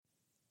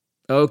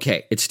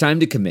Okay, it's time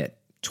to commit.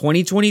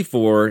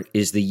 2024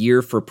 is the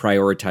year for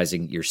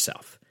prioritizing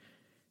yourself.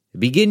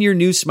 Begin your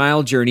new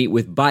smile journey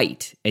with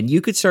Byte, and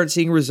you could start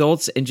seeing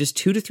results in just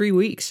 2 to 3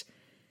 weeks.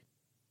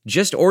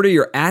 Just order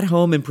your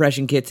at-home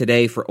impression kit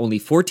today for only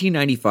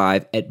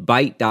 $14.95 at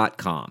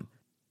Byte.com.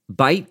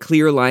 Byte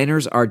clear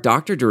liners are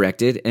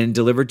doctor-directed and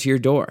delivered to your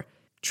door.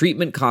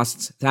 Treatment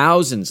costs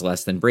thousands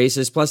less than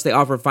braces, plus they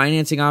offer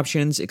financing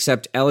options,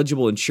 accept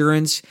eligible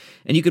insurance,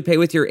 and you could pay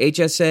with your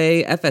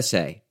HSA,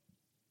 FSA.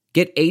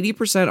 Get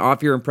 80%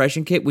 off your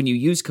impression kit when you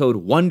use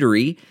code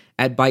WONDERY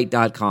at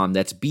Byte.com.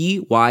 That's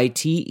BYTE.com.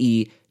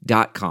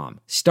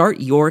 Start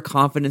your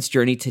confidence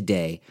journey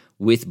today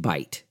with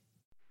Byte.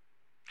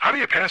 How do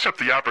you pass up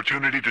the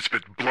opportunity to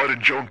spit blood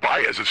in Joan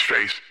Baez's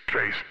face?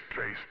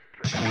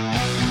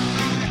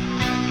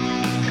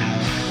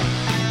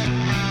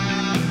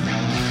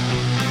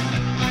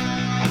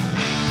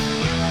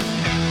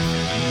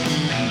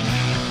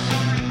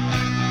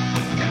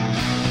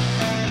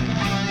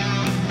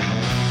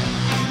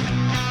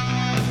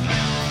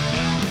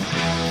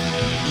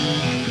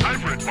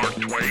 I've read Mark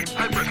Twain.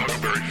 I've read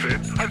Huckleberry Finn.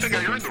 I think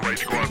I earned the right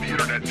to go on the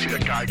internet and see a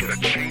guy get a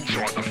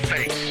chainsaw in the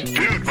face.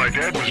 Dude, my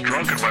dad was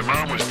drunk and my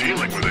mom was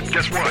dealing with it.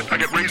 Guess what? I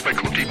got raised by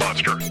Cookie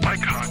Monster. My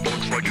cock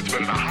looks like it's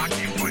been in a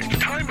hockey fight.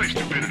 Time my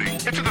stupidity.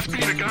 It's at the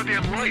speed of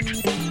goddamn light.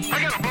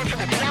 I got a mouth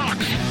full of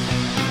clocks.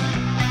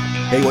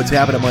 Hey, what's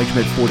happening, Mike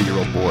Schmidt,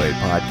 40-Year-Old Boy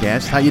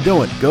podcast. How you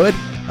doing? Good?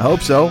 I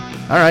hope so.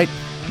 All right.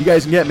 You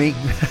guys can get me.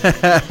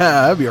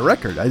 That'd be a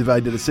record if I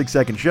did a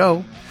 6-second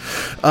show.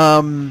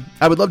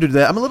 I would love to do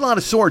that. I'm a little out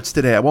of sorts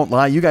today. I won't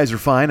lie. You guys are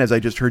fine, as I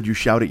just heard you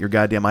shout at your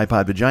goddamn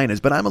iPod vaginas.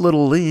 But I'm a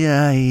little,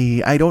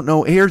 I don't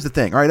know. Here's the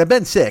thing. All right, I've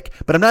been sick,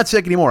 but I'm not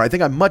sick anymore. I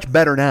think I'm much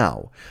better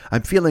now.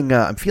 I'm feeling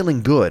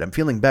good. I'm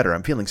feeling better.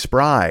 I'm feeling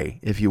spry,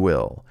 if you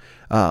will.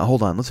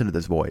 Hold on. Listen to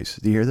this voice.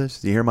 Do you hear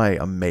this? Do you hear my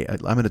I'm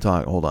going to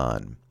talk. Hold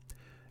on.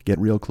 Get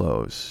real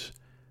close.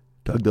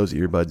 Tug those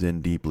earbuds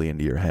in deeply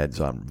into your head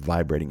so I'm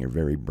vibrating your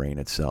very brain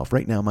itself.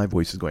 Right now, my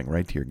voice is going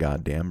right to your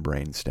goddamn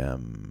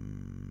brainstem.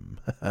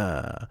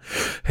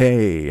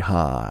 Hey,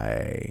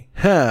 hi.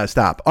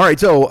 Stop. All right,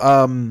 so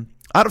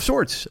out of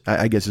sorts,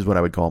 I guess is what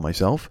I would call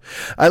myself.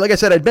 Like I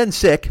said, I'd been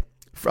sick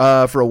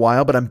for a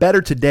while, but I'm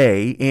better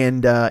today.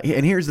 And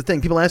here's the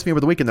thing. People ask me over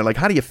the weekend, they're like,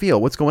 how do you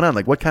feel? What's going on?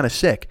 Like, what kind of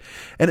sick?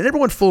 And it never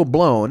went full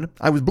blown.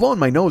 I was blowing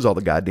my nose all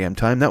the goddamn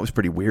time. That was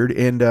pretty weird.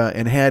 And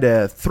had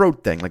a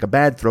throat thing, like a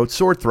bad throat,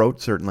 sore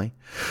throat, certainly.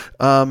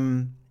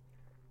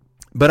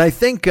 But I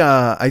think when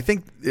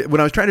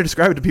I was trying to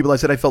describe it to people, I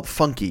said I felt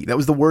funky. That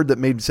was the word that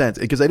made sense,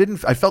 because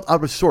I felt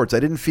out of sorts. I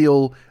didn't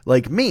feel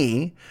like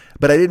me,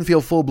 but I didn't feel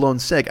full blown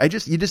sick. You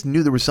just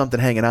knew there was something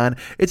hanging on.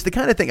 It's the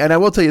kind of thing, and I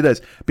will tell you this,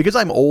 because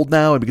I'm old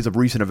now and because of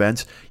recent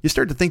events, you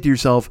start to think to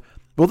yourself,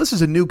 well, this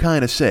is a new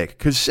kind of sick.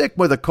 Because sick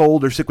with a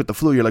cold or sick with the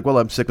flu, you're like, well,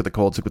 I'm sick with the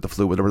cold, sick with the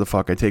flu, whatever the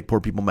fuck. I take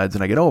poor people meds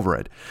and I get over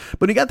it.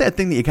 But you got that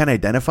thing that you kind of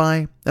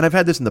identify, and I've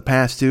had this in the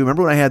past too.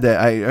 Remember when I had that?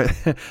 I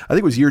think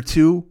it was year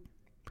 2.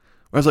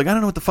 I was like, I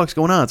don't know what the fuck's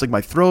going on. It's like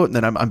my throat, and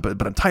then I'm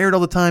tired all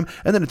the time.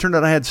 And then it turned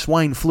out I had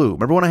swine flu.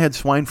 Remember when I had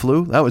swine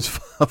flu? That was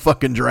a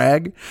fucking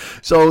drag.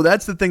 So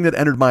that's the thing that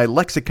entered my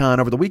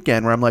lexicon over the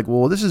weekend, where I'm like,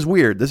 well, this is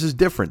weird. This is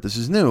different. This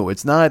is new.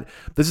 This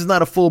is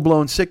not a full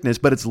blown sickness,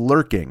 but it's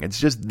lurking. It's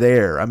just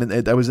there. I mean,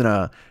 there was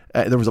a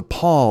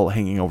pall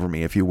hanging over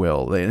me, if you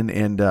will,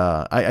 and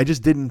I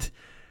just didn't.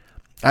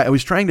 I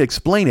was trying to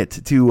explain it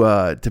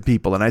to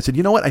people, and I said,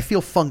 you know what? I feel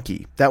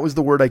funky. That was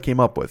the word I came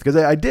up with, because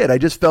I did. I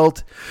just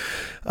felt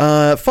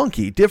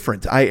funky,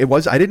 different. I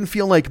didn't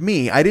feel like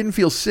me. I didn't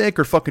feel sick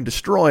or fucking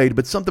destroyed,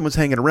 but something was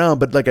hanging around.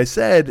 But like I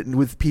said,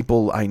 with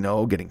people I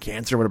know getting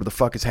cancer, whatever the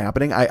fuck is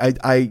happening,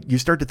 you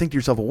start to think to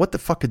yourself, well, what the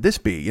fuck could this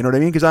be? You know what I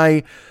mean? Because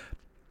I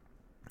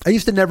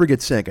used to never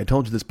get sick. I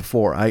told you this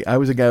before. I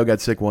was a guy who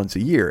got sick once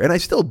a year, and I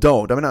still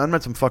don't. I mean, I'm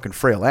not some fucking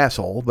frail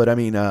asshole, but I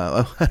mean,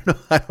 I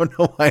don't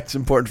know why it's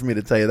important for me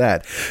to tell you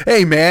that.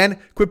 Hey, man,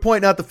 quit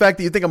pointing out the fact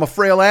that you think I'm a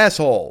frail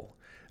asshole.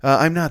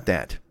 I'm not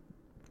that.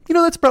 You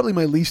know, that's probably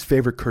my least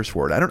favorite curse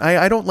word.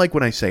 I don't like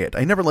when I say it.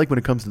 I never like when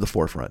it comes to the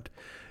forefront.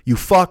 You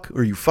fuck,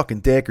 or you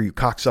fucking dick, or you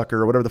cocksucker,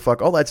 or whatever the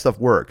fuck. All that stuff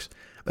works.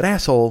 But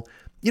asshole,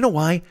 you know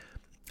why?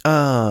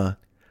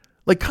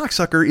 Like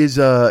cocksucker is,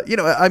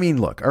 I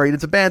mean, look, all right,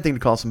 it's a bad thing to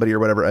call somebody or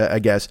whatever, I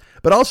guess,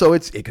 but also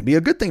it can be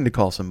a good thing to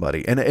call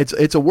somebody, and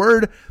it's a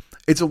word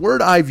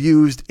I've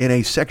used in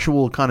a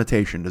sexual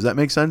connotation. Does that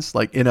make sense?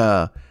 Like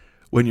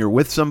when you're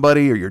with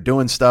somebody or you're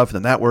doing stuff, and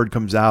then that word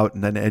comes out,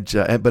 and then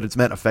but it's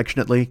meant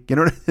affectionately. You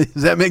know,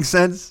 does that make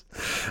sense?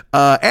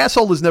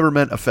 Asshole is never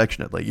meant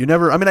affectionately. You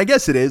never. I mean, I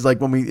guess it is.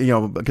 Like when we,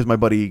 because my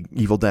buddy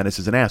Evil Dennis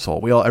is an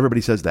asshole. Everybody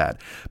says that,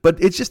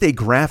 but it's just a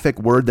graphic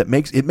word that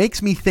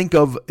makes me think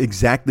of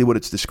exactly what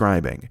it's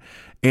describing.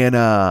 And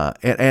I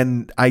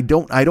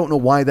don't know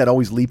why that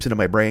always leaps into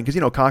my brain, because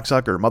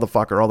cocksucker,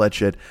 motherfucker, all that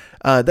shit.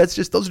 Those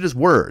are just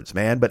words,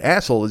 man. But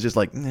asshole is just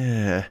like,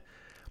 eh.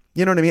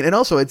 You know what I mean? And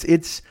also, it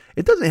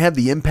doesn't have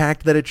the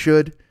impact that it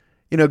should.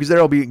 because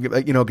there'll be,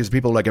 because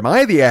people are like, am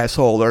I the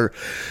asshole? Or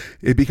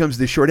it becomes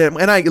the short end.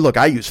 And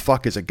I use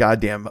fuck as a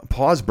goddamn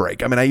pause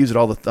break. I mean, I use it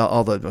all the,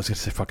 I was going to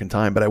say fucking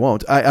time, but I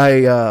won't.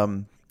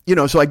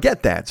 So I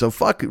get that. So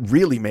fuck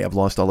really may have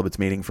lost all of its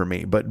meaning for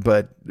me. But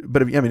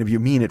if you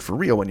mean it for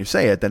real when you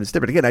say it, then it's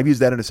different. Again, I've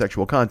used that in a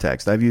sexual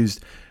context. I've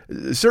used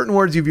certain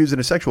words you've used in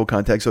a sexual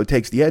context, so it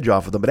takes the edge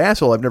off of them. But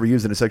asshole, I've never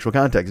used in a sexual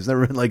context. It's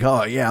never been like,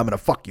 oh yeah, I'm going to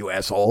fuck you,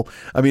 asshole.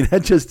 I mean,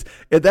 it's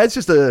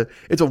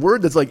a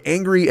word that's like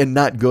angry and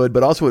not good,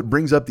 but also it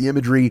brings up the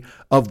imagery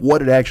of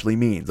what it actually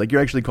means. Like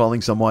you're actually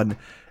calling someone,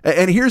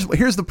 and here's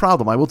the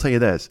problem. I will tell you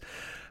this.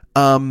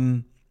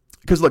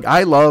 Because look,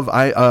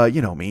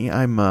 you know me.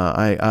 All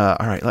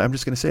right. I'm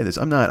just gonna say this.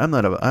 I'm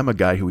a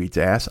guy who eats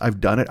ass.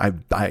 I've done it.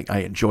 I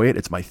enjoy it.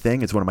 It's my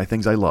thing. It's one of my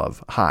things I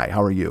love. Hi,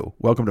 how are you?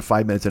 Welcome to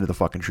 5 minutes into the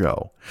fucking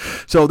show.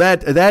 So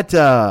like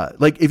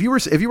if you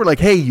were like,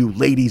 hey, you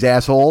ladies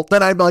asshole,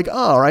 then I'd be like,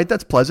 oh, all right,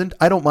 that's pleasant.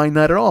 I don't mind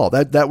that at all.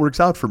 That works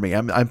out for me.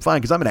 I'm fine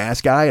because I'm an ass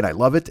guy and I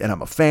love it and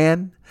I'm a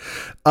fan.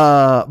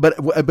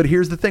 But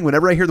here's the thing.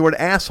 Whenever I hear the word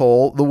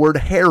asshole, the word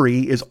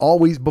hairy is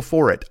always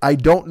before it. I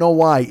don't know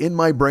why. In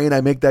my brain,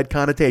 I make that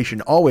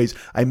connotation. Always.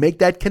 I make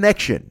that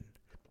connection.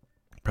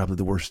 Probably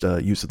the worst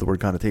use of the word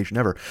connotation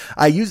ever.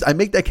 I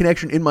make that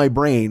connection in my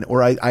brain,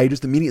 or I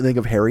just immediately think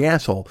of hairy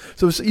asshole.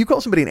 So you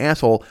call somebody an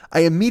asshole,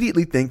 I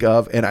immediately think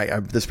of, and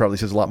this probably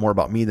says a lot more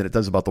about me than it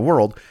does about the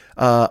world,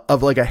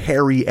 of like a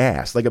hairy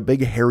ass, like a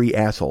big hairy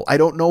asshole. I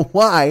don't know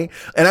why.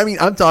 And I mean,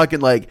 I'm talking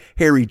like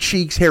hairy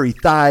cheeks, hairy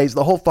thighs,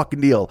 the whole fucking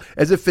deal.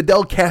 As if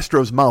Fidel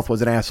Castro's mouth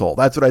was an asshole.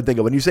 That's what I think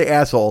of. When you say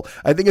asshole,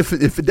 I think if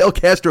Fidel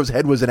Castro's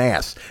head was an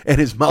ass and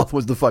his mouth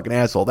was the fucking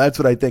asshole, that's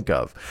what I think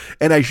of.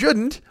 And I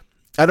shouldn't.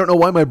 I don't know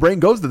why my brain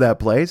goes to that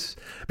place.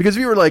 Because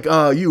if you were like,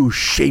 oh, you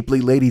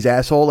shapely lady's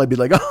asshole, I'd be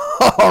like,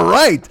 oh, all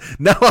right,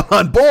 now I'm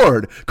on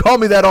board. Call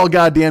me that all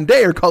goddamn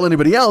day or call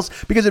anybody else,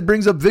 because it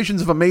brings up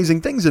visions of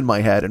amazing things in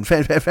my head and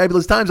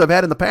fabulous times I've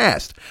had in the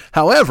past.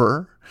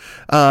 However,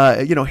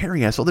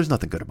 hairy asshole, there's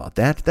nothing good about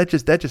that. That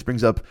just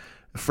brings up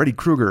Freddy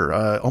Krueger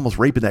almost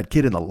raping that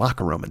kid in the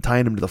locker room and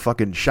tying him to the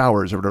fucking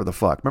showers or whatever the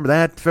fuck. Remember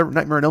that?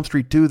 Nightmare on Elm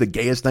Street 2, the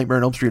gayest Nightmare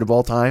on Elm Street of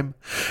all time.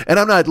 And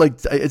I'm not like,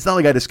 it's not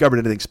like I discovered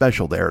anything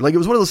special there. Like it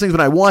was one of those things when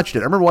I watched it.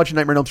 I remember watching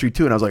Nightmare on Elm Street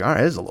 2 and I was like, all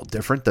right, this is a little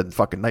different than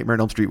fucking Nightmare on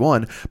Elm Street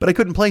 1, but I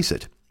couldn't place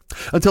it.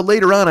 Until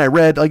later on, I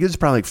read, like this is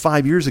probably like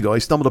 5 years ago, I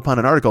stumbled upon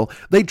an article.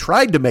 They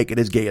tried to make it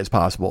as gay as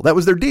possible. That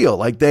was their deal.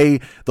 Like the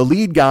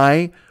lead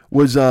guy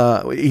was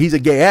he's a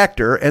gay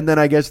actor, and then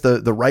I guess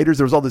the writers,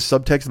 there was all this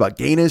subtext about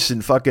gayness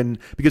and fucking,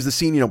 because the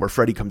scene, where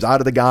Freddy comes out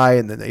of the guy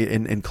and then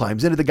and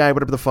climbs into the guy,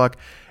 whatever the fuck,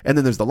 and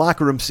then there's the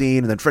locker room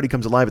scene, and then Freddy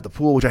comes alive at the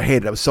pool, which I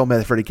hated. I was so mad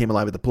that Freddy came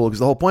alive at the pool, because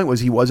the whole point was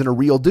he wasn't a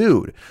real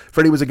dude.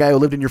 Freddy was a guy who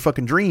lived in your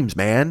fucking dreams,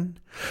 man.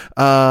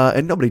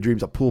 And nobody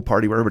dreams a pool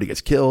party where everybody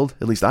gets killed.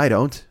 At least I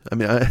don't. I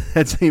mean,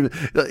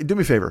 do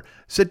me a favor.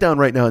 Sit down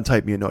right now and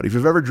type me a note. If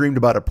you've ever dreamed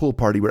about a pool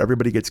party where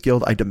everybody gets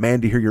killed, I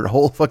demand to hear your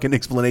whole fucking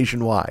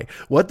explanation why.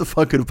 What the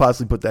fuck could have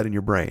possibly put that in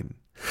your brain?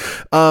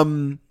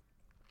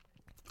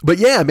 But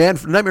yeah, man,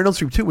 Nightmare on Elm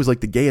Street 2 was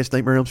like the gayest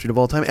Nightmare on Elm Street of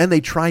all time, and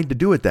they tried to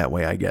do it that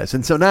way, I guess.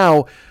 And so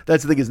now,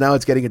 that's the thing, is now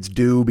it's getting its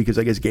due, because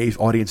I guess gay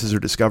audiences are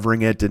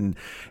discovering it, and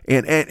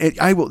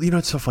I will,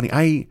 it's so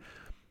funny,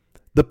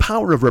 the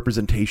power of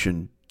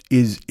representation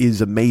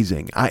is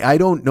amazing. I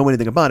don't know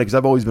anything about it because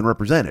I've always been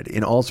represented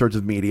in all sorts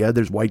of media.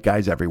 There's white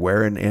guys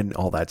everywhere and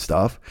all that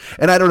stuff.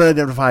 And I don't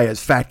identify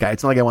as fat guy.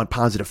 It's not like I want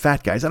positive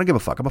fat guys. I don't give a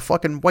fuck. I'm a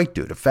fucking white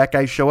dude. If fat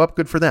guys show up,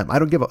 good for them. I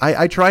don't give a,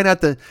 I try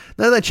not to,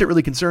 none of that shit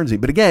really concerns me.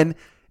 But again,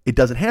 it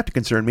doesn't have to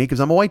concern me because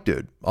I'm a white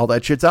dude. All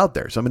that shit's out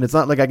there. So, I mean, it's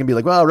not like I can be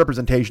like, well,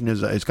 representation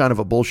is kind of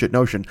a bullshit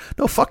notion.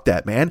 No, fuck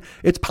that, man.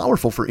 It's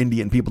powerful for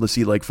Indian people to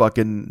see like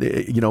fucking,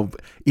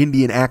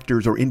 Indian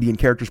actors or Indian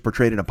characters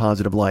portrayed in a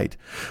positive light.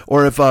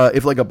 Or if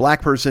like a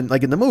black person,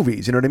 like in the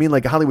movies, you know what I mean?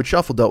 Like Hollywood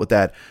Shuffle dealt with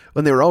that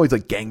when they were always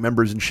like gang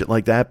members and shit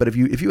like that. But if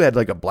you had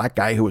like a black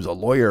guy who was a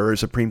lawyer or a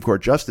Supreme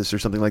Court justice or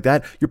something like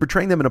that, you're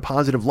portraying them in a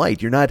positive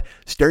light. You're not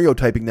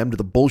stereotyping them to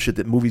the bullshit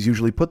that movies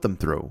usually put them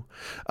through.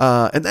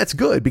 And that's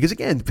good because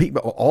again,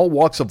 people, all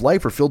walks of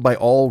life are filled by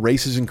all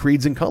races and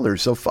creeds and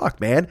colors. So fuck,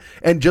 man.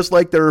 And just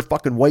like there are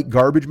fucking white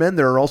garbage men,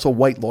 there are also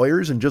white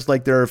lawyers. And just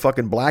like there are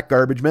fucking black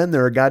garbage men,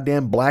 there are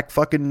goddamn black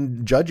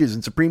fucking judges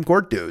and Supreme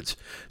Court dudes.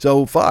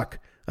 So fuck.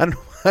 I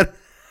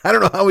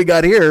don't know how we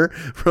got here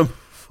from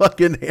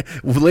fucking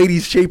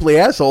ladies shapely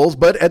assholes,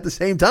 but at the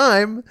same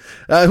time,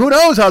 who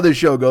knows how this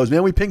show goes,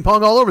 man. We ping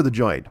pong all over the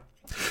joint.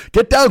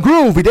 Get down,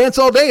 groove. We dance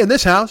all day in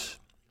this house.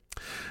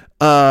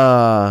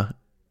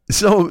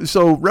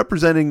 So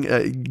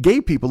representing gay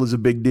people is a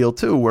big deal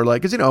too. Where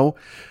like, cause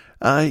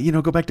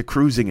go back to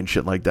cruising and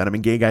shit like that. I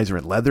mean, gay guys are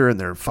in leather and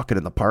they're fucking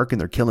in the park and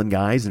they're killing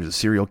guys and there's a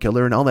serial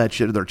killer and all that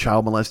shit. And they're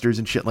child molesters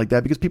and shit like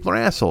that because people are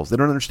assholes. They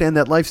don't understand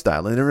that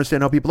lifestyle and they don't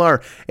understand how people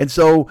are. And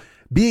so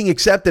being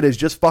accepted as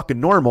just fucking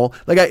normal,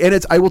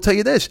 I will tell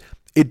you this.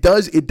 It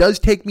does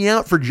take me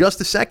out for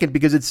just a second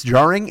because it's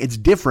jarring. It's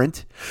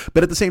different.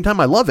 But at the same time,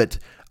 I love it.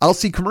 I'll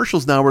see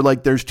commercials now where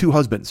like there's two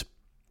husbands.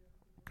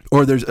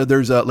 Or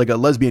there's like a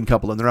lesbian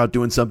couple and they're out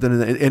doing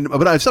something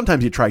but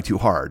sometimes you try too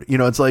hard. You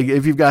know, it's like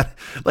if you've got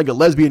like a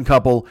lesbian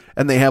couple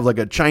and they have like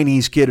a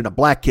Chinese kid and a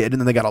black kid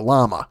and then they got a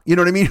llama. You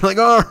know what I mean? You're like,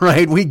 all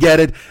right, we get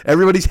it.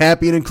 Everybody's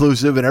happy and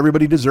inclusive and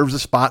everybody deserves a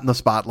spot in the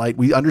spotlight.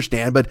 We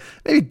understand, but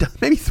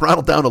maybe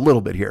throttle down a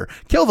little bit here.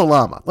 Kill the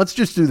llama. Let's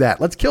just do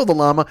that. Let's kill the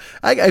llama.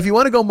 If you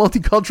want to go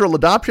multicultural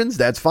adoptions,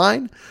 that's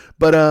fine.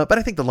 But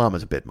I think the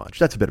llama's a bit much.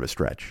 That's a bit of a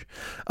stretch.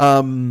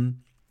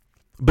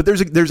 But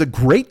there's a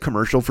great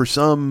commercial for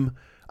some,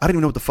 I don't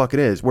even know what the fuck it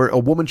is, where a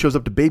woman shows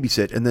up to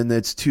babysit and then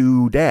it's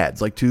two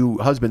dads, like two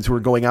husbands who are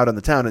going out on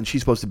the town and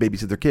she's supposed to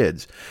babysit their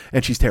kids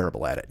and she's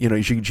terrible at it. You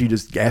know, she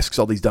just asks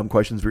all these dumb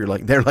questions where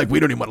they're like, we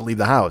don't even want to leave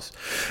the house.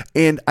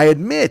 And I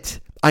admit,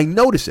 I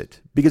notice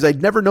it because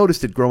I'd never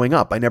noticed it growing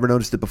up. I never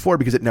noticed it before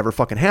because it never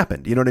fucking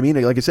happened. You know what I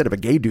mean? Like I said, if a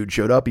gay dude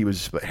showed up, he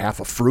was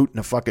half a fruit in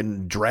a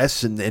fucking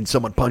dress and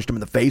someone punched him in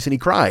the face and he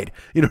cried.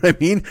 You know what I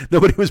mean?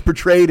 Nobody was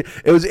portrayed.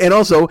 And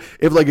also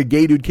if like a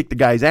gay dude kicked a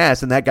guy's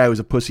ass and that guy was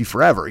a pussy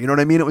forever. You know what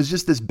I mean? It was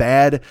just this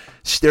bad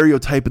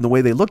stereotype in the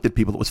way they looked at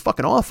people. It was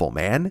fucking awful,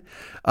 man.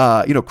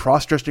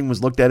 Cross-dressing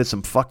was looked at as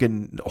some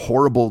fucking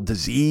horrible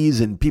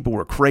disease and people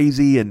were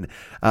crazy. And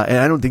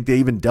I don't think they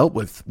even dealt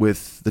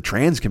with the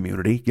trans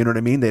community. You know what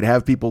I mean? They'd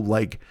have people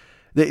like,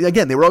 they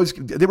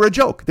were a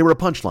joke. They were a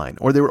punchline,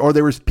 or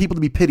there were people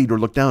to be pitied or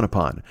looked down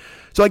upon.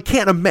 So I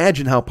can't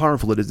imagine how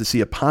powerful it is to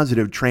see a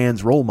positive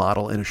trans role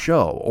model in a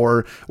show,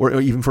 or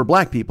even for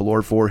black people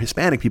or for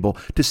Hispanic people,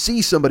 to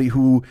see somebody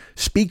who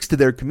speaks to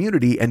their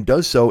community and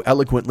does so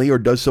eloquently or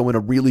does so in a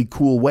really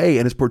cool way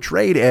and is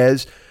portrayed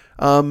as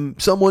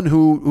someone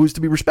who's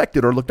to be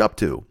respected or looked up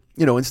to,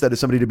 you know, instead of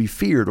somebody to be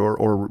feared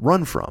or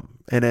run from.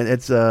 And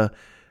it's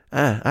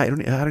I don't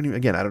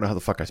know how the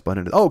fuck I spun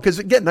into it. Oh, because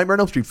again, Nightmare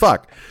on Elm Street,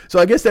 fuck. So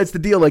I guess that's the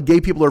deal. Like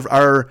gay people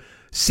are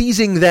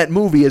seizing that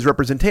movie as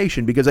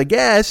representation because I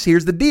guess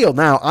here's the deal.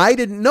 Now, I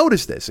didn't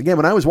notice this. Again,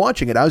 when I was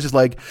watching it, I was just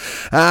like,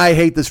 I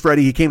hate this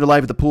Freddy. He came to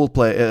life at the pool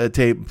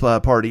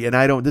party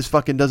and this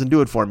fucking doesn't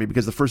do it for me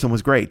because the first one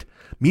was great.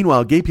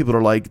 Meanwhile, gay people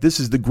are like, this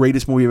is the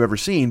greatest movie I've ever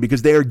seen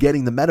because they are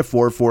getting the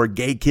metaphor for a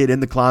gay kid in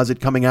the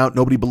closet coming out.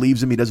 Nobody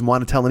believes him. He doesn't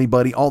want to tell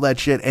anybody, all that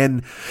shit.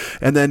 And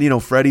then, you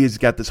know, Freddy has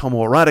got this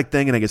homoerotic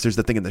thing. And I guess there's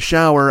the thing in the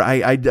shower.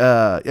 I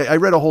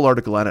read a whole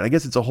article on it. I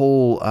guess it's a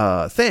whole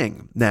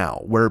thing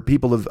now where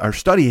people are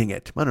studying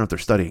it. I don't know if they're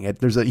studying it.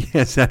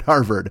 Yes, at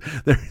Harvard.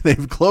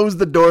 They've closed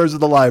the doors of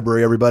the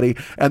library, everybody.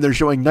 And they're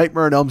showing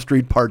Nightmare on Elm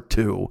Street Part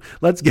 2.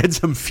 Let's get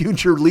some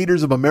future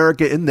leaders of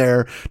America in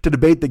there to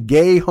debate the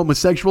gay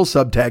homosexual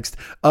subtext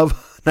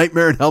of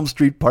Nightmare on Elm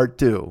Street Part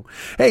 2.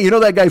 Hey, you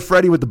know that guy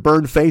Freddy with the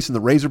burned face and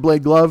the razor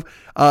blade glove?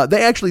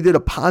 They actually did a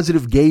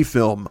positive gay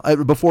film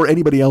before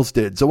anybody else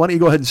did. So why don't you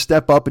go ahead and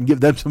step up and give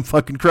them some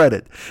fucking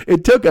credit?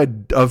 It took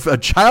a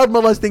child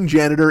molesting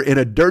janitor in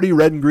a dirty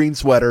red and green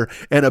sweater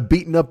and a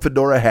beaten up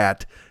fedora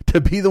hat to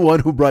be the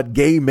one who brought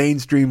gay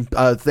mainstream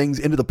things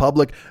into the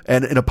public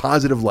and in a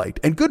positive light.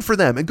 And good for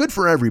them and good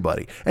for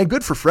everybody and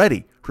good for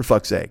Freddy, for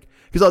fuck's sake.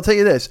 Because I'll tell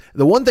you this,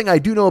 the one thing I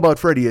do know about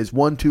Freddy is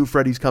 1, 2,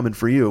 Freddy's coming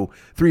for you.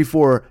 3,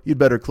 4, you'd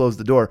better close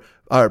the door.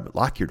 Or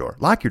lock your door.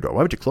 Lock your door.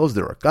 Why would you close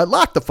the door? God,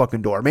 lock the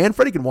fucking door, man.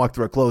 Freddy can walk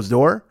through a closed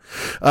door.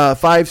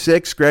 5,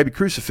 6, grab your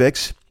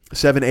crucifix.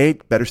 7,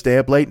 8, better stay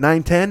up late.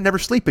 9, 10, never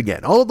sleep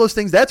again. All of those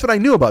things, that's what I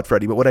knew about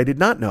Freddy. But what I did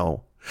not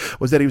know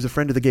was that he was a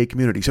friend of the gay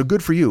community. So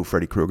good for you,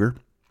 Freddy Krueger.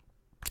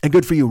 And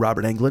good for you,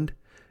 Robert Englund.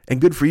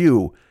 And good for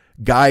you,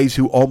 guys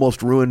who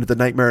almost ruined the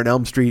Nightmare on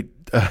Elm Street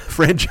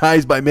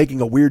franchise by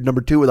making a weird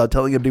number 2 without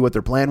telling anybody what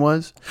their plan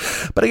was.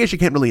 But I guess you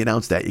can't really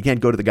announce that. You can't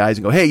go to the guys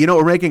and go, hey, you know,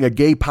 we're making a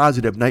gay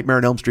positive Nightmare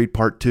on Elm Street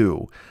Part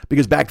 2.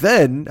 Because back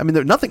then, I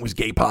mean, nothing was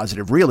gay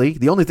positive, really.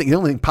 The only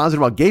thing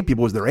positive about gay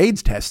people was their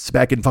AIDS tests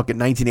back in fucking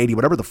 1980,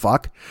 whatever the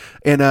fuck.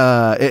 And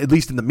at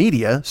least in the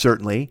media,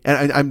 certainly.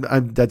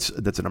 And that's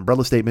an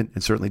umbrella statement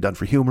and certainly done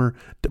for humor.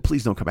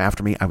 Please don't come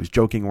after me. I was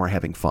joking. We're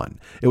having fun.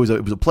 It was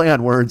a play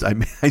on words. I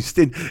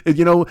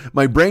you know,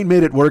 my brain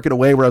made it work in a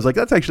way where I was like,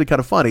 that's actually kind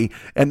of funny.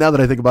 And now that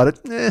I think about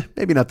it,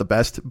 maybe not the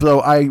best.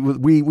 So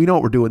we know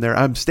what we're doing there.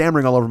 I'm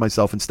stammering all over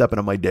myself and stepping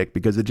on my dick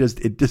because it just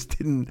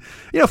didn't,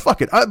 you know,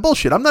 fuck it.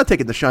 Bullshit. I'm not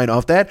taking the shine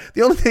off that.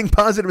 The only thing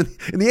positive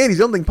in the 80s,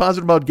 the only thing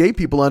positive about gay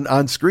people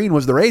on screen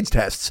was their AIDS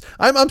tests.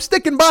 I'm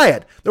sticking by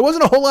it. There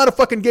wasn't a whole lot of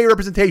fucking gay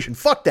representation.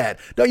 Fuck that.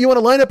 Don't you want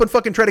to line up and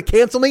fucking try to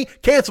cancel me?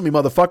 Cancel me,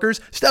 motherfuckers.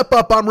 Step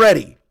up. I'm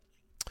ready.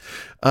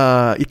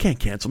 You can't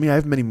cancel me. I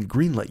haven't been even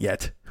greenlit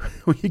yet.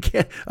 You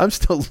can't. I'm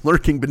still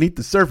lurking beneath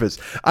the surface.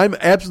 I'm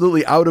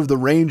absolutely out of the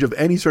range of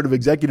any sort of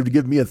executive to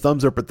give me a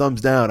thumbs up or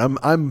thumbs down.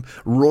 I'm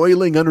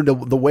roiling under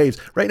the waves.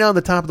 Right now on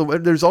the top of the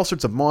wave, there's all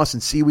sorts of moss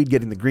and seaweed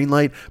getting the green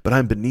light, but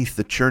I'm beneath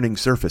the churning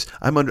surface.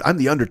 I'm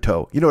the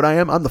undertow. You know what I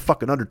am? I'm the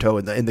fucking undertow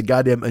in the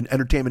goddamn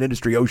entertainment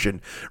industry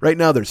ocean. Right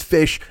now there's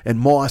fish and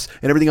moss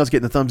and everything else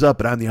getting the thumbs up,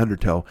 but I'm the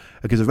undertow.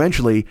 Because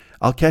eventually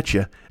I'll catch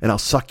you and I'll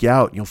suck you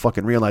out and you'll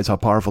fucking realize how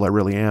powerful I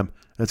really am.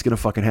 That's going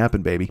to fucking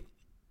happen, baby.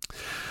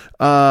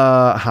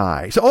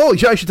 Hi. So,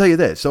 I should tell you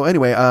this. So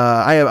anyway,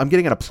 I'm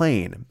getting on a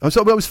plane.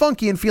 So I was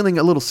funky and feeling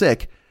a little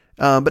sick,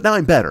 but now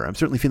I'm better. I'm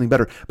certainly feeling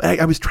better. But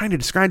I was trying to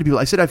describe to people,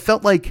 I said, I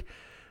felt like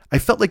I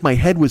felt like my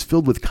head was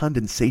filled with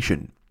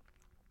condensation.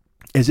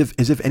 As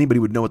if anybody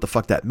would know what the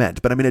fuck that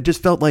meant. But I mean, it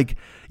just felt like,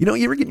 you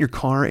ever get in your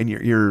car and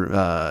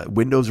your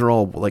windows are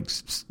all like,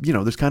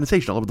 there's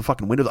condensation all over the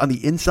fucking windows on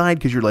the inside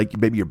because you're like,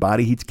 maybe your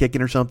body heat's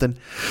kicking or something.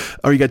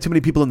 Or you got too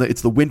many people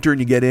it's the winter and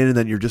you get in and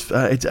then you're just,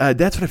 that's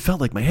what it felt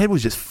like. My head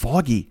was just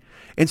foggy.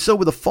 And so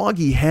with a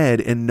foggy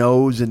head and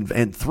nose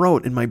and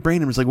throat in my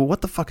brain, I was like, well,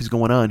 what the fuck is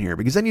going on here?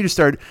 Because then you just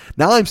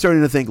now I'm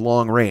starting to think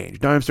long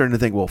range. Now I'm starting to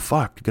think, well,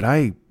 fuck, could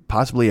I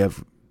possibly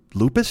have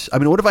lupus? I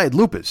mean, what if I had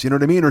lupus? You know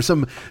what I mean? Or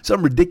some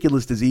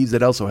ridiculous disease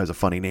that also has a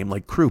funny name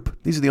like croup.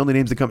 These are the only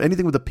names that come.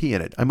 Anything with a P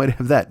in it. I might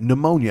have that.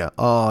 Pneumonia.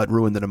 Oh, it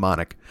ruined the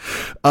mnemonic.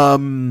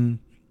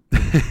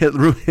 It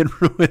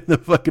ruined the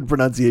fucking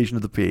pronunciation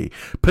of the P.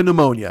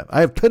 Pneumonia.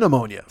 I have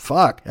pneumonia.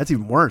 Fuck. That's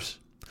even worse.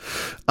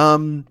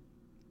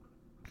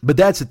 But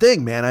that's the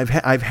thing, man.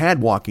 I've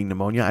had walking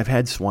pneumonia. I've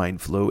had swine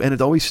flu, and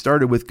it always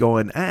started with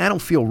going, I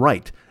don't feel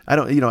right.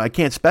 I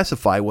can't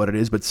specify what it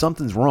is, but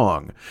something's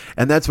wrong.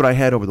 And that's what I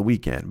had over the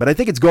weekend. But I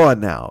think it's gone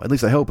now. At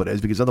least I hope it is,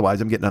 because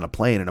otherwise I'm getting on a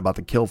plane and about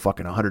to kill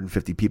fucking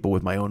 150 people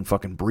with my own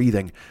fucking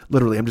breathing.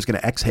 Literally, I'm just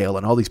going to exhale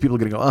and all these people are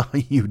going to go, oh,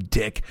 you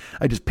dick.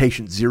 I just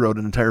patient zeroed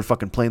an entire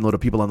fucking plane load of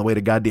people on the way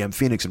to goddamn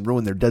Phoenix and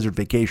ruined their desert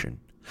vacation.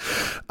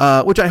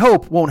 Which I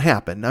hope won't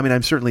happen. I mean,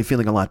 I'm certainly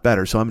feeling a lot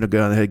better, so I'm going to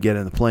go ahead and get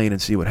in the plane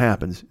and see what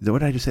happens. What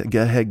did I just say?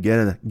 Go ahead,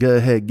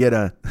 get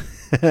a.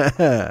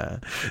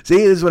 See,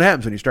 this is what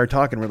happens when you start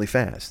talking really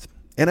fast.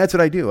 And that's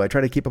what I do. I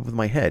try to keep up with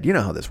my head. You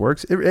know how this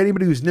works.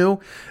 Anybody who's new,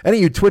 any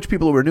of you Twitch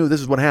people who are new,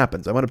 this is what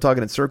happens. I wind up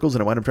talking in circles,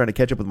 and I wind up trying to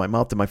catch up with my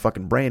mouth to my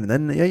fucking brain.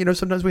 And then,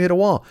 sometimes we hit a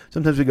wall.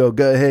 Sometimes we go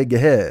ahead.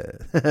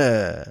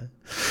 Hey,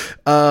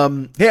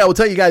 I will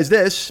tell you guys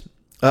this.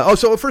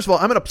 So first of all,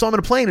 I'm in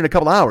a plane in a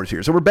couple hours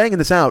here. So we're banging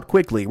this out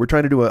quickly. We're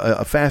trying to do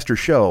a faster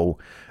show.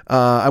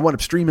 I wound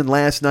up streaming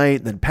last night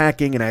and then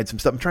packing, and I had some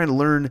stuff. I'm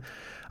trying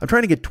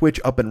to get Twitch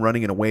up and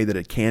running in a way that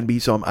it can be.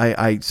 So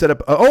I set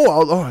up.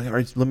 All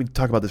right, let me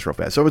talk about this real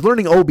fast. So I was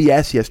learning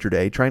OBS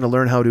yesterday, trying to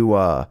learn how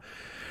to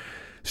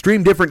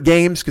stream different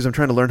games because I'm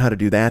trying to learn how to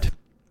do that.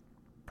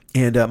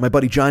 And my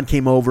buddy John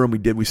came over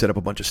and we set up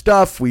a bunch of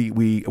stuff.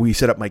 We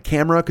set up my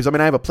camera because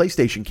I have a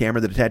PlayStation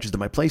camera that attaches to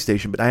my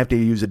PlayStation, but I have to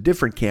use a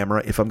different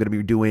camera if I'm going to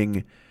be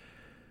doing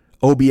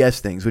OBS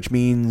things, which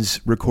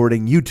means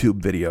recording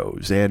YouTube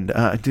videos. And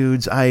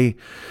dudes,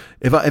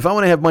 if I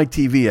want to have my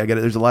TV,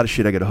 there's a lot of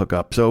shit I got to hook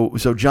up. So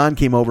John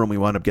came over and we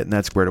wound up getting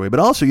that squared away. But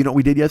also, you know what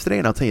we did yesterday?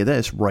 And I'll tell you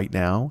this right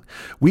now.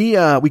 We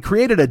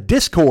created a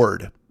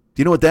Discord.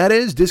 Do you know what that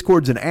is?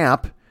 Discord's an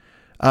app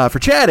for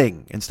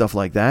chatting and stuff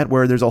like that,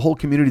 where there's a whole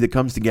community that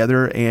comes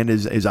together and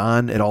is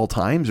on at all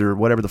times or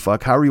whatever the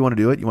fuck, however you want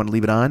to do it. You want to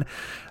leave it on.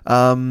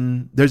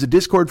 There's a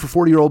Discord for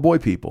 40-year-old boy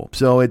people.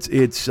 So it's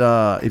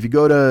if you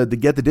go to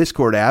Get the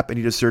Discord app and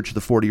you just search the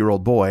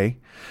 40-year-old boy,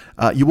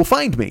 you will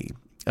find me.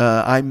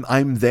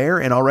 I'm there,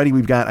 and already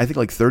we've got, I think,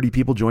 like 30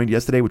 people joined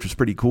yesterday, which was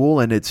pretty cool.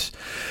 And it's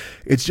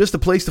just a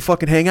place to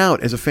fucking hang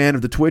out as a fan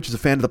of the Twitch, as a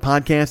fan of the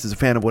podcast, as a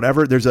fan of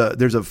whatever. There's a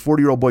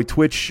 40-year-old boy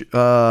Twitch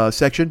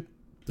section.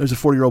 There's a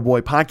 40-year-old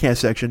boy podcast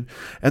section.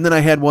 And then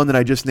I had one that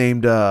I just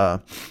named,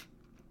 it's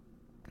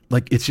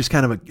just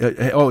kind of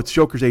it's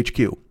Joker's HQ.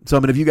 So,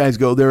 if you guys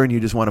go there and you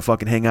just want to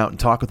fucking hang out and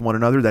talk with one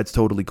another, that's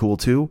totally cool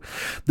too.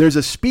 There's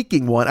a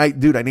speaking one. I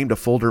named a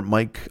folder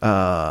Mike,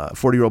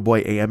 40-year-old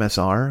boy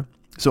AMSR.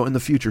 So in the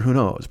future, who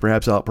knows?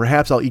 Perhaps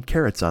I'll eat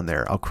carrots on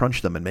there. I'll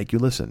crunch them and make you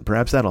listen.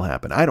 Perhaps that'll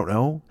happen. I don't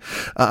know.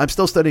 I'm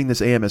still studying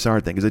this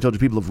AMSR thing because I told you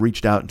people have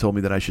reached out and told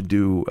me that I should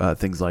do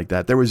things like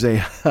that. There was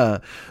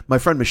my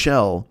friend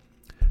Michelle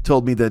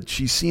told me that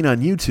she's seen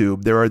on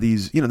YouTube, there are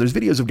these, there's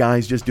videos of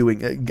guys just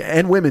doing,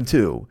 and women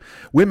too.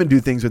 Women do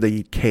things where they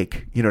eat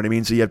cake. You know what I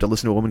mean? So you have to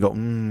listen to a woman go,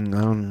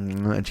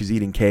 and she's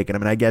eating cake.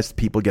 And I guess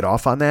people get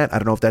off on that. I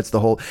don't know if that's the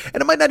whole,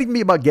 and it might not even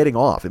be about getting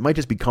off. It might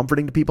just be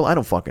comforting to people. I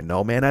don't fucking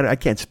know, man. I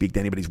can't speak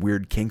to anybody's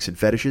weird kinks and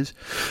fetishes.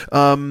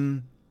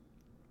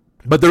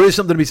 But there is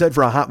something to be said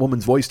for a hot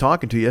woman's voice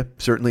talking to you,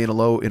 certainly in a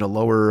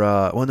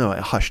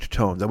lower, hushed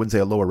tones. I wouldn't say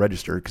a lower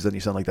register because then you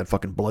sound like that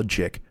fucking blood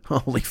chick.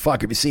 Holy fuck,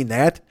 have you seen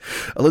that?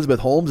 Elizabeth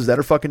Holmes, is that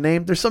her fucking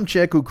name? There's some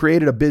chick who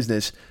created a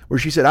business where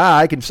she said,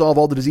 I can solve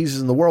all the diseases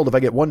in the world if I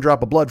get one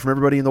drop of blood from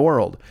everybody in the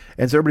world.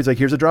 And so everybody's like,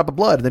 here's a drop of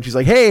blood. And then she's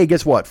like, hey,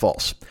 guess what?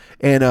 False.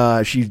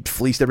 And she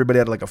fleeced everybody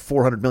out of like a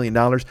 $400 million.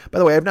 By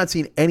the way, I've not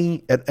seen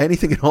anything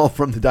at all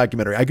from the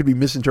documentary. I could be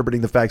misinterpreting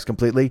the facts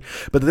completely.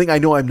 But the thing I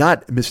know I'm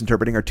not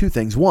misinterpreting are two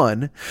things. One,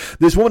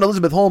 this woman,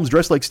 Elizabeth Holmes,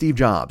 dressed like Steve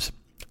Jobs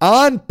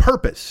on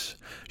purpose.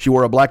 She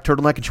wore a black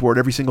turtleneck and she wore it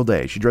every single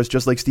day. She dressed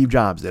just like Steve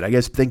Jobs did. I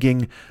guess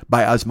thinking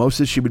by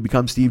osmosis she would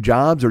become Steve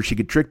Jobs or she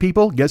could trick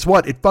people. Guess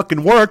what? It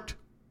fucking worked.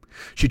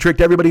 She tricked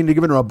everybody into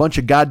giving her a bunch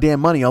of goddamn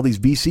money, all these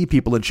VC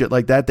people and shit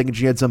like that, thinking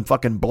she had some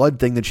fucking blood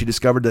thing that she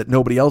discovered that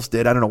nobody else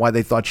did. I don't know why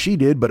they thought she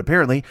did, but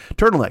apparently,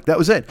 turtleneck. That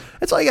was it.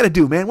 That's all you got to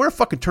do, man. Wear a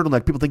fucking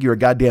turtleneck. People think you're a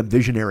goddamn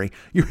visionary.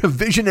 You're a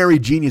visionary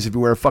genius if you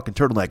wear a fucking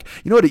turtleneck.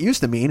 You know what it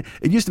used to mean?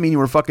 It used to mean you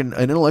were fucking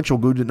an intellectual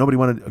dude that nobody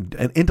wanted,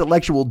 an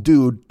intellectual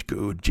dude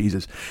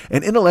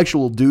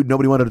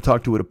nobody wanted to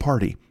talk to at a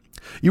party.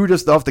 You were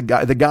just off the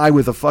guy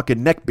with a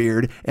fucking neck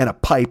beard and a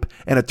pipe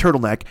and a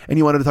turtleneck, and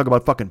you wanted to talk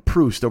about fucking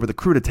Proust over the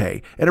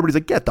crudité. And everybody's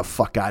like, get the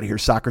fuck out of here,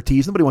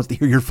 Socrates. Nobody wants to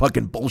hear your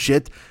fucking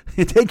bullshit.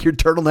 Take your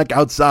turtleneck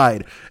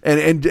outside.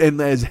 And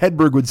as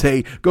Hedberg would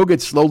say, go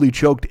get slowly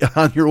choked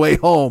on your way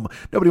home.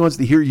 Nobody wants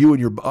to hear you and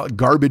your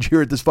garbage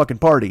here at this fucking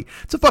party.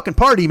 It's a fucking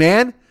party,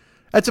 man.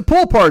 That's a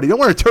pool party. Don't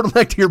wear a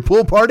turtleneck to your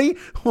pool party.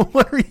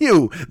 What are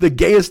you, the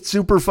gayest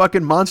super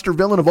fucking monster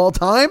villain of all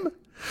time?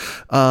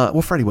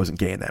 Well, Freddy wasn't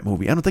gay in that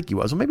movie. I don't think he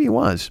was. Well, maybe he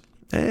was.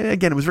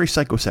 Again, it was very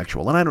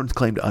psychosexual, and I don't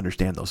claim to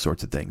understand those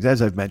sorts of things.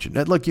 As I've mentioned,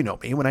 look, you know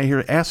me. When I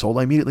hear asshole,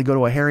 I immediately go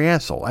to a hairy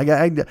asshole.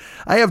 I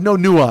have no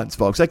nuance,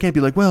 folks. I can't be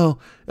like, well,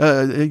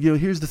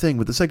 here's the thing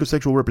with the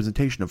psychosexual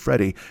representation of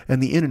Freddy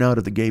and the in and out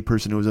of the gay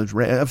person who was.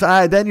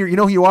 Then you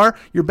know who you are.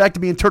 You're back to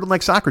being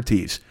turtleneck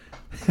Socrates.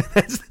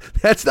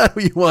 That's not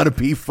who you want to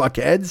be,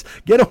 fuckheads.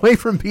 Get away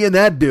from being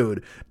that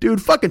dude.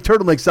 Dude, fucking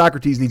turtleneck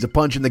Socrates needs a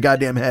punch in the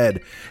goddamn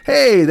head.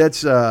 Hey,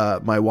 that's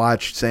my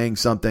watch saying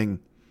something.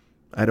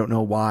 I don't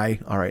know why.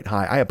 All right,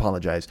 hi. I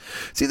apologize.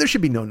 See, there should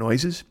be no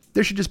noises.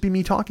 There should just be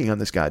me talking on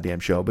this goddamn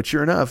show. But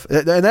sure enough,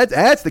 and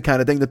that's the kind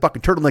of thing that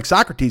fucking turtleneck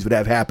Socrates would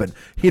have happen.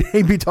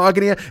 He'd be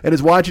talking to you, and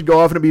his watch would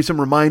go off, and it'd be some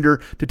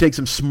reminder to take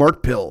some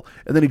smart pill.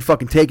 And then he'd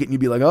fucking take it, and you'd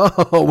be like,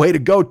 oh, way to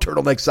go,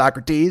 turtleneck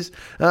Socrates.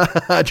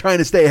 Trying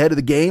to stay ahead of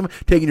the game,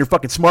 taking your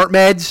fucking smart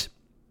meds.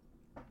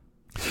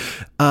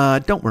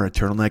 Don't wear a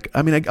turtleneck.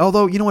 I mean,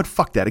 although, you know what?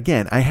 Fuck that.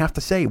 Again, I have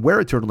to say, wear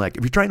a turtleneck.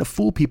 If you're trying to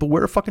fool people,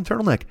 wear a fucking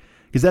turtleneck.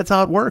 Because that's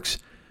how it works.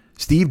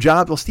 Steve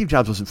Jobs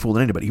wasn't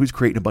fooling anybody. He was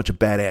creating a bunch of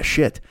badass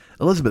shit.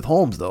 Elizabeth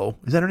Holmes, though.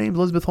 Is that her name,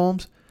 Elizabeth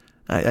Holmes?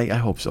 I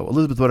hope so.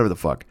 Elizabeth, whatever the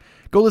fuck.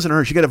 Go listen to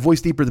her. She got a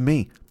voice deeper than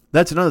me.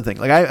 That's another thing.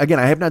 Like,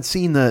 I have not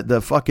seen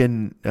the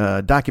fucking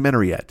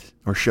documentary yet,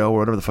 or show, or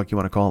whatever the fuck you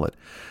want to call it.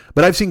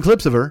 But I've seen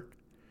clips of her.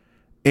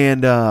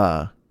 And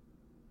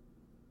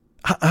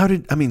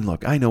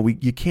look, I know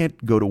you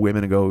can't go to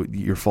women and go,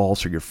 you're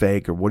false or you're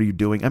fake or what are you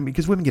doing? I mean,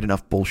 because women get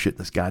enough bullshit in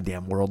this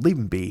goddamn world. Leave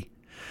them be.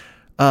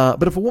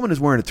 But if a woman is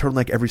wearing a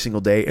turtleneck every single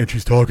day and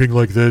she's talking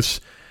like this,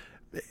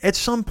 at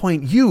some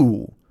point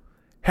you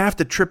have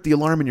to trip the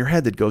alarm in your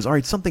head that goes, all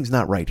right, something's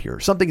not right here.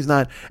 Something's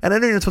not. And I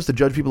know you're not supposed to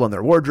judge people on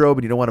their wardrobe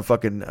and you don't want to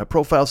fucking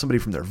profile somebody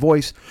from their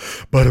voice.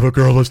 But if a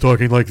girl is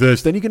talking like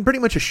this, then you can pretty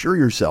much assure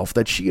yourself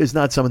that she is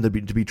not someone to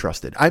be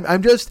trusted. I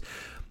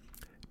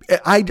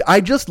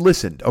just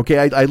listened. Okay,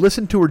 I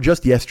listened to her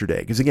just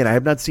yesterday because again I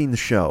have not seen the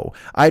show.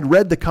 I'd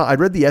read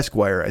the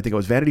Esquire. I think it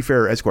was Vanity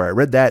Fair or Esquire. I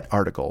read that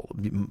article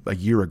a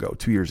year ago,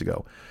 2 years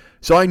ago.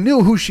 So I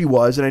knew who she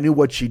was and I knew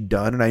what she'd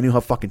done and I knew how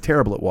fucking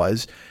terrible it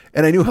was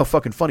and I knew how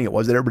fucking funny it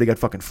was that everybody got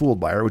fucking fooled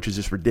by her, which is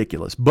just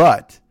ridiculous.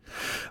 But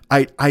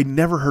I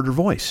never heard her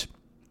voice.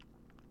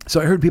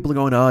 So I heard people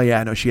going, oh yeah,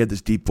 I know she had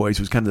this deep voice.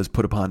 It was kind of this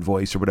put upon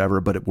voice or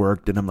whatever, but it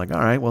worked. And I'm like, all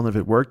right, well if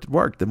it worked, it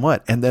worked. Then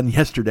what? And then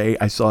yesterday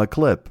I saw a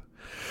clip.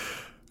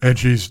 And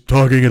she's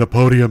talking at a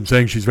podium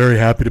saying she's very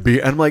happy to be.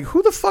 And I'm like,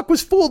 who the fuck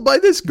was fooled by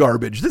this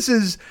garbage? This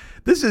is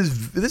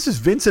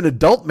Vincent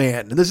Adult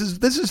Man. This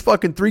is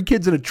fucking 3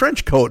 kids in a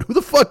trench coat. Who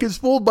the fuck is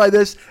fooled by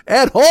this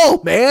at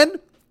all, man?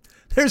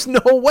 There's no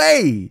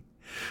way.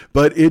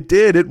 But it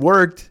did. It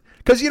worked.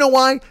 Because you know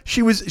why?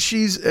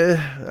 She's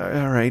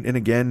all right. And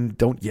again,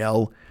 don't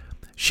yell.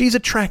 She's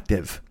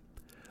attractive.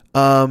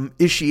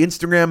 Is she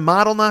Instagram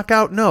model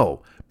knockout?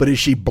 No. But is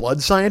she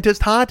blood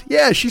scientist hot?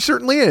 Yeah, she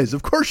certainly is.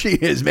 Of course she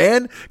is,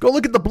 man. Go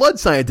look at the blood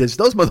scientists.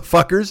 Those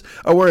motherfuckers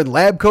are wearing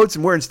lab coats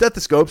and wearing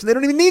stethoscopes, and they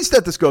don't even need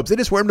stethoscopes. They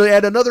just wear them to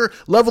add another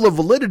level of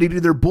validity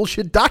to their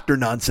bullshit doctor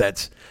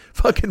nonsense.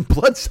 Fucking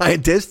blood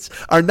scientists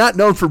are not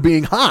known for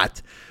being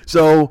hot.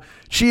 So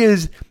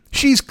she's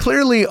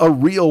clearly a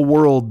real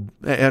world,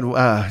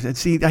 and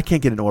see, I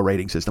can't get into a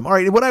rating system. All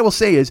right, what I will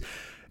say is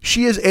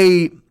she's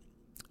a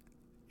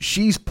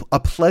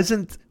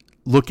pleasant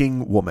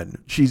looking woman.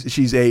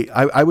 She's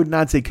I would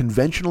not say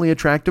conventionally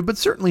attractive, but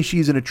certainly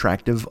she's an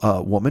attractive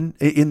woman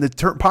in the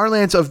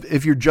parlance of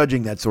if you're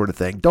judging that sort of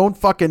thing. Don't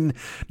fucking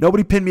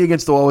nobody pin me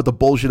against the wall with the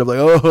bullshit of like,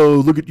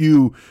 oh, look at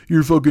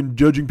you're fucking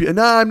judging people.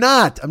 No, I'm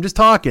not. I'm just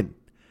talking.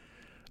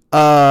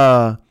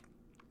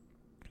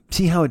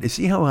 See how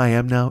I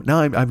am now? Now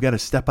I've got to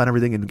step on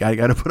everything and I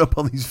got to put up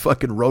all these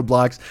fucking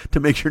roadblocks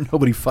to make sure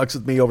nobody fucks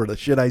with me over the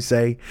shit I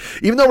say.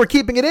 Even though we're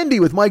keeping it indie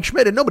with Mike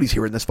Schmidt and nobody's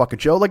hearing this fucking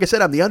show. Like I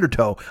said, I'm the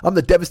undertow. I'm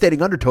the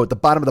devastating undertow at the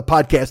bottom of the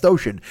podcast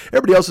ocean.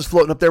 Everybody else is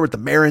floating up there with the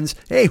Marins.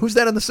 Hey, who's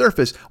that on the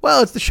surface?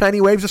 Well, it's the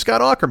shiny waves of Scott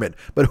Aukerman.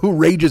 But who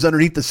rages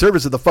underneath the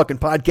surface of the fucking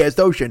podcast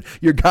ocean?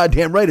 You're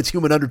goddamn right. It's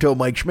human undertow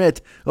Mike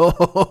Schmidt.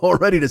 Oh,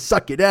 ready to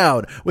suck you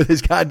down with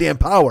his goddamn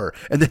power.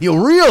 And then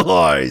you'll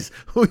realize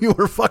who you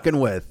were fucking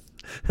with.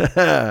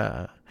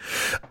 But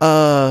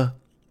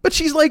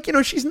she's like,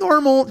 she's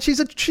normal. She's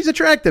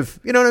attractive.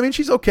 You know what I mean?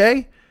 She's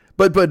okay.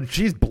 But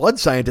she's blood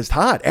scientist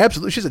hot.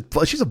 Absolutely.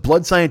 She's a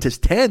blood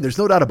scientist 10. There's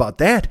no doubt about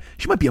that.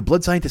 She might be a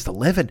blood scientist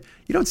 11.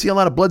 You don't see a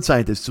lot of blood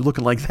scientists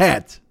looking like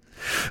that.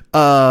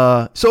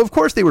 So of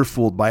course they were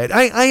fooled by it.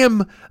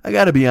 I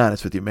gotta be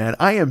honest with you, man.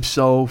 I am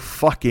so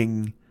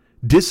fucking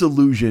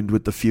disillusioned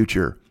with the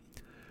future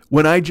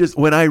when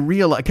I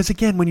realize, because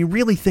again, when you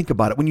really think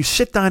about it, when you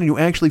sit down and you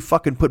actually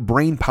fucking put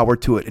brain power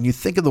to it and you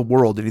think of the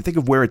world and you think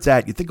of where it's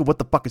at, you think of what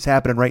the fuck is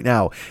happening right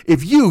now.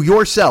 If you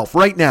yourself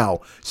right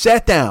now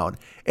sat down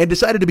and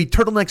decided to be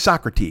turtleneck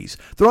Socrates,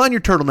 throw on your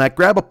turtleneck,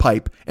 grab a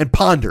pipe and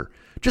ponder.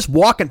 Just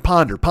walk and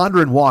ponder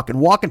and walk and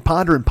walk and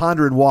ponder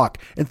and walk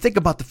and think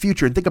about the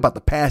future and think about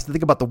the past and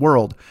think about the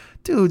world.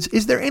 Dudes,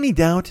 is there any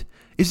doubt?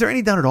 Is there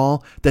any doubt at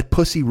all that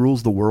pussy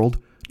rules the world?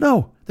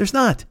 No, there's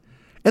not.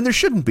 And there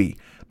shouldn't be.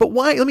 But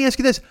why? Let me ask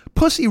you this.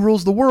 Pussy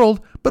rules the world,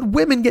 but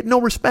women get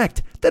no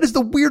respect. That is the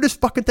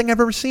weirdest fucking thing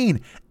I've ever seen.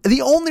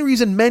 The only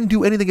reason men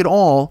do anything at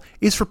all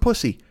is for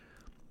pussy.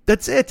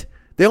 That's it.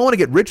 They all want to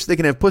get rich so they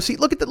can have pussy.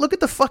 Look at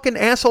the fucking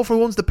asshole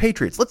who owns the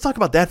Patriots. Let's talk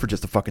about that for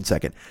just a fucking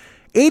second.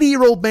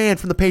 80-year-old man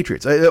from the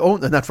Patriots.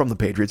 Not from the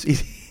Patriots.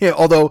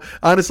 Although,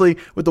 honestly,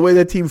 with the way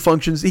that team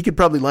functions, he could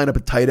probably line up a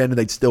tight end and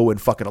they'd still win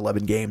fucking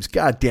 11 games.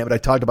 God damn it. I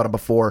talked about him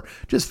before.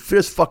 Just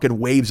fucking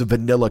waves of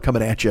vanilla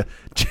coming at you.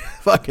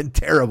 Fucking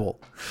terrible.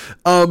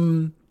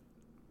 But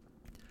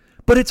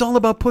it's all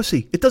about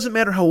pussy. It doesn't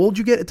matter how old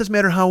you get. It doesn't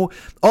matter how...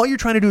 All you're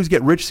trying to do is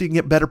get rich so you can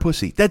get better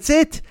pussy. That's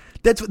it.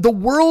 The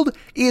world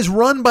is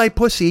run by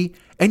pussy,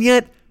 and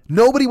yet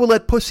nobody will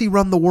let pussy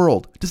run the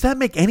world. Does that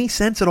make any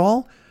sense at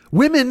all?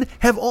 Women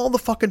have all the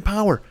fucking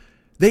power.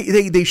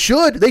 They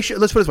should. Let's put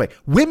it this way.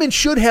 Women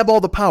should have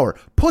all the power.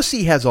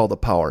 Pussy has all the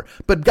power.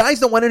 But guys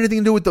don't want anything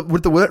to do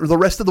with the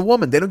rest of the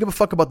woman. They don't give a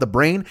fuck about the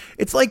brain.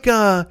 It's like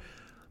if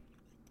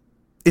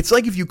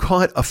you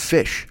caught a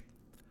fish.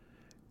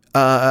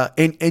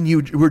 And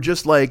you were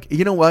just like,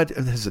 you know what?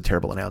 This is a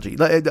terrible analogy.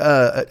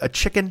 A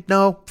chicken?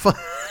 No.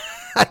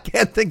 I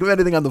can't think of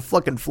anything on the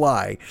fucking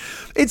fly.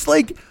 It's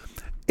like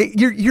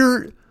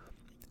you're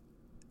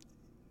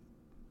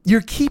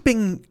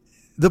keeping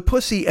the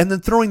pussy and then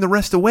throwing the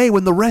rest away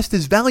when the rest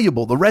is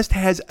valuable. The rest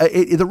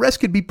the rest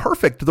could be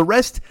perfect. The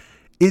rest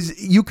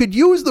you could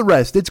use the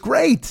rest. It's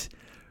great.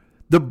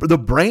 The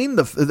brain,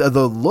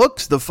 the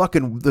looks,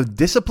 the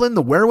discipline,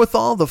 the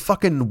wherewithal, the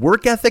fucking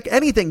work ethic,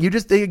 anything.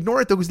 They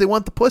ignore it because they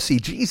want the pussy.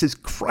 Jesus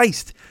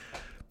Christ.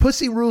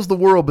 Pussy rules the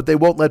world, but they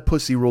won't let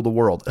pussy rule the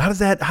world. How does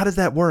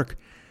that work?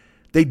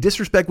 They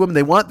disrespect women.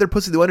 They want their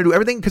pussy. They want to do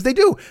everything because they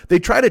do. They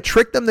try to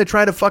trick them. They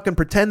try to fucking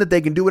pretend that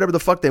they can do whatever the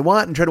fuck they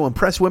want and try to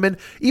impress women.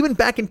 Even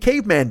back in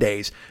caveman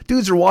days,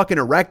 dudes are walking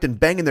erect and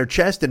banging their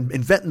chest and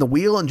inventing the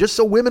wheel and just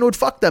so women would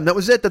fuck them. That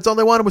was it. That's all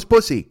they wanted was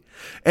pussy.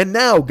 And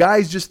now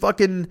guys just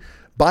fucking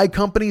buy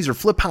companies or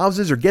flip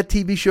houses or get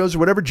TV shows or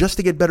whatever just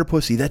to get better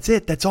pussy. That's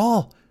it. That's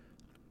all.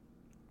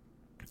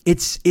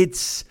 It's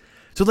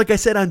so like I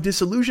said, I'm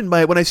disillusioned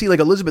by it when I see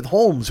like Elizabeth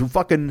Holmes who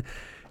fucking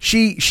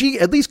she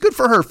at least good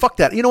for her. Fuck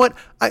that. You know what?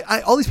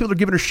 I all these people are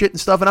giving her shit and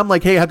stuff and I'm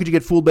like, hey, how could you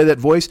get fooled by that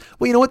voice?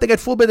 Well, you know what? They got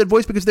fooled by that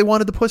voice because they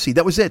wanted the pussy.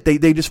 That was it.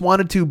 They just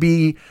wanted to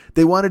be,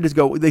 they wanted to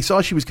go, they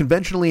saw she was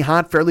conventionally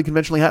hot, fairly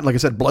conventionally hot. And like I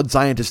said, blood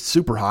scientist,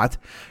 super hot.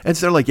 And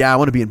so they're like, yeah, I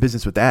want to be in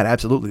business with that.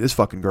 Absolutely. This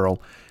fucking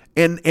girl.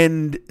 But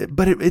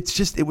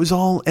it was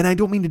all, and I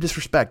don't mean to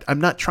disrespect.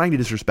 I'm not trying to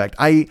disrespect.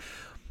 I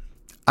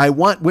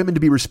want women to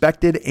be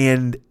respected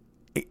and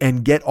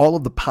get all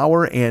of the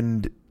power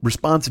and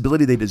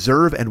responsibility they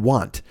deserve and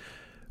want.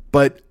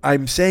 But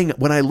I'm saying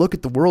when I look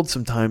at the world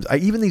sometimes,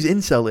 even these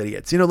incel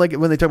idiots, like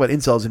when they talk about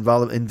incels,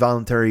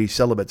 involuntary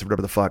celibates or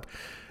whatever the fuck,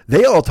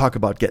 they all talk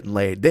about getting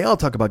laid. They all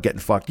talk about getting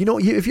fucked.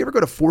 If you ever go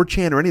to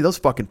 4chan or any of those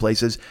fucking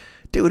places,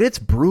 dude, it's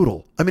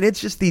brutal. I mean,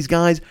 it's just these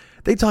guys,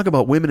 they talk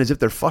about women as if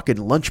they're fucking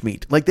lunch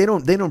meat. Like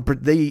and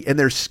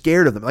they're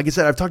scared of them. Like I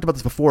said, I've talked about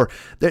this before.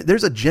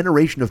 There's a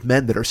generation of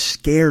men that are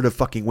scared of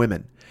fucking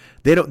women.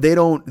 They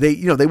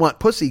want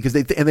pussy because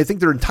they think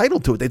they're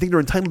entitled to it. They think they're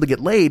entitled to get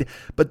laid,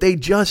 but they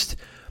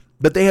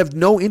have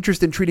no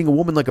interest in treating a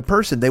woman like a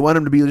person. They want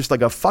them to be just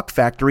like a fuck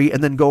factory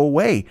and then go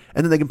away.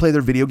 And then they can play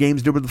their video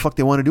games, do whatever the fuck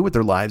they want to do with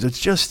their lives. It's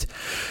just,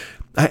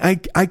 I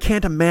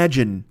can't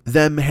imagine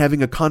them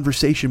having a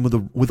conversation with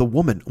a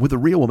woman, with a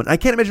real woman. I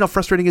can't imagine how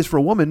frustrating it is for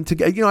a woman to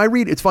get,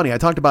 it's funny. I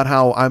talked about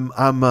how I'm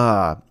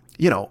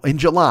in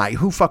July,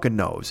 who fucking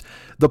knows?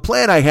 The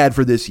plan I had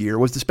for this year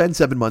was to spend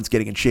 7 months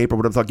getting in shape or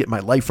whatever, thought, get my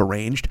life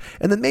arranged.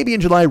 And then maybe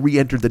in July,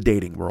 re-enter the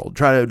dating world.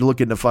 Try to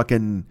look into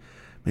fucking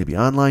maybe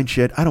online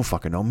shit. I don't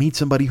fucking know. Meet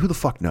somebody. Who the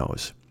fuck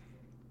knows?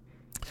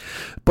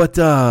 But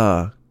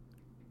I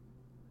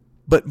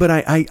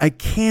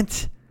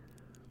can't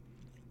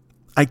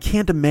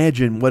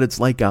imagine what it's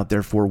like out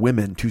there for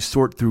women to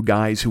sort through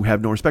guys who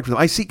have no respect for them.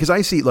 I see,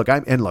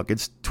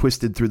 it's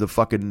twisted through the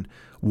fucking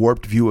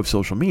warped view of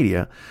social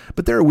media,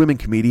 but there are women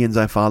comedians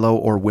I follow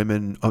or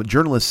women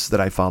journalists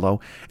that I follow,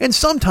 and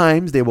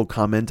sometimes they will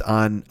comment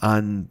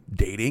on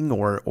dating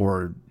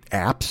or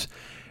apps.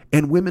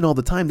 And women all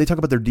the time, they talk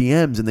about their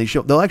DMs and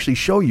they'll actually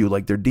show you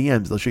like their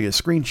DMs. They'll show you a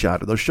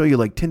screenshot or they'll show you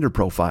like Tinder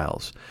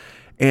profiles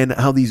and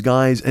how these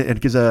guys, and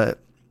because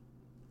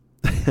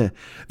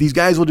these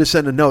guys will just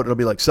send a note. It'll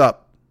be like,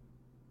 sup.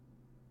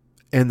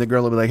 And the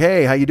girl will be like,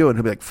 hey, how you doing?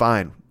 He'll be like,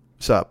 fine,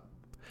 sup.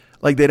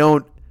 Like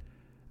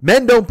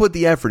men don't put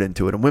the effort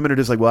into it. And women are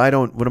just like,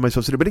 well, what am I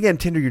supposed to do? But again,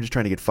 Tinder, you're just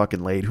trying to get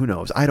fucking laid. Who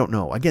knows? I don't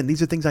know. Again,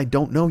 these are things I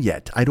don't know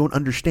yet. I don't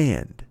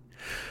understand.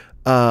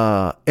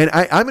 And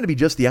I'm going to be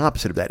just the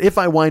opposite of that. If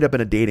I wind up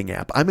in a dating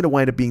app, I'm going to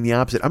wind up being the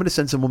opposite. I'm going to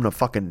send some woman a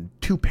fucking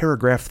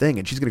 2-paragraph thing,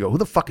 and she's going to go, who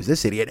the fuck is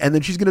this idiot? And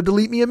then she's going to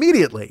delete me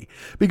immediately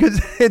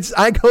because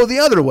I go the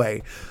other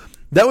way.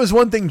 That was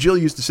one thing Jill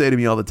used to say to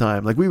me all the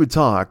time. Like, we would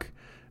talk,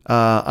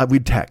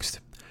 we'd text.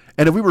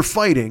 And if we were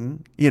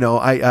fighting,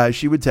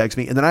 she would text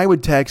me, and then I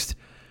would text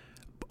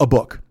a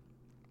book.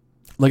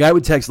 Like, I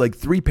would text like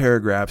 3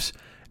 paragraphs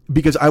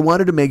because I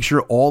wanted to make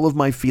sure all of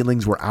my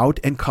feelings were out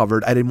and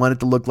covered. I didn't want it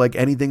to look like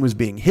anything was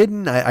being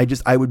hidden.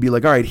 I would be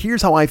like, all right,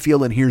 here's how I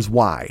feel and here's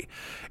why.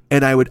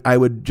 And I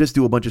would just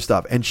do a bunch of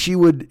stuff. And she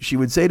would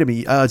say to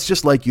me, it's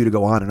just like you to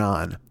go on and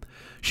on.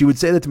 She would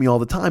say that to me all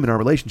the time in our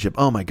relationship.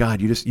 Oh my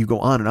God, you go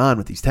on and on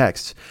with these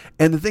texts.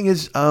 And the thing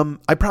is,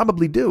 I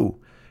probably do.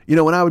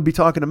 When I would be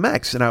talking to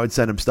Mex and I would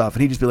send him stuff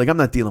and he'd just be like, I'm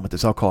not dealing with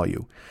this. I'll call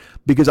you.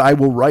 Because I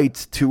will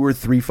write 2 or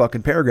 3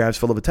 fucking paragraphs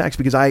full of a text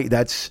because I'm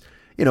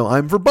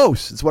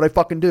verbose. It's what I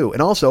fucking do.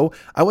 And also,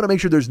 I want to make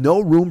sure there's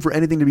no room for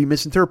anything to be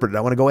misinterpreted.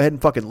 I want to go ahead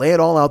and fucking lay it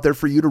all out there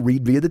for you to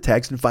read via the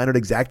text and find out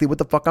exactly what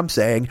the fuck I'm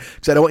saying.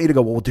 Because I don't want you to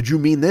go, well, did you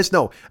mean this?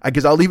 No,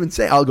 because I'll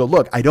go,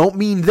 look, I don't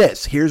mean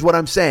this. Here's what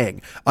I'm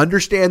saying.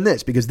 Understand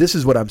this because this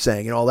is what I'm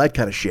saying and all that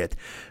kind of shit.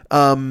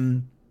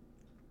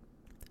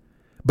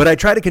 But I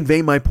try to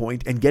convey my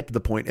point and get to the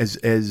point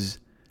as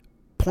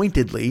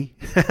pointedly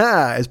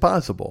as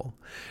possible.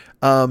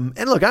 And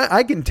look,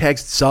 I can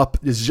text sup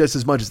just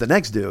as much as the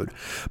next dude.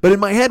 But in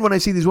my head, when I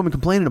see these women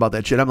complaining about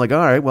that shit, I'm like, all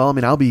right, well, I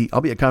mean, I'll be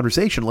a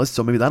conversationalist,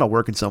 so maybe that'll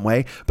work in some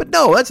way. But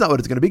no, that's not what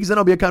it's going to be, because then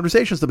I'll be a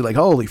conversationalist. They'll be like,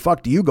 holy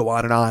fuck, do you go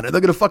on? And they're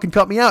going to fucking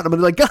cut me out. And I'm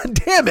going to be like, God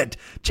damn it,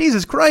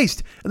 Jesus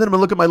Christ. And then I'm going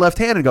to look at my left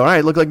hand and go, all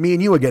right, look like me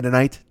and you again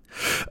tonight.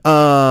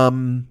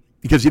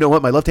 Because you know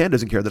what? My left hand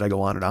doesn't care that I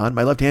go on and on.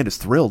 My left hand is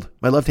thrilled.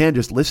 My left hand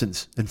just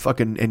listens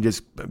and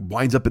just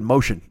winds up in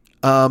motion.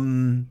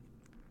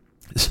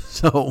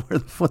 So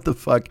what the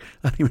fuck?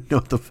 I don't even know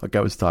what the fuck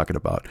I was talking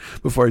about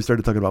before I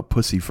started talking about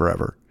pussy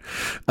forever.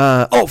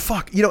 Oh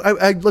fuck.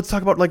 Let's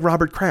talk about like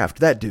Robert Kraft,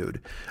 that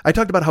dude. I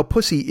talked about how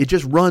pussy, it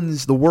just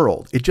runs the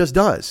world. It just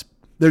does.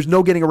 There's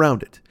no getting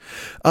around it.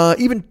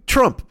 Even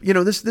Trump,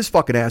 this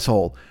fucking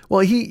asshole.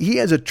 Well, he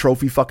has a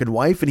trophy fucking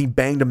wife and he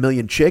banged a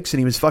million chicks and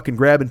he was fucking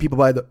grabbing people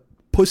by the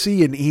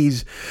pussy and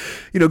he's,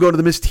 going to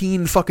the Miss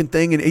Teen fucking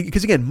thing. And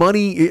because again,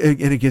 money,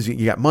 and it gives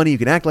you got money, you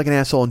can act like an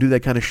asshole and do that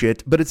kind of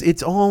shit. But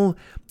it's all,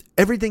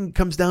 everything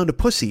comes down to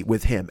pussy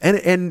with him.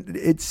 And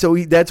it's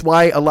that's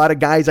why a lot of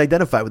guys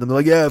identify with him. They're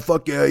like, yeah,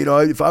 fuck yeah.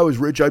 If I was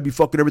rich, I'd be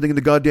fucking everything in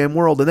the goddamn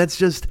world. And that's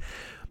just,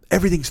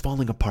 everything's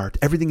falling apart.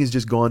 Everything has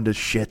just gone to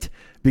shit.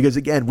 Because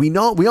again, we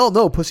all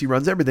know pussy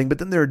runs everything, but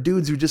then there are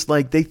dudes who just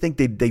like, they think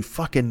they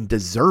fucking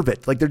deserve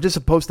it. Like they're just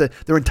supposed to,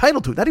 they're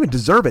entitled to it. Not even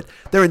deserve it.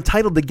 They're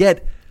entitled to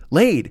get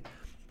laid.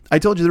 I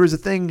told you there was a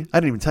thing. I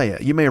didn't even tell you.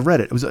 You may have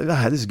read it. It was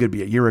this is going to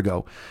be a year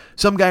ago.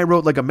 Some guy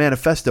wrote like a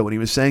manifesto and he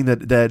was saying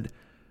that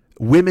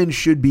women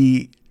should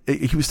be.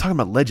 He was talking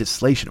about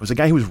legislation. It was a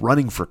guy who was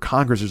running for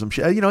Congress or some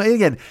shit. And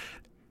again,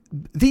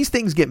 these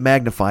things get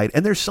magnified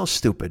and they're so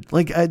stupid.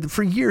 Like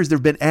for years,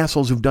 there've been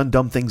assholes who've done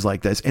dumb things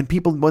like this, and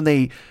people when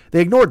they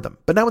ignored them.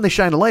 But now when they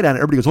shine a light on it,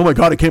 everybody goes, "Oh my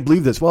God, I can't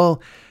believe this."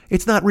 Well,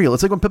 it's not real.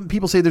 It's like when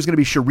people say there's going to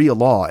be Sharia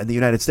law in the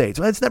United States.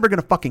 Well, it's never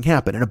going to fucking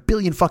happen in a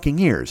billion fucking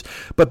years.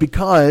 But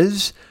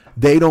because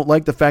they don't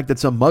like the fact that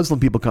some Muslim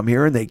people come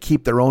here and they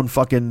keep their own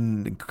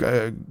fucking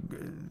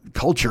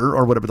culture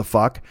or whatever the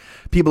fuck,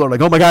 people are like,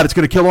 oh my God, it's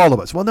going to kill all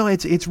of us. Well, no,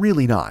 it's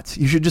really not.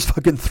 You should just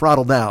fucking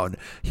throttle down.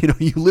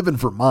 You live in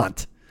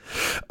Vermont.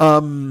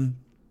 But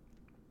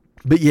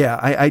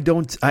yeah,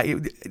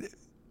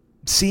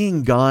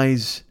 seeing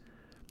guys,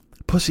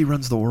 pussy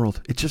runs the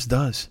world. It just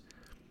does.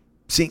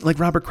 Seeing like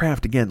Robert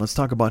Kraft again, let's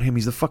talk about him.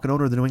 He's the fucking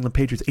owner of the New England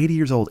Patriots, 80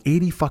 years old,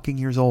 80 fucking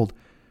years old.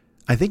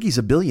 I think he's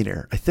a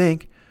billionaire.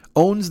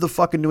 Owns the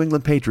fucking New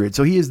England Patriots.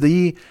 So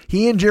he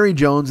and Jerry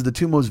Jones are the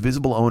two most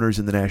visible owners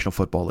in the National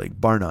Football League,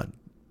 bar none.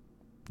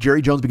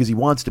 Jerry Jones because he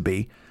wants to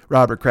be.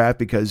 Robert Kraft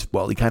because,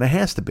 well, he kind of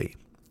has to be.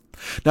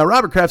 Now,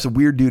 Robert Kraft's a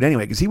weird dude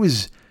anyway,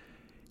 because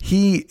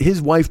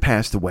his wife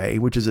passed away,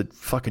 which is a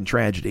fucking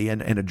tragedy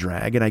and a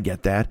drag, and I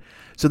get that.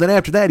 So then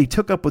after that, he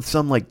took up with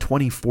some like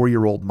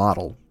 24-year-old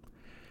model,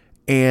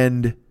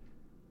 and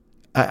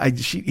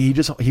she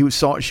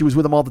was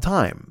with him all the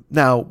time.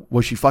 Now,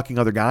 was she fucking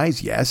other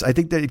guys? Yes. I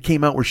think that it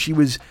came out where she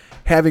was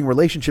having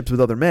relationships with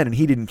other men and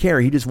he didn't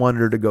care. He just wanted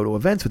her to go to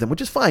events with him,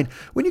 which is fine.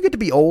 When you get to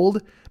be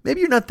old,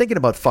 maybe you're not thinking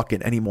about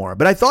fucking anymore.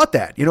 But I thought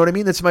that, you know what I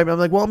mean? I'm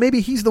like, well, maybe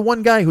he's the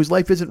one guy whose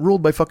life isn't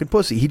ruled by fucking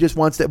pussy. He just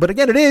wants that. But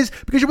again, it is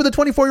because you're with a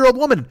 24-year-old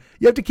woman.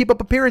 You have to keep up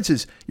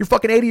appearances. You're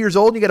fucking 80 years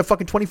old and you got a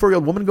fucking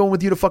 24-year-old woman going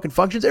with you to fucking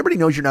functions. Everybody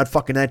knows you're not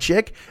fucking that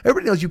chick.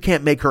 Everybody knows you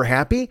can't make her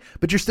happy,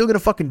 but you're still going to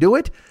fucking do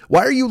it.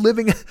 Why are you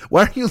living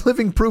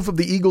proof of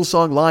the Eagles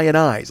song Lion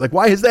Eyes? Like,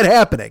 why is that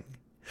happening?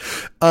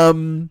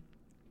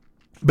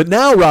 But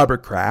now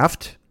Robert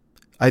Kraft,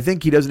 I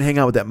think he doesn't hang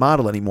out with that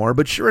model anymore,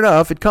 but sure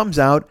enough, it comes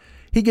out,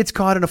 he gets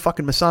caught in a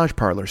fucking massage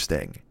parlor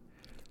sting.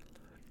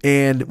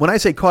 And when I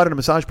say caught in a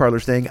massage parlor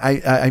sting,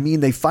 I mean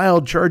they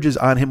filed charges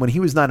on him when he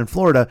was not in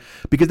Florida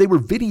because they were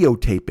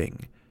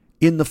videotaping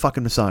in the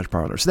fucking massage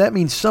parlor. So that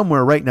means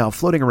somewhere right now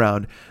floating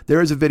around,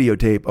 there is a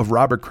videotape of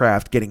Robert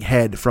Kraft getting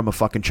head from a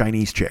fucking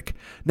Chinese chick.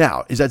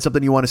 Now, is that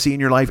something you want to see in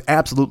your life?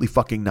 Absolutely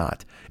fucking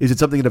not. Is it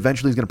something that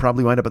eventually is going to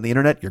probably wind up on the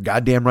internet? You're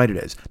goddamn right it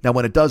is. Now,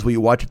 when it does, will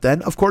you watch it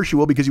then? Of course you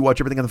will, because you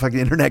watch everything on the fucking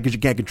internet because you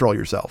can't control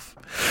yourself.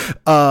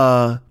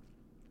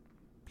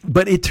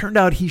 But it turned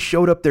out he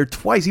showed up there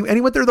twice. And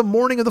he went there the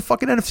morning of the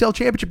fucking NFL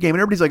championship game. And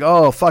everybody's like,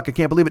 oh, fuck, I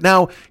can't believe it.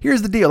 Now,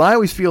 here's the deal. I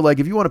always feel like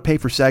if you want to pay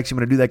for sex, you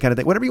want to do that kind of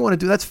thing. Whatever you want to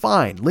do, that's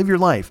fine. Live your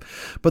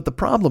life. But the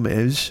problem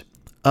is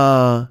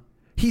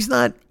he's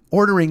not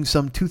ordering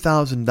some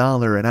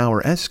 $2,000 an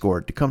hour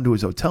escort to come to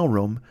his hotel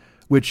room,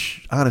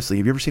 which, honestly,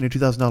 have you ever seen a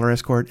 $2,000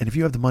 escort? And if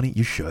you have the money,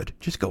 you should.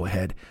 Just go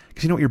ahead.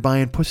 Because you know what you're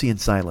buying? Pussy in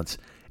silence.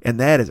 And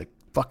that is a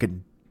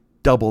fucking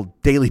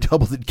daily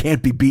double that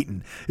can't be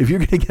beaten. If you're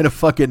going to get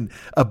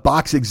a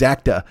box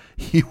exacta,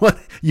 you want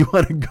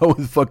to go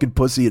with fucking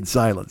pussy in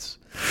silence.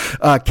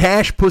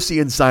 Cash, pussy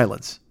in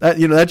silence.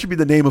 That should be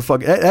the name of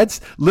fucking,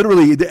 that's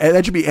literally,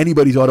 that should be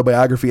anybody's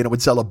autobiography and it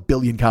would sell 1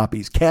 billion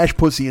copies. Cash,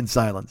 pussy in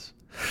silence.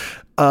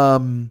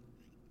 And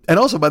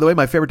also, by the way,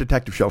 my favorite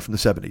detective show from the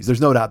 70s. There's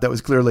no doubt that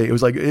was clearly, it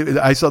was like,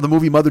 I saw the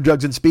movie Mother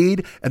Jugs and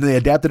Speed and then they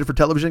adapted it for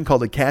television,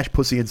 called it Cash,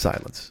 Pussy in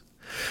Silence.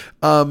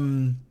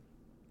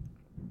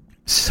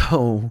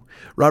 So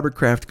Robert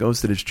Kraft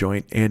goes to this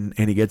joint and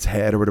he gets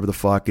head or whatever the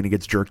fuck and he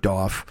gets jerked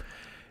off.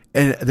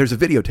 And there's a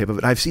videotape of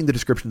it. I've seen the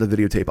description of the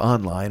videotape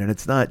online and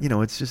it's not,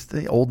 it's just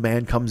the old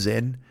man comes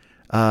in,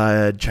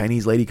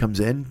 Chinese lady comes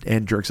in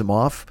and jerks him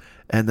off.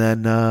 And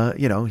then,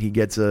 he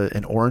gets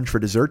an orange for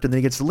dessert and then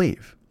he gets to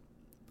leave.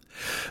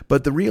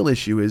 But the real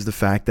issue is the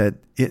fact that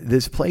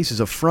this place is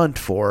a front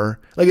for,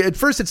 like, at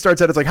first it starts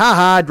out, it's like,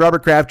 ha,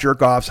 Robert Kraft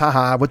jerk offs,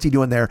 ha, what's he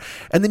doing there?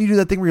 And then you do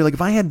that thing where you're like,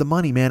 if I had the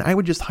money, man, I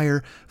would just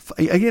hire,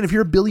 again, if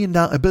you're a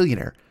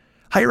billionaire,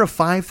 hire a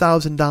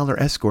 $5,000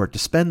 escort to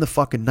spend the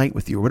fucking night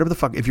with you or whatever the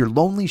fuck. If you're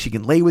lonely, she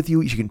can lay with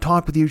you, she can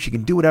talk with you, she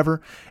can do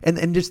whatever. And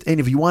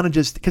if you want to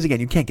just, because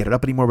again, you can't get it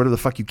up anymore, whatever the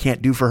fuck you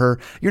can't do for her,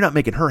 you're not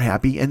making her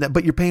happy,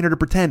 but you're paying her to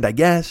pretend, I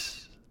guess.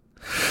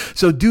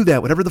 So do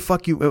that, whatever the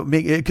fuck you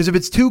make, because if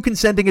it's two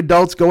consenting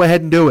adults, go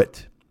ahead and do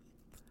it.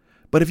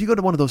 But if you go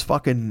to one of those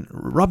fucking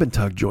rub and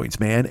tug joints,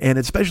 man, and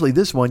especially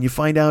this one, you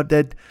find out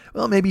that,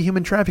 well, maybe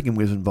human trafficking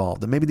was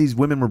involved. And maybe these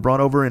women were brought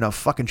over in a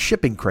fucking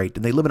shipping crate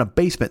and they live in a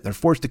basement and they're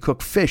forced to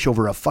cook fish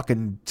over a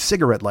fucking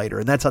cigarette lighter.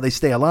 And that's how they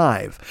stay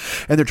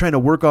alive. And they're trying to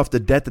work off the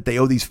debt that they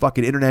owe these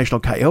fucking international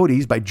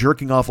coyotes by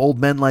jerking off old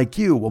men like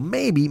you. Well,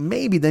 maybe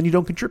then you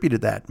don't contribute to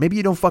that. Maybe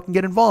you don't fucking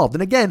get involved.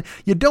 And again,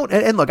 you don't.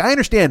 And look, I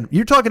understand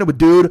you're talking to a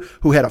dude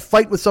who had a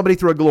fight with somebody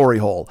through a glory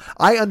hole.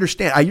 I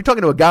understand. You're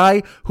talking to a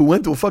guy who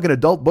went to a fucking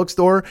adult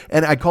bookstore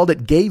and I called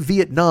it Gay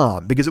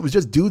Vietnam because it was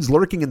just dudes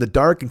lurking in the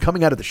dark and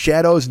coming out of the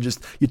shadows and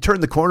just you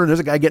turn the corner and there's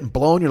a guy getting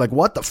blown. You're like,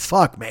 what the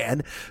fuck,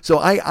 man? So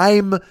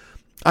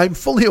I'm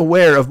fully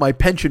aware of my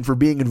penchant for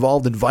being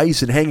involved in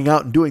vice and hanging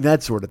out and doing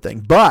that sort of thing.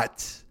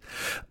 But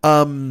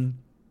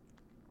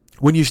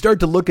when you start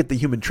to look at the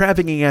human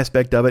trafficking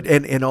aspect of it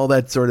and all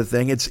that sort of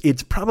thing,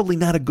 it's probably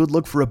not a good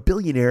look for a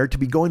billionaire to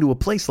be going to a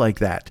place like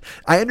that.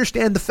 I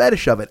understand the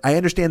fetish of it. I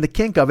understand the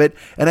kink of it.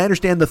 And I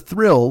understand the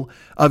thrill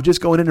of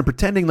just going in and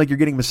pretending like you're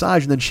getting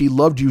massage and then she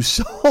loved you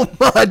so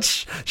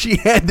much she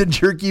had to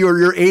jerk you or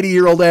your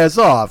 80-year-old ass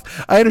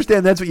off. I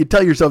understand that's what you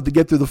tell yourself to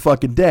get through the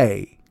fucking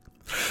day.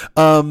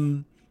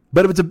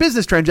 But if it's a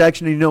business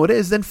transaction and you know it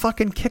is, then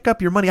fucking kick up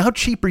your money. How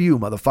cheap are you,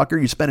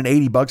 motherfucker? You spending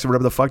 $80 or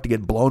whatever the fuck to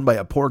get blown by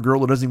a poor girl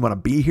who doesn't even want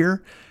to be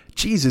here?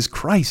 Jesus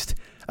Christ.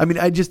 I mean,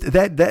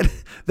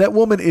 that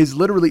woman is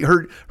literally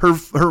her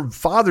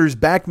father's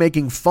back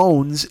making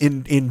phones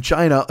in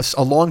China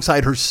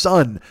alongside her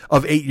son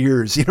of 8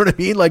 years. You know what I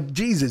mean? Like,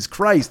 Jesus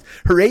Christ.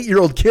 Her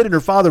 8-year-old kid and her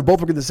father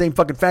both work in the same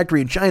fucking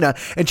factory in China,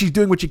 and she's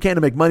doing what she can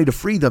to make money to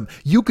free them.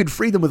 You could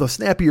free them with a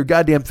snap of your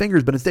goddamn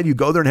fingers, but instead you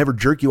go there and have her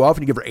jerk you off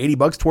and you give her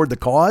 $80 toward the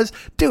cause?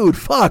 Dude,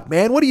 fuck,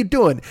 man. What are you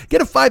doing?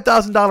 Get a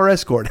 $5,000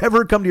 escort. Have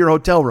her come to your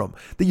hotel room.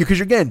 Because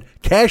again,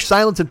 cash,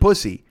 silence, and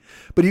pussy.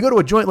 But you go to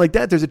a joint like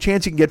that, there's a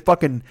chance you can get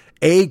fucking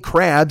A,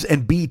 crabs,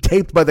 and B,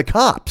 taped by the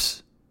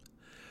cops.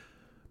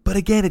 But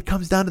again, it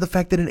comes down to the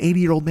fact that an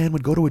 80-year-old man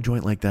would go to a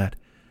joint like that.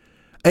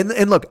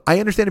 And look, I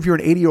understand if you're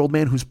an 80-year-old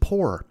man who's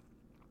poor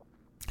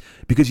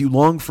because you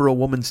long for a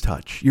woman's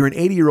touch. You're an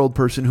 80-year-old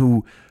person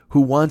who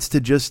wants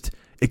to just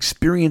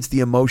experience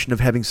the emotion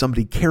of having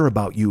somebody care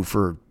about you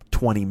for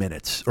 20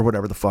 minutes or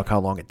whatever the fuck, how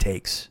long it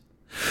takes.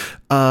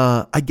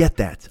 I get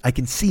that. I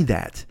can see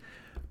that.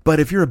 But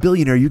if you're a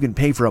billionaire, you can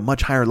pay for a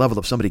much higher level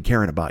of somebody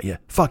caring about you.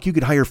 Fuck, you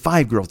could hire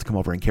 5 girls to come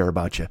over and care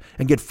about you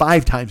and get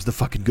 5 times the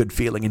fucking good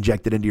feeling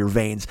injected into your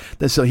veins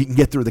so you can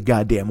get through the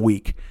goddamn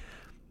week.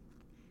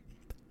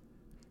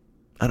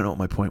 I don't know what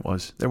my point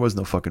was. There was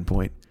no fucking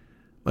point.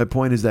 My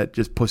point is that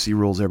just pussy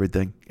rules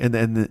everything.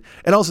 And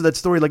also that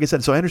story, like I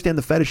said, so I understand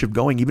the fetish of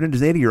going, even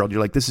as an 80-year-old,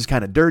 you're like, this is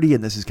kind of dirty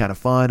and this is kind of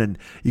fun and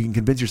you can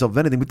convince yourself of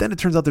anything. But then it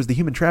turns out there's the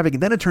human trafficking.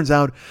 And then it turns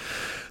out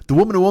the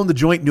woman who owned the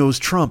joint knows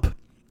Trump.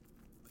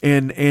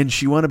 And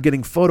she wound up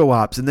getting photo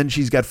ops, and then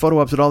she's got photo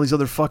ops with all these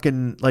other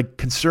fucking like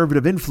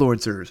conservative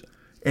influencers.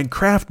 and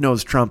Kraft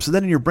knows Trump. So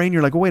then in your brain,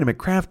 you're like, oh, wait a minute,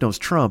 Kraft knows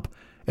Trump.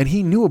 And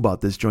he knew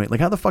about this joint. Like,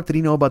 how the fuck did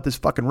he know about this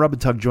fucking rub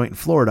and tug joint in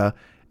Florida?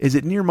 Is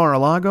it near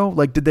Mar-a-Lago?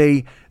 Like,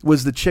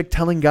 was the chick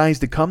telling guys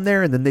to come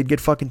there and then they'd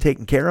get fucking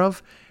taken care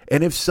of?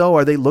 And if so,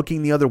 are they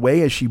looking the other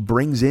way as she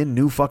brings in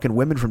new fucking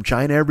women from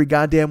China every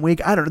goddamn week?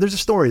 I don't know. There's a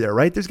story there,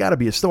 right? There's got to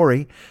be a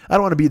story. I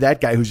don't want to be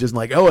that guy who's just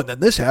like, oh, and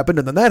then this happened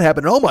and then that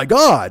happened. Oh my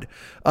God.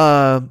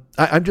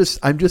 I'm just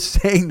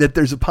saying that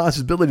there's a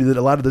possibility that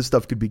a lot of this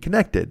stuff could be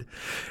connected.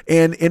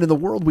 And in the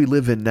world we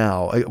live in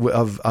now, I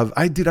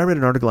read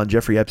an article on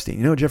Jeffrey Epstein.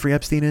 You know what Jeffrey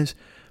Epstein is?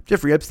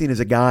 Jeffrey Epstein is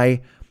a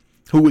guy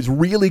who was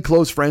really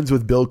close friends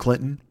with Bill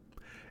Clinton.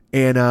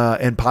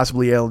 And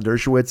possibly Alan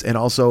Dershowitz and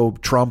also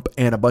Trump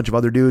and a bunch of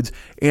other dudes.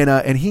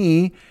 And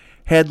he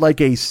had like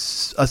a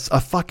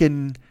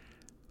fucking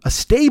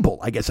stable,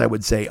 I guess I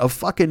would say, of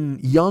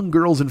fucking young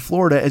girls in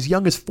Florida as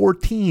young as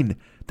 14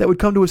 that would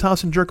come to his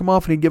house and jerk him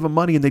off, and he'd give them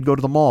money and they'd go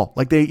to the mall.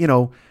 Like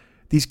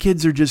these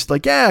kids are just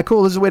like, yeah,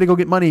 cool. This is a way to go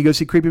get money. You go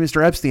see creepy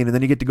Mr. Epstein and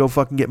then you get to go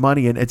fucking get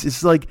money. And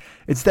it's like,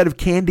 instead of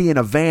candy in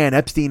a van,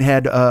 Epstein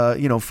had,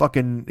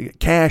 fucking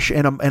cash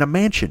and a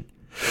mansion.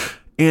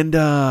 And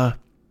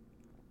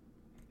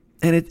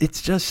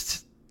it's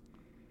just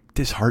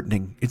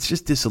disheartening. It's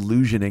just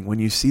disillusioning when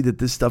you see that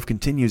this stuff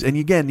continues. And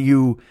again,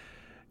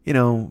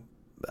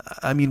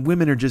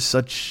 women are just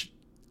such,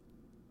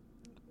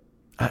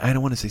 I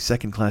don't want to say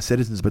second class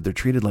citizens, but they're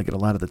treated like it a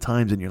lot of the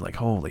times. And you're like,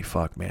 holy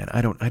fuck, man.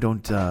 I don't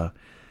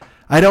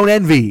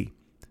envy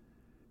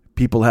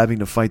people having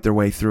to fight their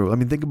way through. I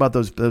mean, think about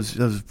those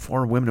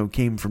foreign women who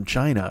came from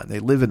China and they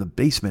live in the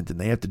basement and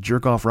they have to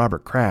jerk off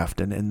Robert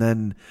Kraft. And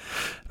then,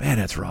 man,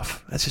 that's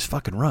rough. That's just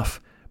fucking rough.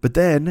 But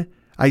then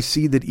I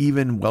see that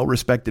even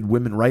well-respected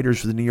women writers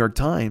for the New York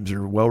Times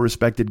or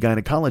well-respected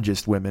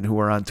gynecologist women who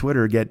are on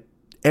Twitter get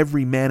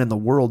every man in the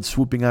world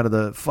swooping out of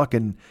the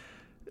fucking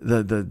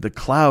the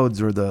clouds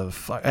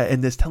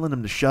and just telling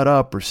them to shut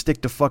up or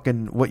stick to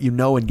fucking what you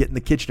know and get in the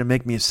kitchen and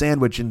make me a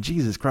sandwich. And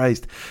Jesus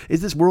Christ,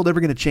 is this world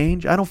ever going to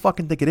change? I don't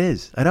fucking think it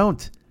is. I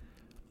don't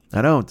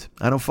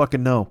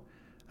fucking know.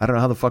 I don't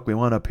know how the fuck we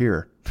wound up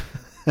here.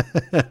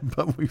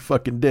 But we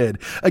fucking did.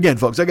 Again,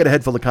 folks, I got a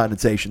head full of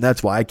condensation.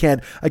 That's why I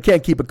can't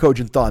keep a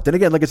cogent thought. Then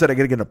again, like I said, I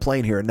got to get on a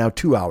plane here in now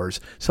 2 hours,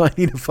 so I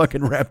need to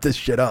fucking wrap this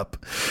shit up.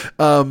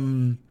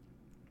 But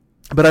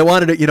I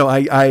wanted to,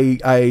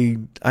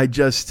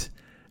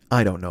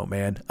 I don't know,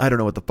 man. I don't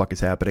know what the fuck is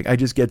happening. I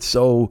just get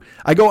and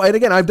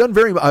again, I've done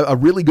a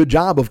really good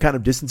job of kind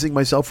of distancing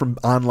myself from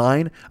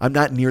online. I'm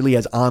not nearly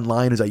as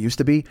online as I used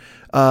to be,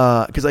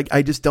 because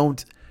I just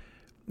don't.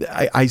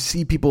 I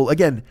see people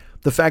again.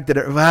 The fact that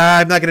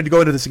I'm not going to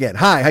go into this again.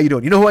 Hi, how you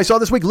doing? You know who I saw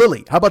this week?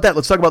 Lily. How about that?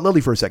 Let's talk about Lily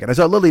for a second. I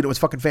saw Lily and it was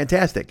fucking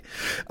fantastic.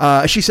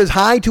 She says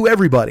hi to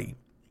everybody.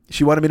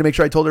 She wanted me to make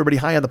sure I told everybody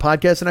hi on the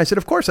podcast, and I said,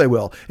 of course I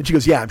will. And she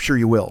goes, yeah, I'm sure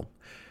you will.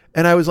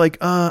 And I was like,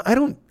 I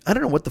don't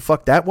know what the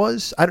fuck that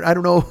was. I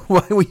don't know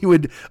why you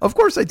would. Of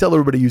course I tell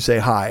everybody you say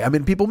hi. I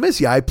mean, people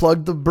miss you. I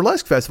plugged the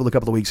Burlesque Festival a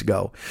couple of weeks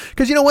ago.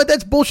 Because you know what?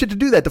 That's bullshit to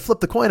do that, to flip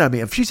the coin on me.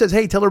 If she says,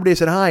 hey, tell everybody I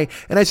said hi,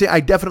 and I say, I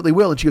definitely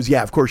will. And she goes,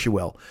 yeah, of course you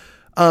will.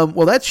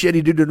 Well, that's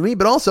shitty to do to me,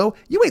 but also,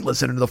 you ain't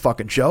listening to the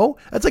fucking show.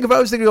 That's like if I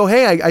was thinking,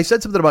 hey, I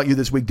said something about you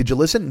this week. Did you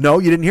listen? No,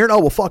 you didn't hear it? Oh,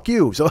 well, fuck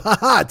you. So,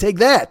 take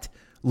that,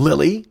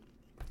 Lily.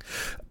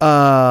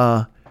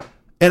 And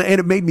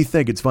it made me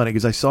think. It's funny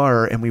because I saw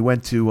her and we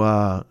went to,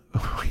 I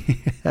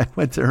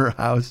went to her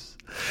house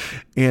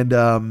and,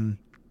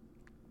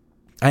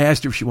 I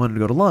asked her if she wanted to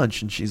go to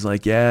lunch, and she's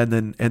like, yeah. And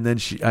then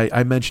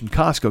I mentioned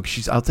Costco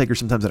because I'll take her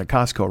sometimes on a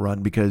Costco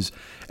run because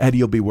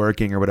Eddie will be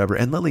working or whatever.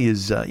 And Lily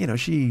is,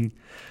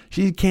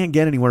 she can't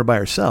get anywhere by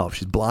herself.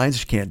 She's blind,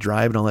 so she can't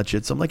drive and all that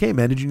shit. So I'm like, hey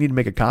man, did you need to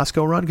make a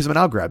Costco run? Because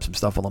I'll grab some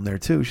stuff while I'm there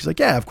too. She's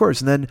like, yeah, of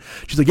course. And then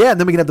she's like, yeah, and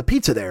then we can have the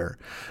pizza there.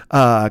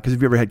 Because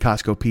if you ever had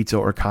Costco pizza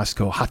or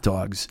Costco hot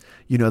dogs,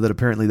 you know that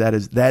apparently that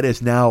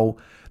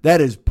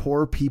is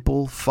poor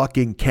people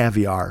fucking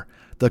caviar.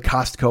 The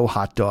Costco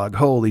hot dog.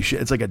 Holy shit.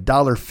 It's like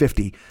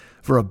 $1.50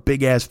 for a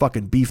big ass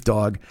fucking beef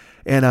dog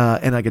and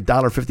like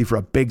 $1.50 for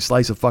a big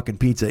slice of fucking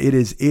pizza. It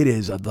is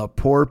the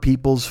poor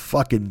people's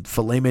fucking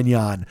filet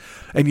mignon.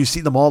 And you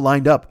see them all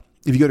lined up.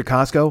 If you go to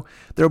Costco,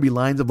 there'll be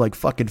lines of like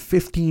fucking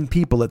 15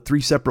 people at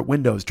 3 separate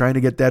windows trying to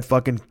get that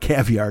fucking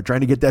caviar, trying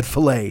to get that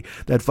filet,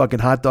 that fucking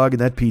hot dog and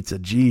that pizza.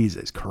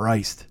 Jesus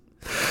Christ.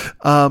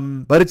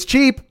 But it's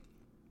cheap.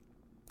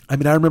 I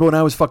mean, I remember when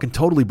I was fucking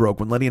totally broke,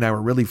 when Lenny and I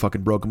were really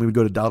fucking broke, and we would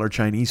go to Dollar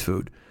Chinese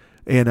food.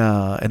 And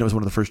it was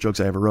one of the first jokes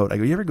I ever wrote. I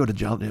go, you ever go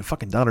to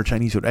fucking Dollar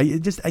Chinese food?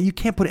 You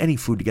can't put any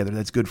food together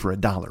that's good for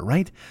 $1,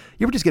 right?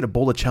 You ever just get a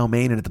bowl of chow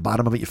mein and at the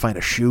bottom of it you find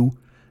a shoe?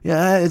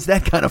 Yeah, it's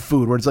that kind of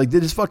food where it's like they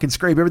just fucking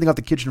scrape everything off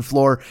the kitchen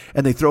floor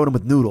and they throw it in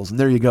with noodles and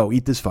there you go,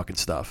 eat this fucking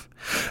stuff.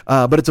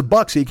 But it's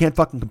 $1, so you can't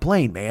fucking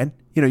complain, man.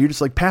 You know, you're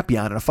just like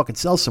Papillon in a fucking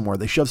cell somewhere.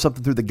 They shove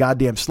something through the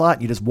goddamn slot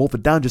and you just wolf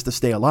it down just to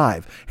stay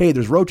alive. Hey,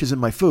 there's roaches in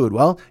my food.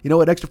 Well, you know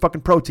what? Extra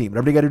fucking protein.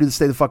 Whatever you got to do to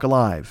stay the fuck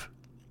alive.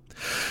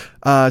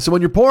 So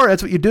when you're poor,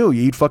 that's what you do.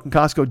 You eat fucking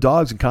Costco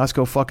dogs and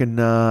Costco fucking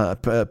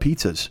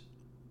pizzas.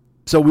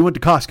 So we went to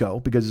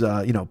Costco because,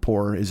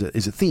 poor is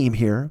a theme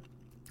here.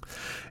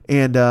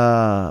 And,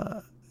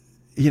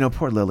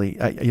 poor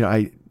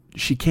Lily,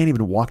 she can't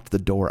even walk to the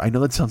door. I know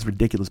that sounds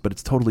ridiculous, but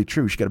it's totally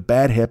true. She got a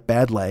bad hip,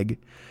 bad leg,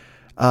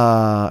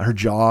 her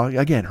jaw,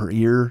 again, her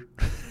ear,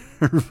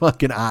 her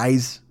fucking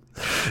eyes.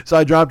 So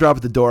I dropped her off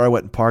at the door. I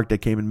went and parked. I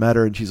came and met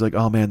her, and she's like,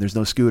 oh man, there's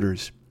no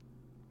scooters.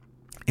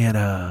 And,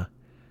 I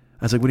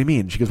was like, what do you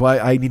mean? She goes, well,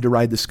 I need to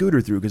ride the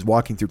scooter through because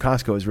walking through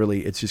Costco is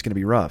it's just going to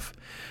be rough.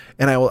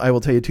 And I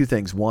will tell you two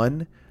things.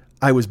 One,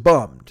 I was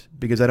bummed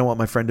because I don't want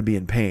my friend to be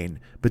in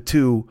pain. But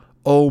two,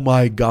 oh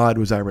my God,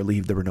 was I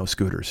relieved there were no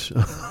scooters.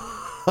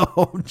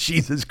 Oh,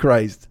 Jesus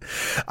Christ.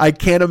 I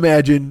can't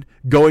imagine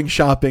going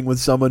shopping with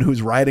someone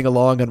who's riding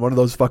along on one of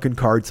those fucking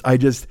carts.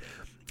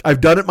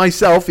 I've done it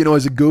myself,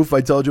 as a goof.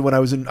 I told you when I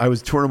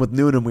was touring with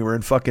Noonan, we were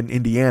in fucking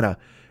Indiana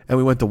and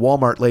we went to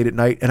Walmart late at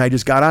night and I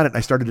just got on it and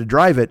I started to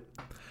drive it.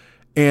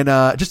 And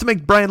just to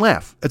make Brian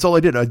laugh. That's all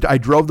I did. I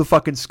drove the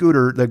fucking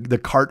scooter, the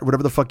cart,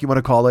 whatever the fuck you want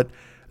to call it,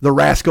 the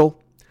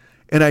rascal.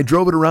 And I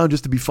drove it around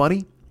just to be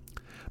funny.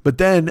 But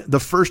then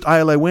the first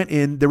aisle I went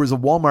in, there was a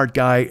Walmart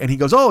guy and he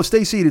goes, oh,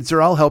 stay seated, sir.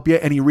 I'll help you.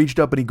 And he reached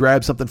up and he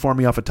grabbed something for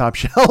me off a top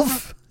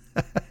shelf.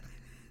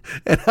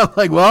 And I'm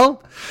like,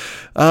 well,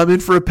 I'm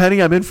in for a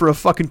penny. I'm in for a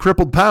fucking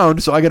crippled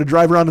pound. So I got to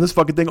drive around in this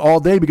fucking thing all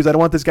day because I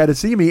don't want this guy to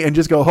see me and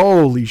just go,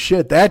 holy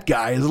shit, that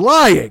guy is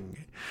lying.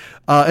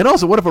 And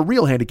also, what if a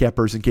real handicapped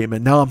person came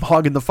in? Now I'm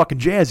hogging the fucking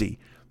Jazzy.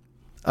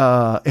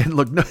 And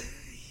look,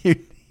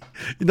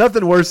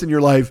 nothing worse in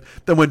your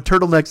life than when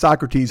Turtleneck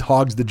Socrates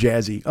hogs the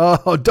Jazzy.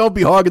 Oh, don't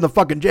be hogging the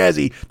fucking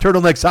Jazzy,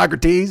 Turtleneck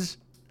Socrates.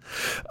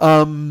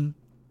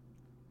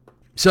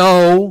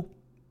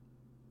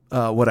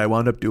 What I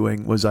wound up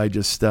doing was I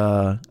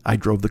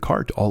drove the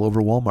cart all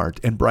over Walmart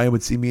and Brian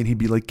would see me and he'd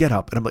be like, get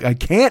up. And I'm like, I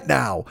can't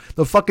now.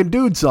 The fucking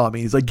dude saw me.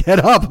 He's like, get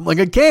up. I'm like,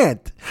 I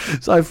can't.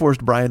 So I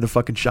forced Brian to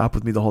fucking shop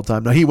with me the whole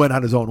time. Now he went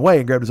on his own way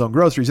and grabbed his own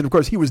groceries. And of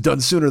course he was done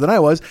sooner than I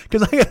was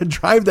because I had to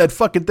drive that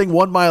fucking thing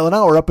 1 mile an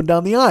hour up and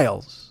down the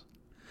aisles.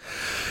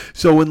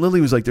 So when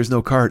Lily was like, there's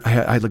no cart,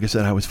 I like I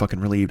said, I was fucking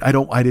relieved.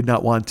 I did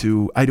not want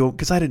to,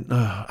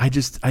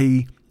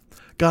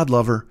 God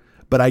love her.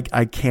 But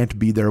I can't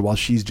be there while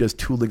she's just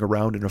tooling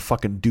around in a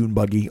fucking dune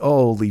buggy.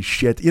 Holy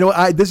shit.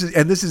 This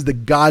is the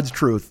God's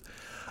truth.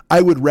 I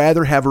would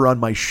rather have her on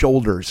my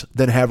shoulders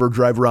than have her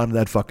drive around in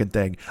that fucking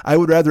thing. I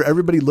would rather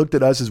everybody looked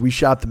at us as we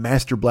shot the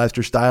Master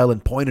Blaster style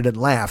and pointed and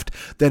laughed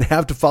than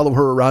have to follow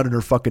her around in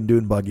her fucking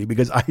dune buggy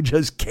because I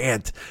just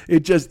can't.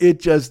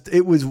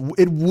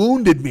 It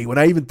wounded me when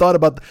I even thought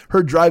about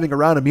her driving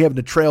around and me having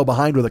to trail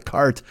behind with a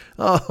cart.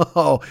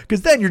 Oh,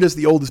 because then you're just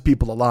the oldest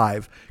people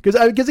alive. Because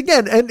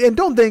again, and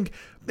don't think,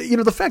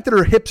 the fact that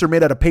her hips are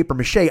made out of paper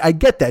mache, I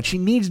get that. She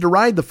needs to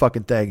ride the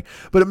fucking thing.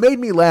 But it made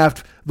me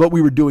laugh what we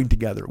were doing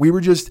together. We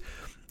were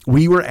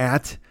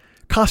at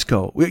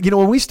Costco.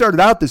 When we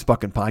started out this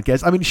fucking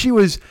podcast, I mean, she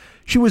was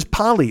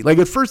poly. Like,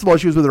 first of all,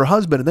 she was with her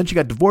husband, and then she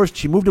got divorced.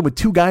 She moved in with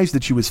two guys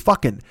that she was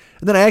fucking.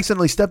 And then I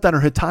accidentally stepped on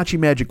her Hitachi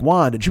magic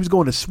wand, and she was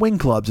going to swing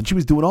clubs, and she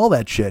was doing all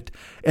that shit.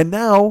 And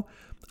now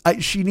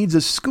she needs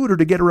a scooter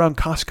to get around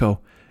Costco.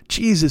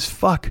 Jesus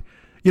fuck.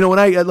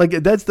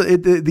 When that's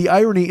the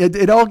irony.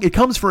 It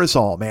comes for us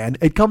all, man.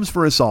 It comes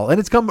for us all, and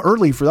it's come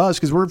early for us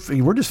because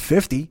we're just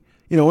 50.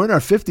 We're in our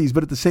 50s,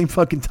 but at the same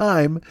fucking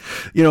time,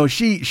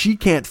 she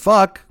can't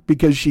fuck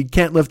because she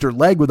can't lift her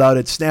leg without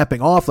it snapping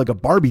off like a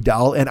Barbie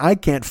doll, and I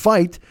can't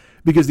fight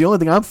because the only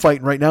thing I'm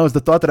fighting right now is the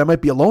thought that I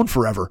might be alone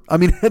forever. I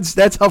mean,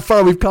 that's how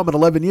far we've come in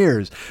 11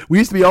 years. We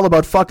used to be all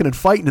about fucking and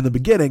fighting in the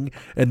beginning,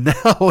 and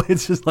now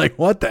it's just like,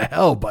 what the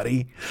hell,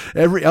 buddy?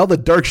 All the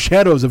dark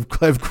shadows have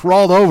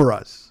crawled over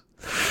us.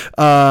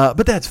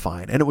 But that's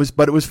fine. And it was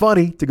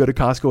funny to go to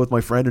Costco with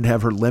my friend and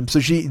have her limp. So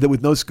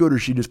with no scooter,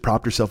 she just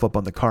propped herself up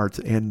on the cart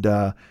and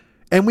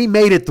we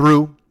made it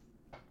through,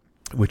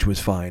 which was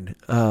fine.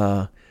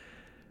 And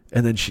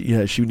then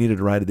she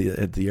needed a ride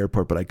at the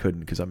airport, but I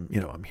couldn't because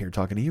I'm here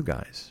talking to you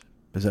guys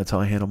because that's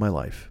how I handle my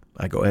life.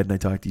 I go ahead and I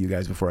talk to you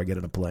guys before I get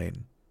on a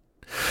plane.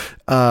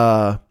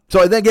 So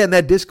again,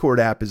 that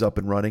Discord app is up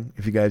and running.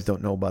 If you guys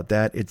don't know about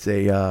that, it's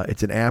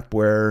an app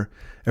where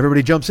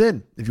everybody jumps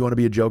in. If you want to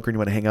be a joker and you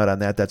want to hang out on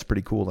that, that's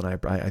pretty cool.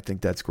 And I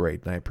think that's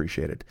great and I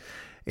appreciate it.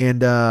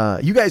 And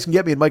you guys can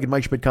get me at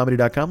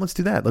Mike@MikeSchmidtComedy.com. Let's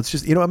do that. Let's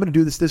just, I'm going to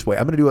do this way.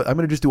 I'm going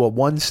to just do a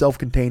one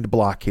self-contained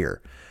block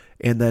here.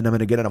 And then I'm going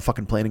to get on a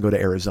fucking plane and go to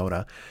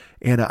Arizona.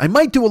 And I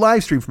might do a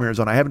live stream from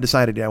Arizona. I haven't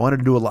decided yet. I wanted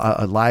to do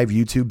a live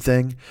YouTube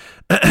thing.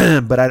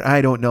 But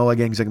I don't know,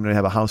 again, because I'm going to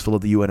have a house full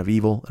of the UN of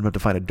evil. I'm going to have to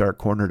find a dark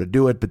corner to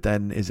do it. But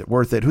then is it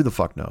worth it? Who the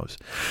fuck knows?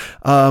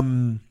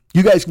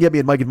 You guys can get me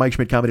at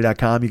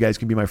Mike@MikeSchmidtComedy.com. You guys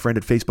can be my friend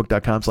at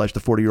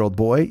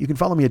Facebook.com/the40yearoldboy. You can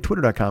follow me at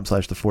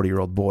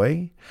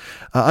Twitter.com/the40yearoldboy.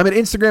 I'm at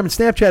Instagram and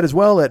Snapchat as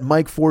well at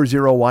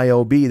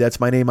Mike40YOB. That's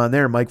my name on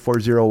there,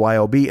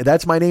 Mike40YOB.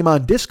 That's my name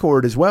on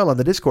Discord as well, on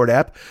the Discord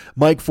app,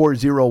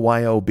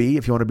 Mike40YOB,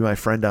 if you want to be my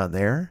friend on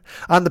there.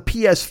 On the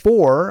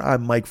PS4,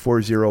 I'm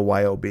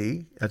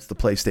Mike40YOB. That's the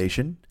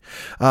PlayStation.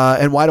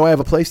 And why do I have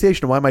a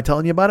PlayStation? Why am I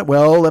telling you about it?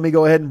 Well, let me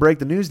go ahead and break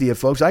the news to you,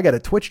 folks. I got a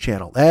Twitch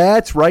channel.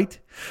 That's right.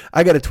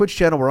 I got a Twitch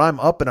channel where I'm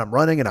up and I'm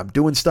running and I'm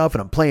doing stuff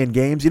and I'm playing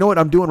games. You know what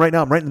I'm doing right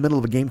now? I'm right in the middle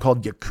of a game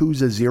called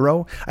Yakuza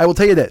 0. I will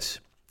tell you this.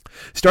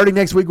 Starting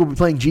next week, we'll be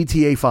playing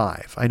GTA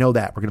 5. I know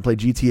that. We're going to play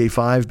GTA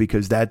 5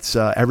 because that's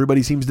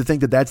everybody seems to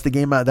think that that's the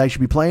game that I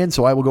should be playing,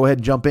 so I will go ahead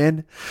and jump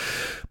in.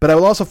 But I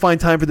will also find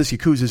time for this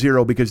Yakuza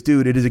 0 because,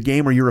 dude, it is a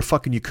game where you're a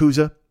fucking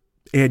Yakuza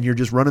and you're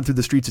just running through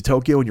the streets of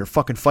Tokyo and you're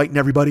fucking fighting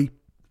everybody.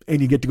 And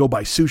you get to go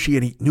buy sushi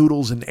and eat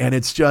noodles, and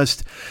it's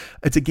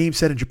a game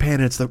set in Japan,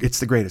 and it's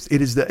the greatest.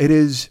 It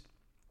is.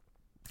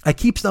 I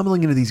keep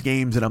stumbling into these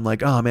games, and I'm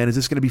like, oh man, is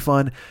this going to be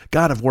fun?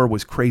 God of War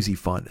was crazy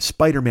fun.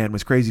 Spider-Man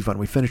was crazy fun.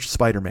 We finished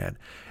Spider-Man,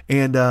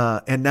 and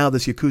now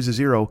this Yakuza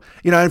 0.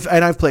 You know,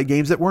 I've played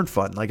games that weren't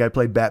fun. Like I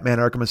played Batman: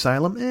 Arkham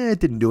Asylum. It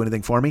didn't do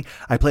anything for me.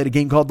 I played a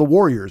game called The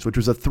Warriors, which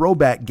was a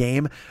throwback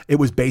game. It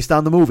was based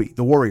on the movie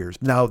The Warriors.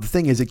 Now the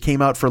thing is, it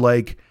came out for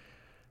like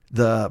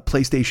the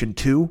PlayStation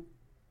 2.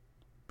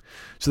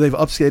 So they've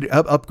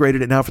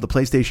upgraded it now for the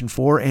PlayStation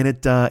 4, and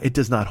it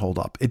does not hold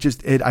up.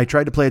 I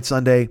tried to play it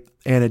Sunday,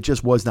 and it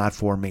just was not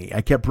for me. I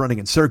kept running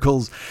in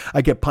circles.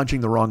 I kept punching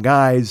the wrong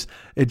guys.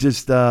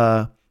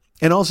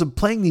 And also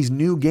playing these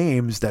new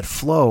games that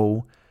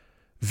flow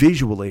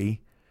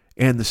visually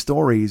and the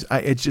stories.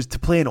 It's just to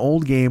play an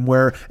old game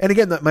where, and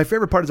again, my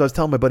favorite part is I was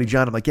telling my buddy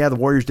John, I'm like, yeah, the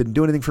Warriors didn't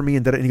do anything for me.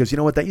 And he goes, you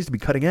know what? That used to be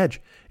cutting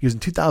edge. He goes, in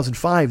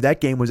 2005, that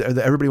game was,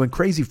 everybody went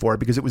crazy for it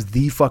because it was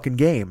the fucking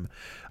game.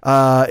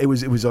 It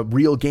was a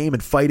real game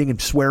and fighting and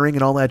swearing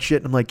and all that shit.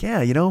 And I'm like,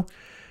 yeah, you know,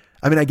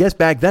 I mean, I guess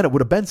back then it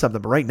would have been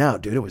something, but right now,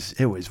 dude,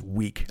 it was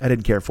weak. I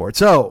didn't care for it.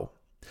 So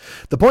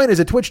the point is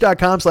at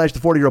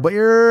twitch.com/the40year-old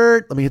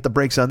boy. Let me hit the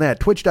brakes on that.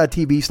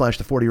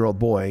 Twitch.tv/the40year-old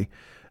boy.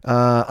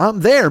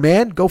 I'm there,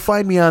 man. Go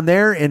find me on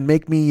there and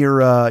make me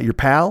your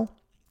pal.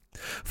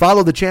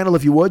 Follow the channel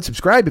if you would.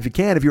 Subscribe if you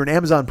can. If you're an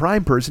Amazon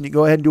Prime person, you can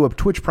go ahead and do a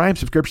Twitch Prime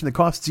subscription that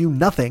costs you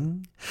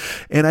nothing.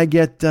 And I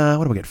get,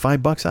 what do I get,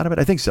 $5 out of it?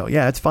 I think so.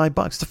 Yeah, it's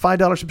 $5. It's a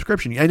 $5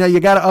 subscription. I know you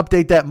got to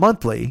update that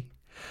monthly.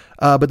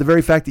 But the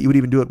very fact that you would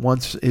even do it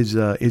once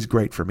is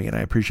great for me. And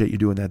I appreciate you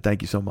doing that.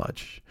 Thank you so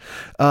much.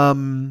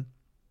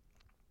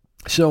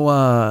 So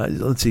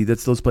let's see.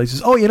 That's those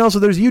places. Oh, and also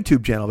there's a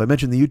YouTube channel. If I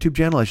mentioned the YouTube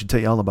channel, I should tell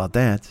you all about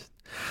that.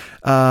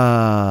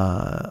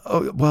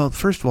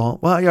 First of all,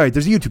 all right,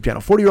 there's a YouTube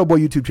channel. 40-Year-Old Boy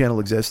YouTube channel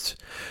exists.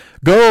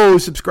 Go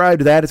subscribe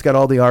to that. It's got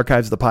all the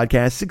archives of the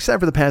podcast, except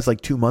for the past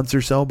like 2 months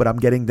or so, but I'm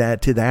getting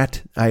to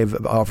that. I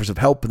have offers of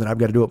help, and then I've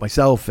got to do it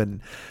myself,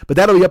 but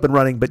that'll be up and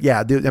running. But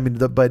yeah,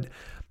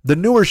 the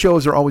newer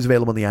shows are always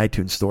available in the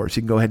iTunes store, so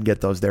you can go ahead and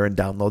get those there and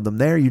download them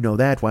there. You know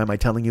that. Why am I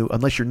telling you?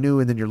 Unless you're new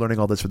and then you're learning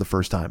all this for the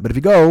first time. But if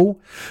you go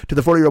to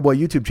the 40-Year-Old Boy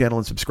YouTube channel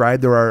and subscribe,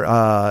 there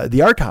are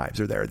the archives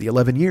are there. The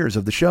 11 years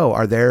of the show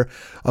are there,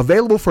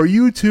 available for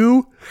you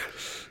to,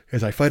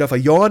 as I fight off a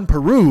yawn,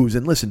 peruse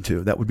and listen to.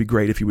 That would be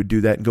great if you would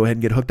do that and go ahead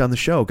and get hooked on the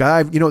show.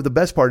 Guy, the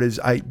best part is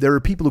there are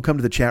people who come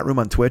to the chat room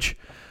on Twitch,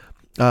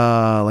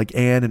 like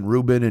Ann and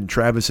Ruben and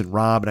Travis and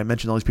Rob, and I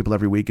mention all these people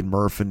every week, and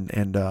Murph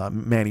and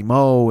Manny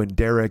Mo and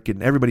Derek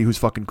and everybody who's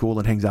fucking cool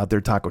and hangs out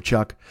there, Taco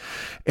Chuck,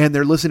 and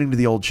they're listening to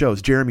the old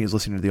shows. Jeremy is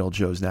listening to the old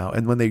shows now,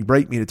 and when they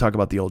break me to talk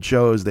about the old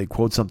shows, they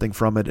quote something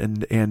from it,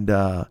 and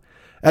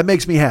that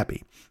makes me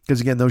happy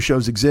because again, those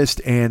shows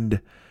exist,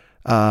 and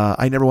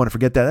I never want to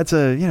forget that. That's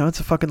it's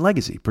a fucking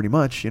legacy, pretty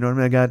much. You know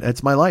what I mean?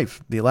 It's my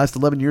life. The last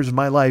 11 years of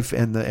my life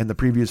and the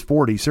previous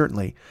 40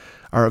 certainly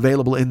are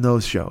available in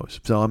those shows.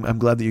 So I'm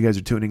glad that you guys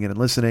are tuning in and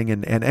listening.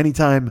 And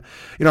anytime,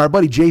 our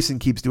buddy Jason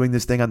keeps doing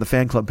this thing on the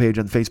fan club page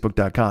on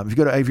Facebook.com.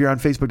 If you're on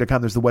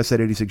Facebook.com, there's the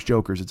Westside 86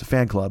 Jokers. It's a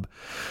fan club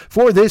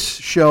for this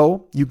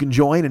show. You can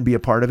join and be a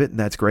part of it, and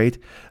that's great.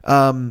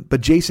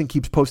 But Jason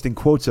keeps posting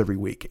quotes every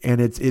week, and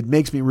it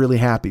makes me really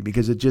happy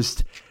because it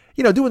just,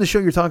 doing the show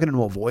you're talking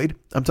into a void.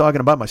 I'm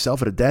talking about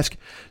myself at a desk.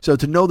 So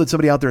to know that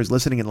somebody out there is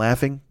listening and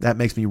laughing, that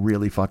makes me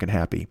really fucking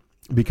happy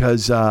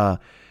because,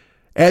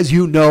 as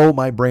you know,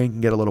 my brain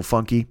can get a little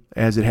funky,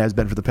 as it has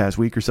been for the past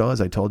week or so.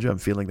 As I told you, I'm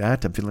feeling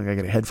that. I'm feeling like I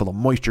got a head full of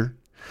moisture.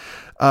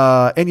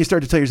 And you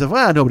start to tell yourself,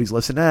 nobody's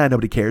listening.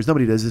 Nobody cares.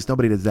 Nobody does this.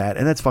 Nobody does that.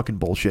 And that's fucking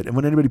bullshit. And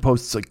when anybody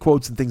posts like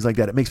quotes and things like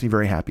that, it makes me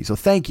very happy. So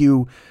thank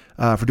you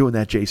for doing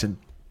that, Jason.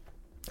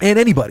 And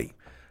anybody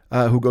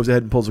who goes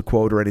ahead and pulls a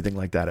quote or anything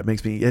like that. It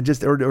makes me,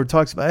 or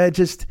talks about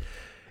it.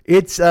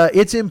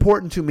 It's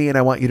important to me, and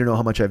I want you to know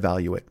how much I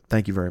value it.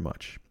 Thank you very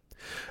much.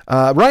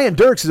 Ryan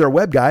Dirks is our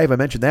web guy. If I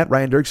mentioned that,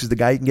 Ryan Dirks is the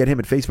guy. You can get him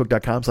at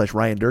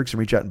facebook.com/Ryan Dirks and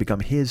reach out and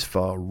become his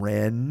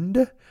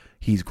friend.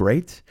 He's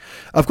great.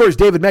 Of course,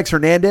 David Mex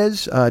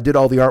Hernandez did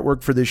all the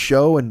artwork for this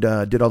show and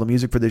did all the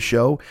music for this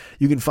show.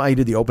 You can find, he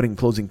did the opening and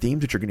closing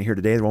themes, which you're going to hear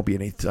today. There won't be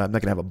any, I'm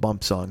not going to have a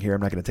bump song here.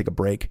 I'm not going to take a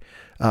break.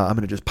 I'm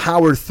going to just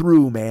power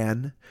through,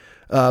 man.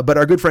 But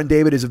our good friend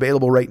David is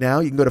available right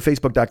now. You can go to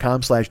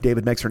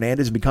facebook.com/David Mex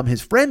Hernandez and become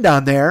his friend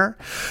on there.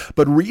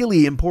 But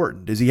really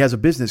important is he has a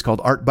business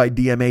called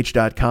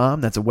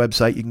artbydmh.com. That's a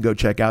website you can go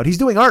check out. He's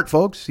doing art,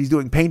 folks. He's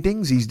doing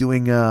paintings. He's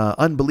doing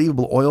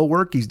unbelievable oil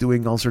work. He's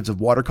doing all sorts of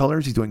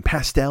watercolors. He's doing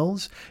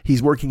pastels.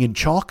 He's working in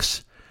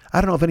chalks.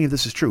 I don't know if any of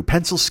this is true.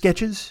 Pencil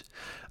sketches,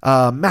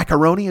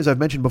 macaroni, as I've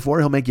mentioned before.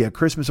 He'll make you a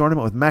Christmas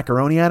ornament with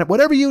macaroni on it.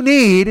 Whatever you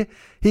need,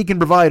 he can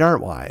provide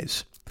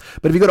art-wise.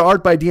 But if you go to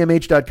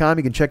artbydmh.com,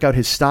 you can check out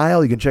his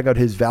style. You can check out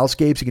his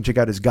Valscapes. You can check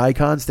out his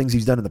Gycons, things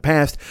he's done in the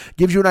past.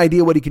 Gives you an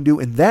idea what he can do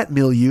in that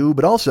milieu.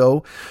 But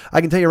also,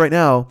 I can tell you right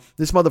now,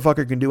 this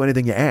motherfucker can do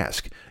anything you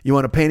ask. You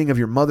want a painting of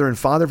your mother and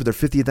father for their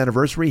 50th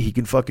anniversary? He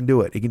can fucking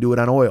do it. He can do it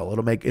on oil.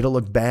 It'll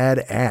look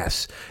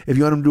badass. If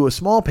you want him to do a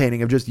small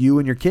painting of just you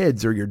and your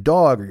kids or your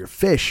dog or your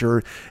fish,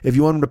 or if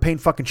you want him to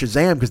paint fucking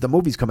Shazam because the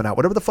movie's coming out,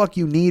 whatever the fuck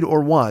you need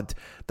or want,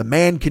 the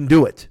man can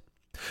do it.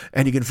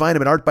 And you can find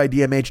him at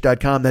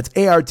artbydmh.com. That's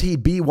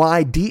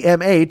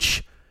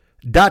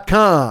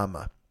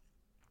artbydmh.com.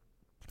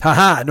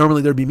 Haha,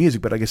 normally there'd be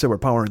music, but like I said, we're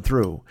powering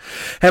through.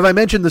 Have I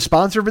mentioned the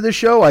sponsor for this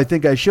show? I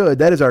think I should.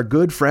 That is our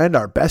good friend,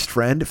 our best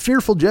friend,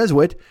 Fearful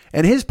Jesuit,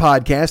 and his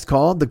podcast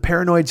called The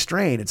Paranoid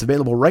Strain. It's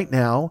available right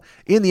now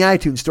in the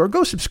iTunes store.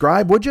 Go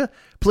subscribe, would you?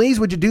 Please,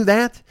 would you do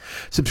that?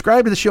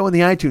 Subscribe to the show in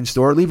the iTunes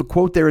store. Leave a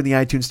quote there in the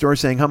iTunes store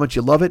saying how much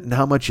you love it and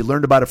how much you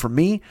learned about it from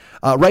me.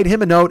 Write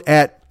him a note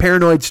at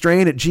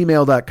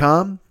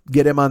paranoidstrain@gmail.com.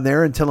 Get him on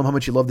there and tell him how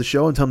much you love the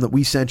show and tell him that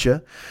we sent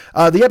you.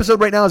 The episode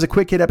right now is a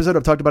quick hit episode.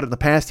 I've talked about it in the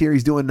past here.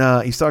 He's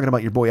talking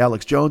about your boy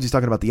Alex Jones. He's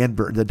talking about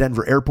the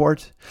Denver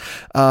airport.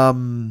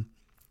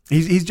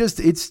 It's just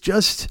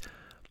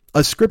a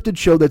scripted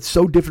show that's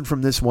so different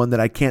from this one that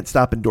I can't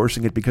stop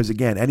endorsing it because,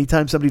 again,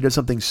 anytime somebody does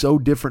something so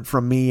different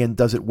from me and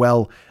does it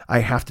well, I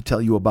have to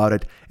tell you about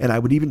it. And I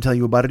would even tell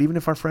you about it even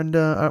if our friend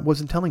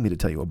wasn't telling me to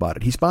tell you about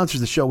it. He sponsors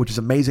the show, which is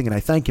amazing, and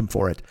I thank him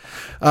for it.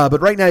 But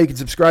right now you can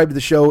subscribe to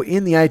the show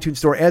in the iTunes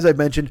store. As I've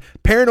mentioned,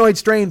 Paranoid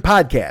Strain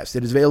Podcast.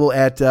 It is available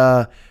at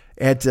the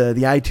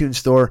iTunes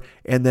store.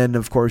 And then,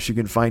 of course, you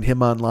can find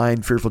him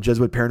online. Fearful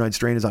Jesuit, Paranoid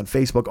Strain is on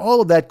Facebook. All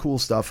of that cool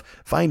stuff.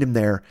 Find him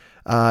there.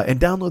 And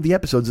download the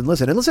episodes and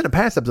listen. And listen to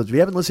past episodes. If you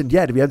haven't listened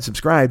yet, if you haven't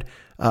subscribed,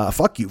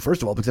 fuck you,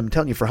 first of all, because I've been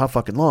telling you for how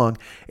fucking long.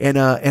 And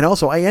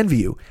also, I envy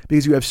you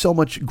because you have so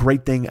much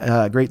great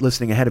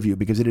listening ahead of you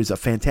because it is a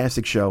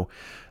fantastic show.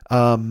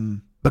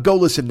 But go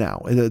listen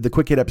now. The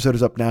quick hit episode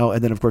is up now.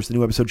 And then, of course, the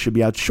new episode should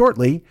be out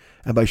shortly.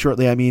 And by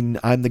shortly, I mean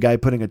I'm the guy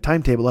putting a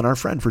timetable on our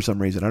friend for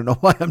some reason. I don't know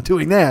why I'm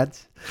doing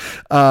that.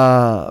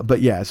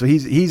 But yeah, so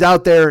he's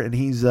out there and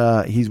he's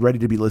ready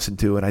to be listened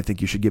to. And I think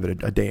you should give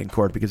it a day in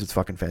court because it's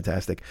fucking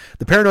fantastic.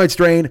 The Paranoid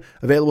Strain,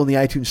 available in the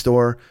iTunes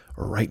store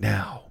right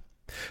now.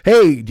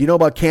 Hey, do you know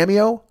about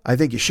Cameo? I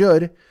think you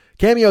should.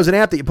 Cameo is an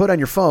app that you put on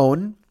your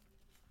phone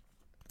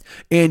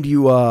and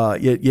you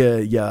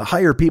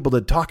hire people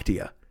to talk to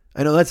you.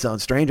 I know that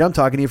sounds strange. I'm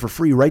talking to you for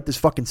free right this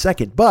fucking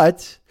second.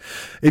 But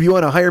if you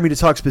want to hire me to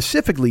talk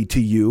specifically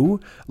to you,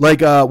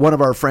 like one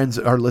of our friends,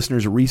 our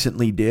listeners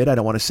recently did, I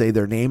don't want to say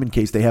their name in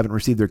case they haven't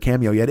received their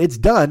Cameo yet. It's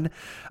done.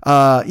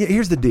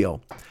 Here's the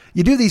deal.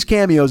 You do these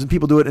cameos and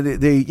people do it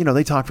and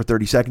they talk for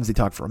 30 seconds. They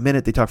talk for a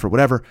minute. They talk for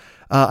whatever.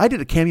 I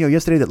did a cameo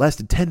yesterday that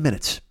lasted 10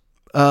 minutes.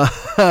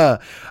 I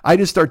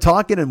just start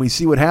talking and we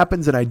see what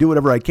happens and I do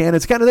whatever I can.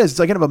 It's kind of this. It's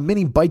like kind of a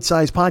mini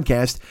bite-sized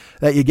podcast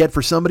that you get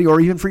for somebody or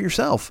even for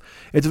yourself.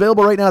 It's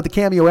available right now at the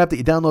Cameo app that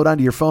you download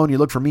onto your phone. You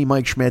look for me,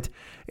 Mike Schmidt,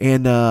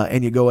 and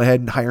you go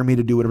ahead and hire me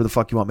to do whatever the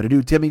fuck you want me to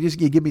do. Timmy, you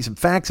give me some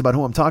facts about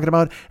who I'm talking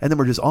about, and then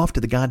we're just off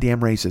to the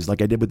goddamn races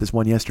like I did with this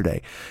one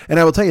yesterday. And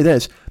I will tell you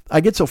this.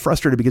 I get so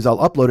frustrated because I'll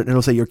upload it and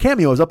it'll say your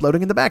Cameo is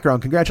uploading in the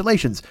background.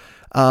 Congratulations.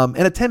 And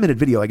a 10-minute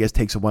video, I guess,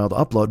 takes a while to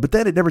upload, but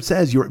then it never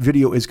says your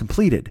video is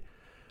completed.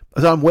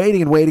 So I'm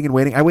waiting and waiting and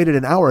waiting. I waited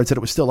an hour and said it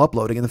was still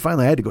uploading. And then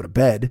finally I had to go to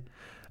bed.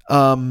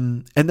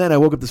 And then I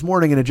woke up this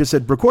morning and it just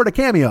said record a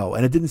Cameo.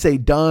 And it didn't say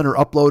done or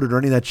uploaded or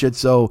any of that shit.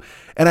 So,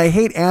 and I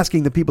hate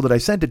asking the people that I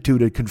sent it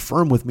to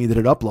confirm with me that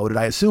it uploaded.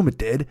 I assume it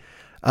did.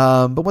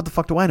 But what the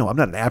fuck do I know? I'm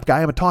not an app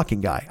guy. I'm a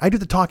talking guy. I do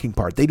the talking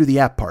part. They do the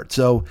app part.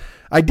 So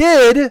I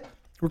did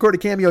record a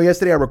Cameo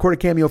yesterday. I record a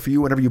Cameo for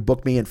you whenever you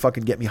book me and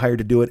fucking get me hired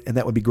to do it. And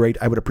that would be great.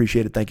 I would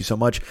appreciate it. Thank you so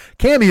much.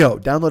 Cameo.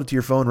 Download it to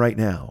your phone right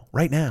now.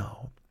 Right now.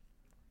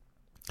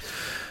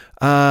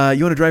 You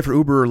want to drive for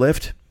Uber or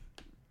Lyft?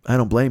 I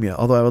don't blame you.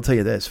 Although I will tell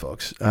you this,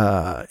 folks,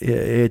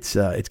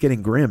 it's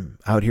getting grim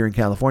out here in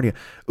California.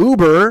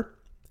 Uber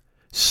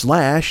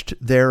slashed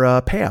their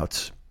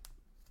payouts.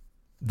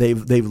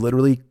 They've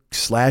literally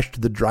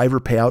slashed the driver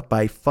payout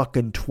by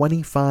fucking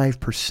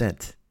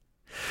 25%.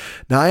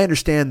 Now I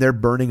understand they're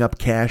burning up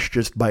cash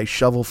just by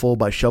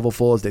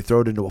shovelful as they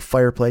throw it into a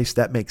fireplace.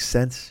 That makes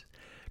sense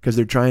because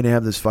they're trying to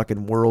have this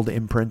fucking world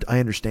imprint. I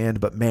understand,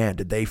 but man,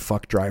 did they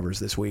fuck drivers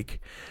this week.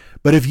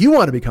 But if you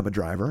want to become a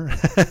driver,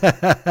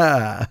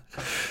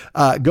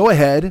 go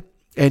ahead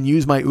and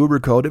use my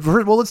Uber code.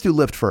 Well, let's do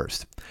Lyft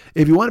first.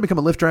 If you want to become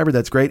a Lyft driver,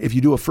 that's great. If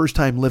you do a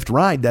first-time Lyft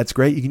ride, that's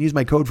great. You can use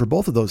my code for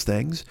both of those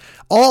things.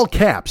 All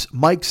caps,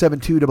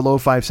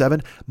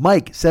 Mike720057,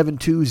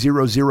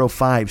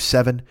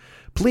 Mike720057.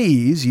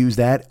 Please use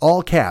that,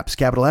 all caps,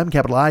 capital M,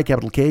 capital I,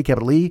 capital K,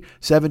 capital E,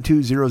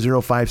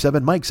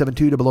 720057, Mike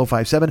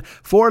 720057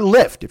 for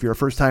Lyft. If you're a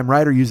first-time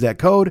rider, use that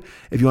code.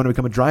 If you want to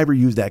become a driver,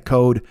 use that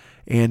code,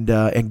 and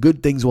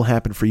good things will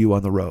happen for you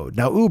on the road.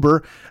 Now,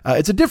 Uber,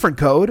 it's a different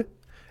code,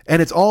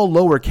 And it's all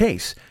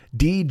lowercase.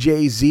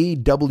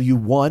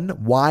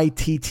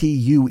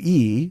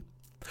 DJZW1YTTUE.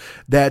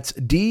 That's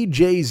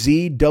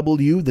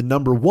DJZW, the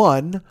number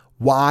 1,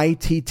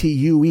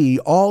 YTTUE,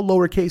 all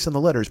lowercase on the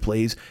letters,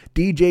 please.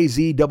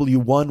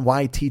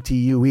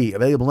 DJZW1YTTUE.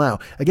 Available now.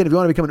 Again, if you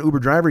want to become an Uber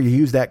driver, you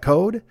use that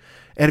code.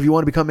 And if you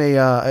want to become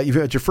if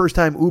it's your first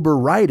time Uber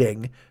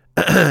riding,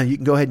 you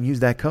can go ahead and use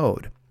that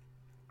code.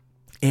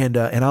 And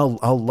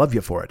I'll love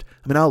you for it.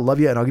 I mean, I'll love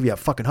you and I'll give you a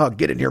fucking hug.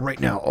 Get in here right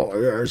now. Oh,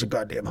 there's a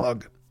goddamn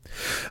hug.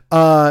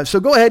 So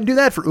go ahead and do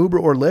that for Uber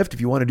or Lyft.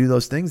 If you want to do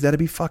those things, that'd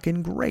be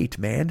fucking great,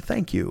 man.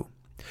 Thank you.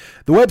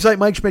 The website,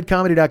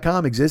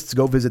 MikeSchmidtComedy.com, exists.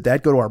 Go visit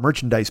that. Go to our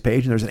merchandise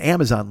page, and there's an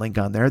Amazon link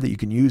on there that you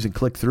can use and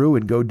click through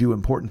and go do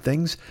important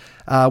things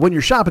when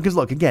you're shopping. Because,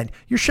 look, again,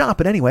 you're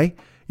shopping anyway.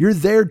 You're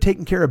there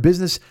taking care of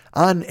business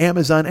on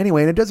Amazon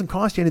anyway, and it doesn't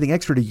cost you anything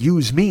extra to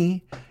use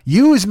me.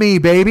 Use me,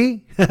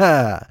 baby. Go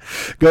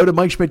to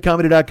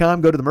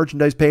MikeSchmidtComedy.com. Go to the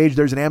merchandise page.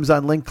 There's an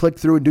Amazon link. Click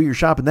through and do your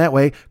shopping that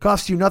way.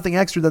 Costs you nothing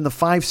extra than the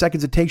 5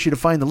 seconds it takes you to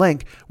find the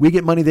link. We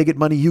get money, they get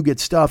money, you get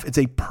stuff. It's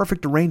a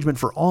perfect arrangement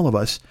for all of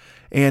us.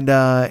 And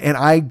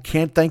I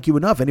can't thank you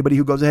enough. Anybody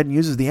who goes ahead and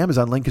uses the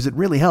Amazon link, because it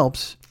really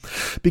helps.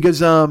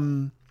 Because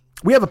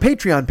we have a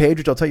Patreon page,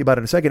 which I'll tell you about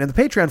in a second. And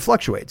the Patreon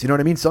fluctuates. You know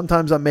what I mean?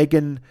 Sometimes I'm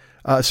making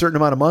a certain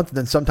amount a month, and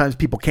then sometimes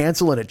people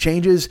cancel and it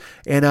changes.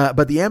 And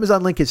but the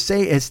Amazon link has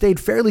stayed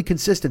fairly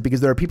consistent because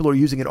there are people who are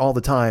using it all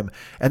the time,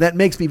 and that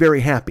makes me very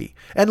happy.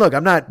 And look,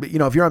 I'm not,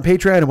 if you're on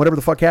Patreon and whatever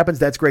the fuck happens,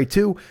 that's great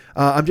too.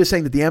 I'm just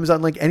saying that the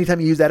Amazon link, anytime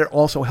you use that, it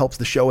also helps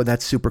the show, and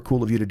that's super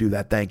cool of you to do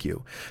that. Thank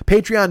you.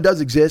 Patreon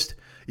does exist.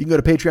 You can go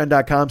to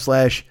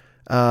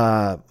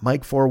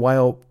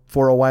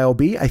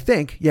patreon.com/Mike40YOB, I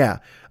think. Yeah.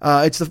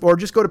 Or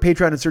just go to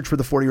Patreon and search for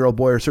The 40-Year-Old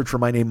Boy, or search for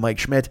my name, Mike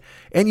Schmidt,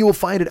 and you will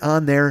find it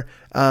on there.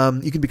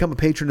 You can become a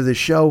patron of this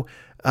show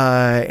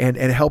and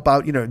help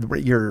out.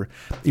 You're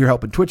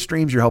helping Twitch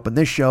streams, you're helping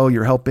this show,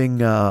 you're helping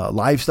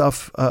live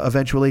stuff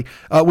eventually,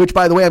 which,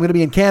 by the way, I'm going to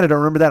be in Canada.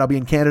 Remember that. I'll be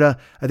in Canada.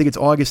 I think it's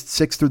August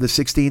 6th through the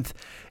 16th.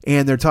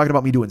 And they're talking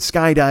about me doing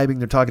skydiving.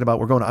 They're talking about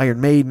we're going to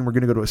Iron Maiden. We're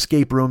going to go to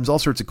escape rooms, all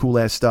sorts of cool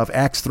ass stuff,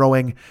 axe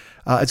throwing.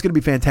 It's going to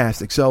be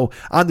fantastic. So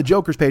on the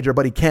Jokers page, our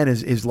buddy Ken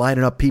is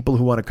lining up people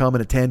who want to come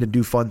and attend and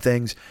do fun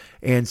things.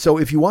 And so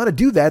if you want to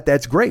do that,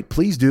 that's great.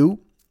 Please do.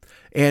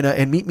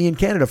 And meet me in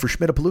Canada for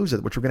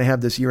Schmittapalooza, which we're going to have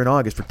this year in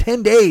August for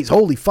 10 days.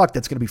 Holy fuck,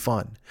 that's going to be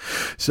fun.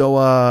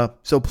 So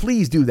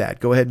please do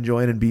that. Go ahead and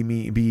join and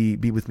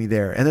be with me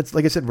there. And that's,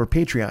 like I said, we're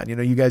Patreon.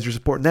 You guys are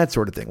supporting that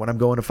sort of thing. When I'm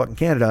going to fucking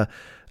Canada,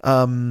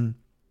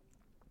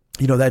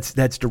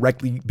 that's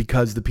directly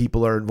because the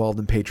people are involved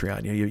in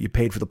Patreon. You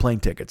paid for the plane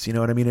tickets. You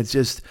know what I mean? It's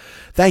just,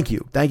 thank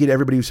you. Thank you to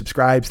everybody who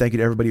subscribes. Thank you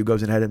to everybody who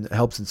goes ahead and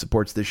helps and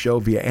supports this show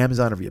via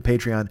Amazon or via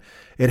Patreon.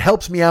 It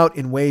helps me out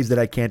in ways that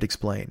I can't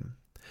explain.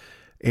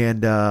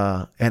 And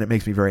it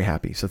makes me very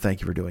happy. So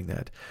thank you for doing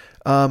that.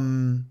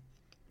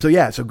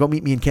 So go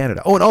meet me in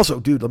Canada. Oh, and also,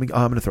 dude, I'm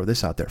going to throw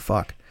this out there.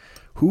 Fuck.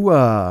 Who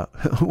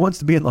wants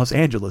to be in Los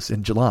Angeles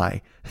in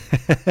July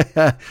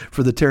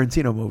for the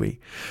Tarantino movie?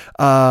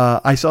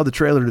 I saw the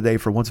trailer today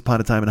for Once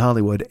Upon a Time in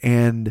Hollywood,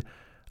 and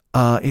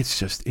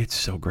it's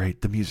so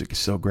great. The music is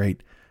so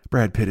great.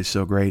 Brad Pitt is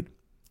so great.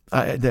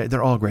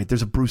 They're all great.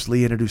 There's a Bruce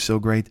Lee in it who's so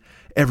great.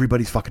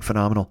 Everybody's fucking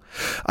phenomenal.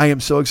 I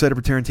am so excited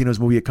for Tarantino's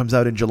movie. It comes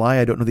out in July.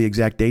 I don't know the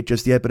exact date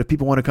just yet, but if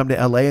people want to come to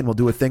LA and we'll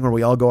do a thing where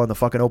we all go on the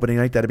fucking opening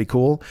night, that'd be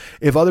cool.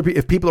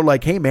 If people are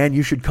like, hey man,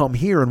 you should come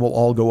here and we'll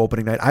all go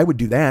opening night, I would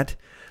do that.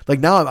 Like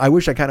now, I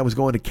wish I kind of was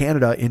going to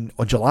Canada in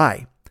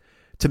July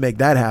to make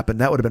that happen.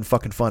 That would have been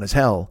fucking fun as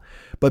hell.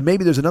 But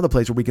maybe there's another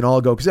place where we can all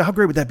go. Because how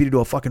great would that be to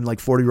do a fucking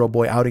 40-year-old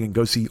boy outing and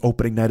go see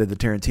opening night of the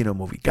Tarantino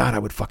movie? God, I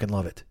would fucking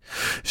love it.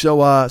 So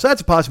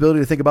that's a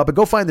possibility to think about. But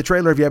go find the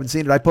trailer if you haven't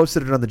seen it. I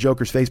posted it on the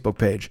Joker's Facebook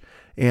page,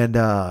 and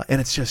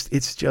it's just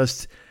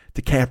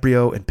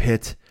DiCaprio and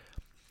Pitt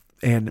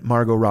and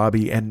Margot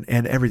Robbie and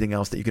everything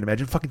else that you can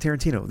imagine. Fucking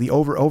Tarantino. The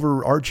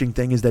overarching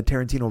thing is that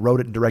Tarantino wrote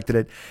it and directed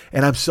it,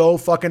 and I'm so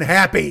fucking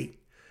happy.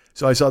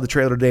 So I saw the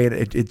trailer today, and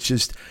it's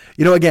just,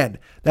 again,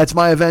 that's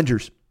my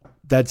Avengers.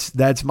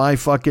 That's my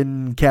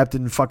fucking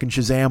Captain fucking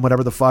Shazam,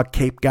 whatever the fuck,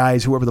 Cape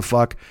guys, whoever the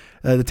fuck.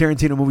 The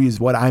Tarantino movie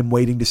is what I'm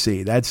waiting to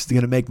see. That's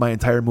going to make my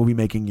entire movie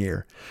making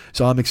year.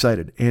 So I'm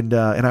excited. And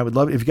I would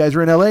love it. If you guys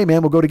are in LA,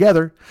 man, we'll go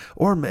together.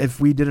 Or if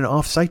we did an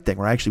off-site thing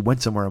where I actually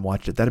went somewhere and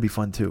watched it, that'd be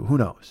fun too. Who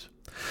knows?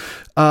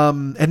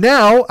 And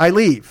now I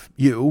leave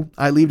to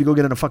go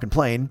get on a fucking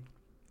plane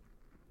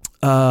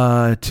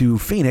to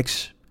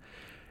Phoenix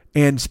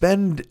and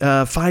spend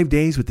 5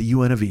 days with the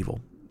UN of Evil.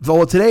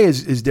 Well, today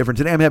is different.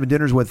 Today I'm having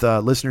dinners with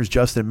listeners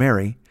Justin and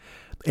Mary,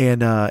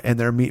 and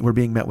we're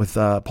being met with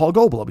Paul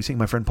Goebel. I'll be seeing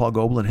my friend Paul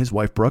Goebel and his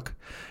wife Brooke,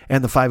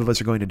 and the 5 of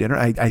us are going to dinner.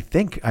 I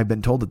think I've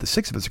been told that the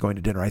 6 of us are going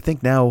to dinner. I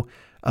think now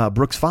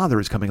Brooke's father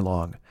is coming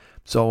along.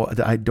 So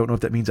I don't know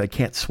if that means I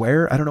can't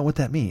swear. I don't know what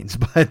that means,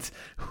 but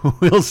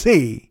we'll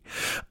see.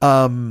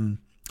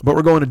 But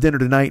we're going to dinner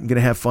tonight and going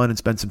to have fun and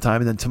spend some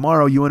time. And then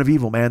tomorrow, UN of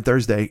Evil, man,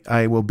 Thursday,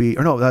 I will be,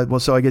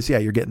 so I guess, yeah,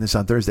 you're getting this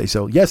on Thursday.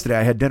 So yesterday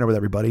I had dinner with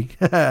everybody.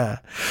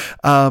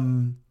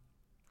 And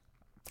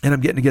and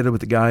I'm getting together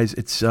with the guys.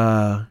 It's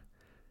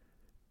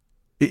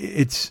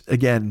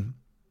again,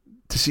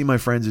 to see my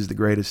friends is the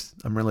greatest.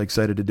 I'm really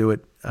excited to do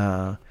it.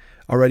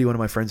 Already one of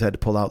my friends had to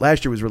pull out.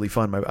 Last year was really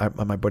fun.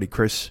 My buddy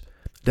Chris,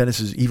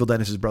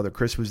 Dennis's brother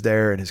Chris was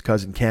there, and his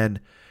cousin Ken,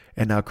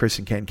 and now Chris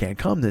and Ken can't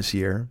come this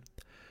year.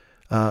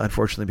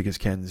 Unfortunately, because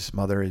Ken's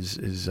mother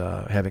is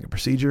having a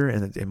procedure,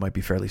 and it might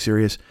be fairly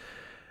serious.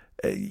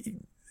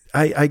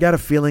 I got a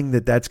feeling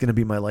that that's going to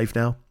be my life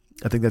now.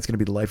 I think that's going to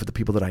be the life of the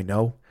people that I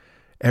know.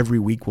 Every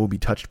week we'll be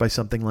touched by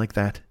something like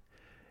that.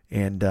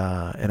 And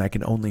I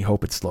can only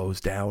hope it slows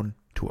down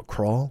to a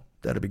crawl.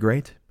 That'd be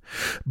great.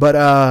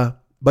 But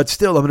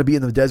still, I'm going to be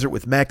in the desert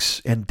with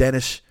Mex and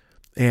Dennis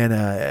and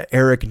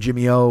Eric and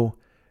Jimmy O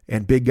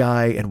and Big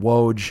Guy and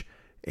Woj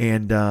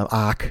and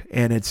Ak,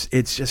 and it's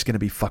just going to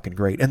be fucking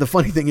great. And the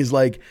funny thing is,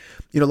 like,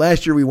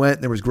 last year we went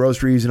and there was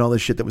groceries and all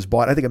this shit that was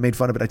bought. I think I made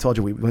fun of it. I told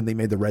you when they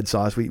made the red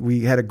sauce,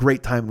 we had a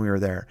great time when we were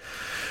there.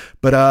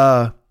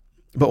 But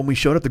when we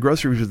showed up, the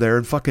groceries were there,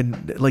 and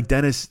fucking, like,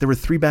 Dennis, there were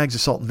 3 bags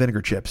of salt and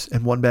vinegar chips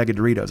and 1 bag of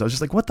Doritos. I was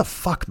just like, what the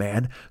fuck,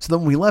 man? So then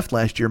when we left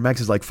last year,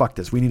 Max is like, fuck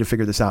this. We need to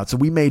figure this out. So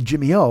we made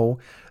Jimmy O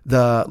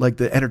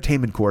the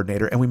entertainment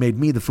coordinator, and we made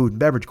me the food and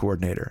beverage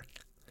coordinator.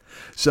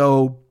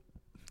 So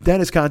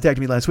Dennis contacted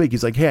me last week.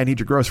 He's like, hey, I need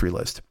your grocery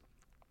list.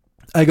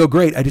 I go,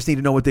 great. I just need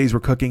to know what days we're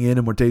cooking in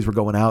and what days we're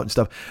going out and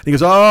stuff. And he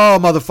goes, oh,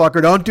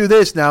 motherfucker, don't do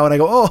this now. And I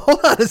go, oh,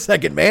 hold on a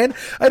second, man.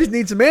 I just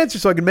need some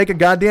answers so I can make a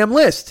goddamn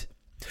list.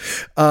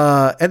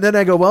 And then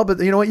I go, well, but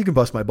you know what? You can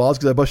bust my balls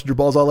because I busted your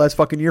balls all last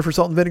fucking year for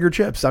salt and vinegar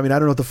chips. I mean, I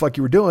don't know what the fuck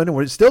you were doing, and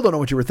we still don't know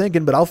what you were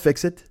thinking, but I'll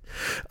fix it.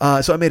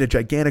 So I made a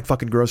gigantic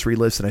fucking grocery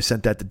list, and I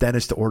sent that to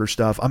Dennis to order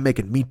stuff. I'm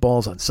making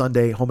meatballs on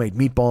Sunday, homemade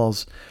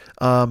meatballs.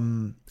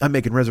 I'm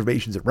making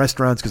reservations at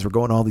restaurants because we're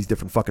going to all these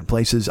different fucking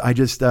places.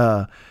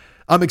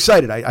 I'm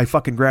excited. I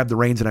fucking grabbed the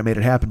reins and I made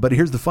it happen. But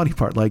here's the funny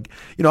part. Like,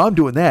 I'm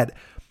doing that.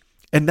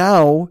 And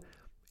now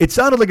it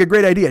sounded like a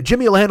great idea.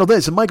 Jimmy will handle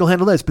this and Mike will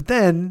handle this. But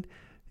then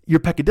your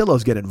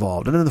peccadillos get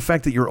involved. And then the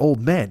fact that you're old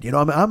men,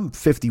 I'm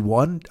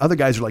 51. Other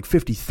guys are like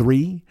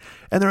 53.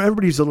 And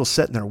everybody's a little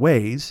set in their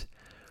ways.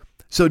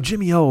 So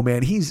Jimmy O,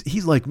 man,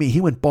 he's like me.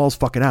 He went balls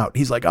fucking out.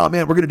 He's like, oh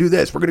man, we're going to do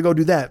this. We're going to go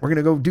do that. We're going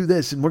to go do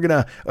this. And we're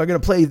going to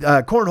play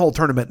cornhole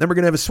tournament. And then we're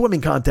going to have a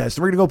swimming contest.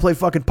 And we're going to go play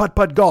fucking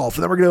putt golf.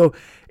 And then we're going to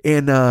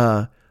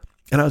go.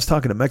 And I was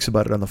talking to Mex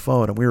about it on the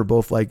phone. And we were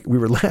both like, we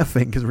were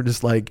laughing because we're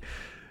just like,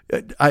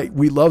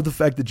 we love the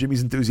fact that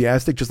Jimmy's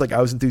enthusiastic, just like I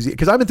was enthusiastic,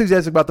 because I'm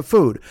enthusiastic about the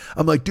food.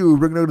 I'm like,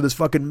 dude, we're going to go to this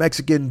fucking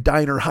Mexican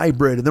diner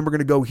hybrid, and then we're going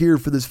to go here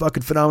for this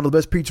fucking phenomenal,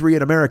 best pizzeria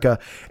in America.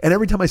 And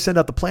every time I send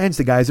out the plans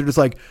to guys, they're just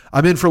like,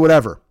 I'm in for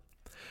whatever.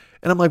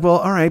 And I'm like, well,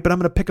 all right, but I'm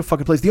going to pick a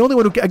fucking place. The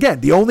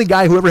only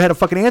guy who ever had a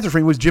fucking answer for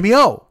me was Jimmy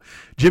O.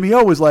 Jimmy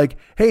O was like,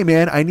 hey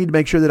man, I need to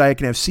make sure that I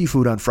can have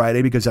seafood on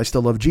Friday because I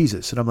still love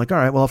Jesus. And I'm like, all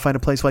right, well, I'll find a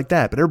place like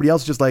that. But everybody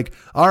else is just like,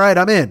 all right,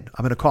 I'm in.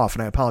 I'm going to cough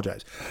and I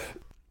apologize.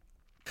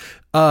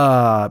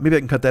 Maybe I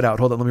can cut that out.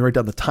 Hold on. Let me write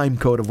down the time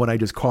code of when I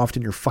just coughed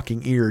in your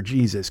fucking ear.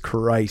 Jesus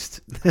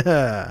Christ. Maybe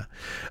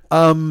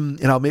I'll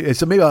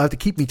have to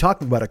keep me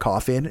talking about a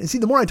cough in. And see,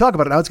 the more I talk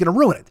about it now, it's going to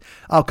ruin it.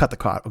 I'll cut the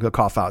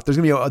cough out. There's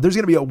going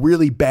to be a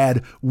really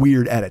bad,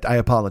 weird edit. I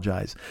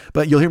apologize.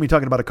 But you'll hear me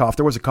talking about a cough.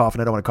 There was a cough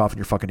and I don't want to cough in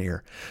your fucking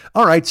ear.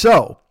 All right.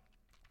 So,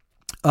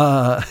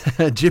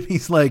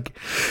 Jimmy's like,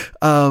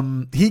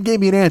 he gave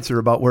me an answer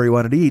about where he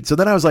wanted to eat. So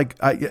then I was like,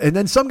 and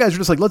then some guys were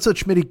just like, let's let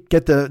Schmitty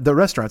get the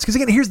restaurants. Cause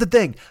again, here's the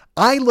thing.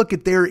 I look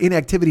at their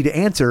inactivity to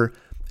answer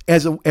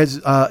as an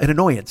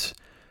annoyance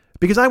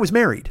because I was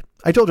married.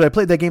 I told you I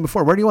played that game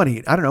before. Where do you want to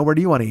eat? I don't know. Where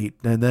do you want to eat?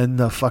 And then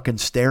the fucking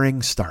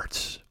staring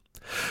starts.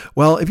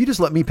 Well, if you just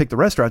let me pick the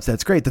restaurants,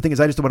 that's great. The thing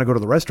is, I just don't want to go to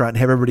the restaurant and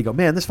have everybody go,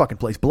 man, this fucking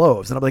place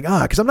blows. And I'm like,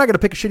 cause I'm not going to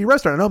pick a shitty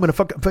restaurant. I know I'm going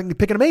to fucking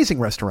pick an amazing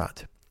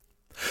restaurant.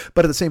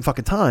 But at the same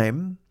fucking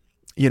time,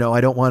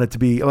 I don't want it to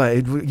be,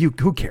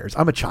 who cares?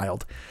 I'm a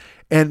child.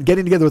 And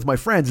getting together with my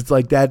friends, it's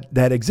like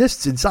that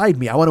exists inside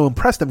me. I want to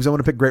impress them because I want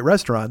to pick great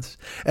restaurants.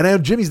 And I know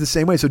Jimmy's the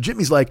same way. So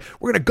Jimmy's like,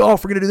 we're going to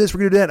golf. We're going to do this. We're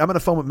going to do that. I'm going to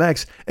phone with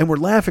Mex. And we're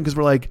laughing because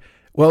we're like,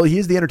 well, he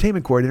is the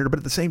entertainment coordinator. But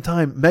at the same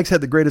time, Mex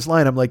had the greatest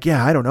line. I'm like,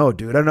 yeah, I don't know,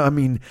 dude. I don't know. I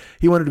mean,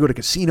 he wanted to go to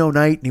casino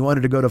night and he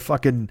wanted to go to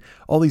fucking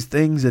all these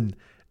things. And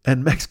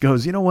Mex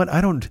goes, you know what?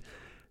 I don't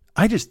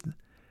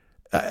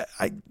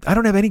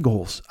have any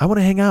goals. I want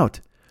to hang out.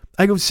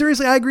 I go,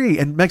 seriously, I agree.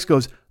 And Mex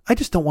goes, I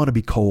just don't want to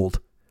be cold.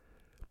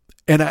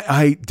 And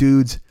I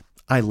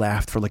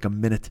laughed for like a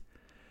minute.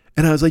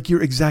 And I was like,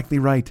 you're exactly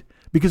right.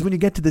 Because when you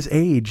get to this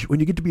age, when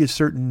you get to a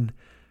certain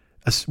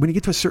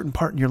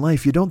part in your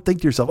life, you don't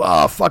think to yourself,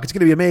 oh, fuck, it's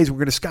going to be amazing.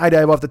 We're going to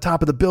skydive off the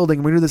top of the building.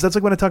 And we're going to do this. That's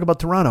like when I talk about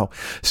Toronto.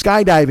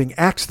 Skydiving,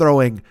 axe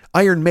throwing,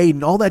 Iron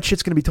Maiden, all that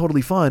shit's going to be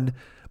totally fun.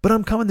 But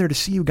I'm coming there to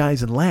see you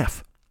guys and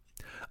laugh.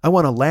 I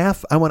want to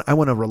laugh. I want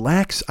to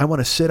relax. I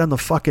want to sit on the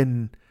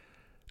fucking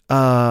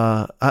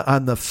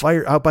on the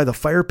fire out by the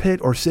fire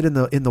pit or sit in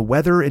the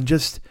weather and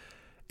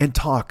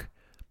talk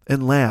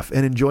and laugh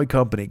and enjoy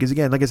company. Because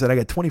again, like I said, I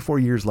got 24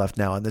 years left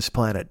now on this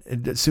planet,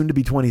 and soon to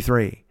be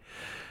 23.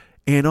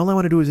 And all I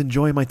want to do is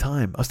enjoy my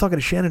time. I was talking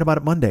to Shannon about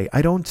it Monday.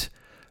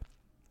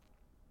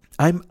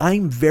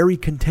 I'm very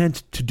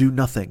content to do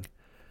nothing.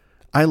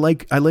 I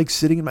like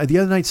sitting in the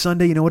other night,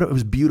 Sunday, you know what? It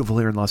was beautiful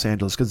here in Los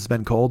Angeles because it's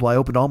been cold. Well, I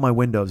opened all my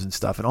windows and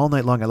stuff, and all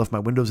night long I left my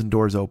windows and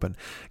doors open.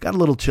 Got a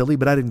little chilly,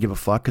 but I didn't give a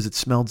fuck because it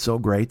smelled so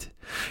great.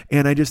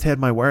 And I just had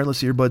my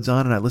wireless earbuds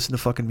on and I listened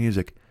to fucking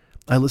music.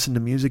 I listened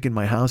to music in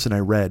my house and I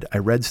read. I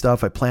read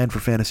stuff. I planned for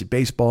fantasy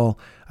baseball.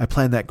 I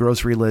planned that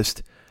grocery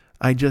list.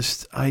 And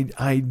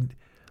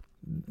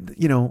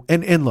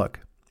look,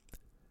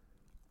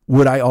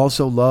 would I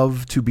also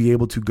love to be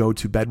able to go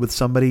to bed with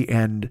somebody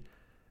and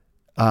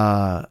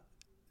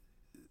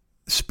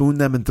spoon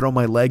them and throw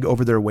my leg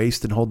over their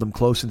waist and hold them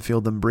close and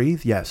feel them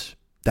breathe? Yes,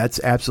 that's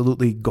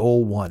absolutely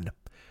goal one.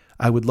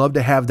 I would love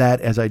to have that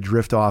as I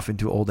drift off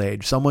into old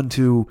age. Someone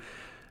to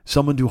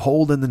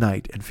hold in the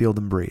night and feel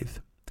them breathe.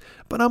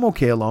 But I'm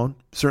okay alone,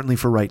 certainly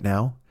for right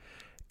now.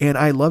 And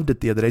I loved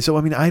it the other day. So,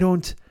 I mean, I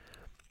don't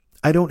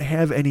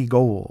have any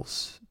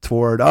goals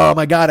toward, oh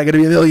my God, I got to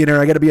be a millionaire.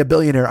 I got to be a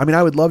billionaire. I mean,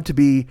 I would love to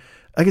be,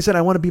 like I said,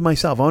 I want to be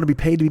myself. I want to be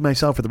paid to be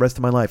myself for the rest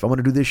of my life. I want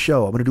to do this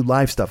show. I want to do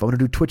live stuff. I want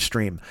to do Twitch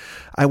stream.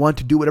 I want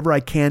to do whatever I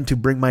can to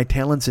bring my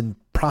talents and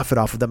profit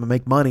off of them and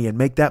make money and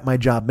make that my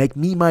job. Make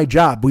me my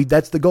job.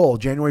 That's the goal.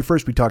 January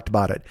 1st, we talked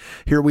about it.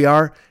 Here we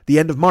are, the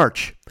end of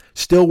March.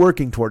 Still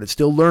working toward it.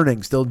 Still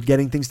learning. Still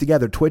getting things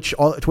together.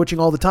 Twitching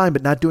all the time,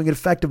 but not doing it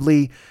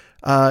effectively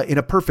in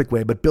a perfect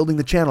way, but building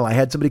the channel. I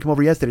had somebody come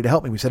over yesterday to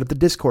help me. We set up the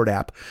Discord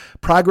app.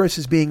 Progress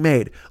is being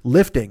made.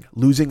 Lifting,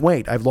 losing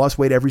weight. I've lost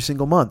weight every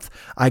single month.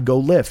 I go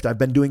lift. I've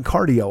been doing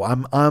cardio.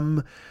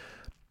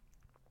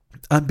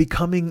 I'm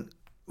becoming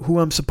who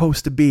I'm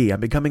supposed to be. I'm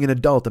becoming an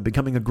adult. I'm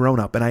becoming a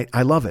grown-up, and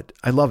I love it.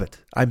 I love it.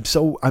 I'm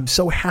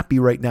so happy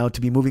right now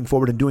to be moving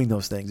forward and doing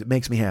those things. It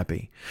makes me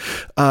happy.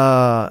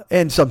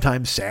 And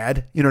sometimes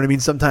sad. You know what I mean?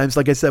 Sometimes,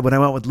 like I said, when I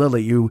went with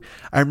Lily,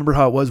 I remember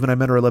how it was when I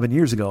met her 11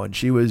 years ago, and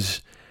she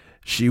was,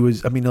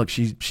 I mean, look,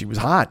 she was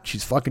hot.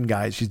 She's fucking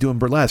guys. She's doing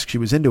burlesque. She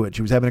was into it.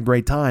 She was having a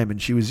great time.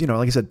 And she was,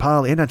 like I said,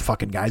 poly, and not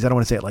fucking guys. I don't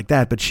want to say it like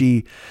that, but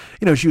she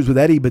was with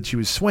Eddie, but she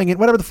was swinging,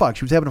 whatever the fuck.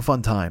 She was having a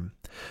fun time.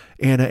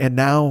 And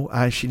now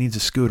she needs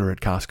a scooter at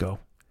Costco.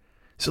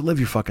 So live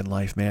your fucking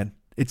life, man.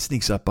 It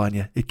sneaks up on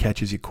you. It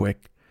catches you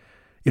quick.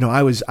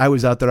 I was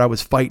out there. I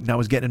was fighting. I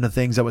was getting into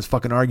things. I was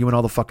fucking arguing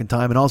all the fucking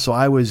time. And also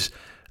I was,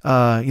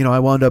 I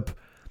wound up,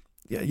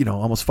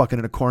 almost fucking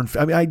in a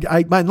cornfield. I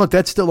mean, look,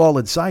 that's still all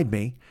inside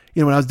me.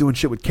 When I was doing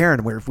shit with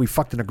Karen, where if we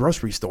fucked in a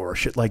grocery store or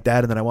shit like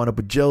that, and then I wound up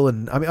with Jill,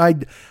 and I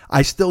mean,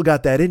 I still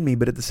got that in me,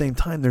 but at the same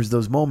time, there's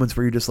those moments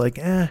where you're just like,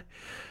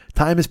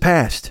 time has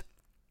passed.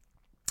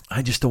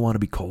 I just don't want to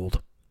be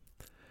cold.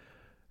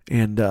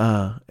 And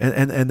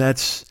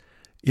that's,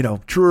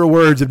 truer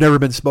words have never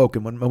been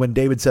spoken. When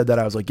David said that,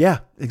 I was like, yeah,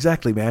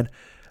 exactly, man.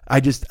 I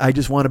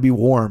just want to be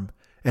warm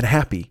and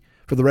happy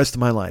for the rest of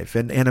my life,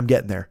 and I'm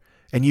getting there.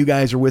 And you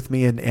guys are with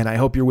me, and I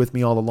hope you're with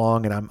me all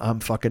along. And I'm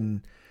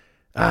fucking.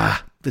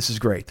 This is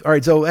great. All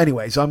right. So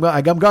anyway, I'm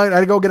going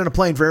to go get on a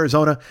plane for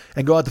Arizona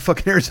and go out to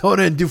fucking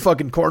Arizona and do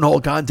fucking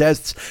cornhole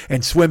contests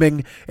and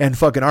swimming and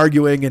fucking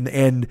arguing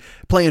and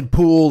playing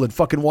pool and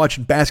fucking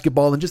watching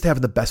basketball and just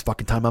having the best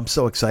fucking time. I'm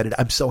so excited.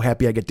 I'm so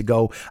happy I get to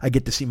go. I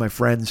get to see my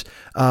friends.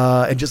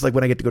 And just like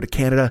when I get to go to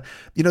Canada,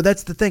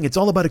 that's the thing. It's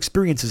all about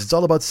experiences. It's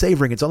all about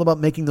savoring. It's all about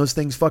making those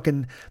things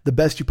fucking the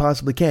best you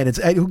possibly can.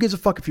 Who gives a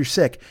fuck if you're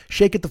sick?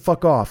 Shake it the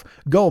fuck off.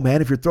 Go,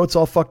 man. If your throat's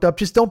all fucked up,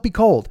 just don't be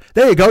cold.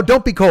 There you go.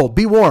 Don't be cold.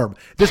 Be warm.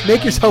 Just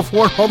make yourself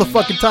warm all the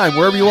fucking time,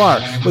 wherever you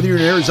are. Whether you're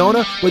in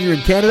Arizona, whether you're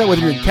in Canada,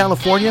 whether you're in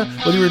California,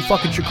 whether you're in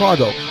fucking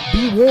Chicago.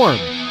 Be warm.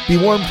 Be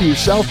warm to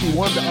yourself. Be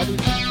warm to others.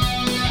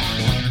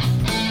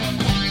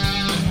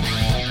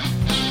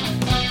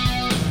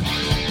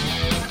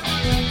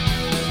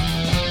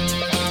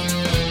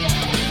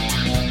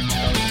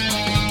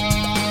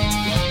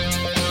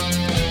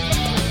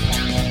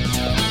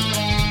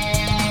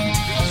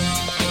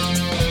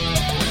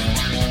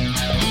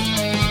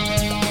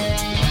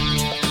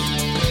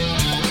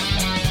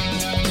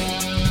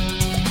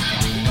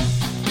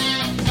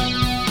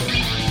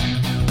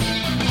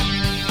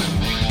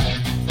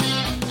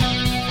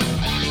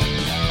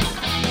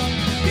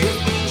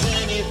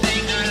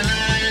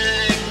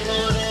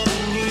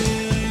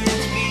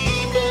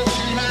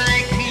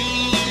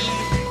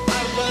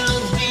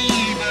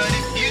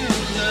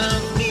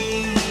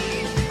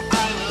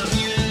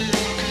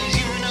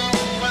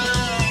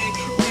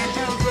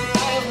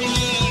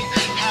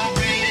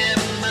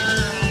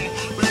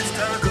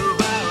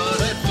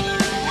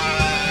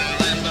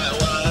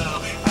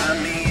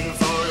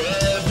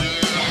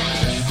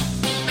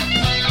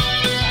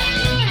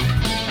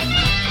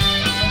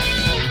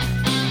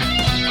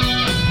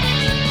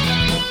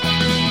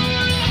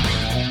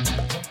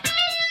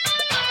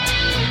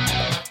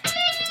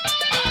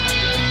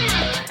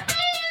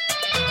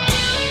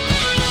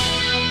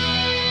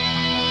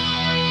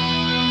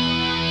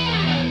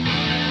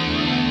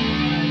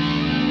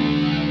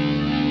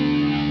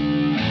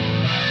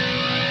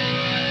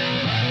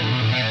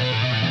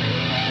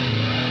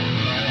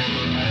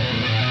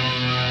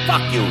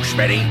 Fuck you,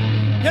 Schmitty.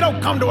 You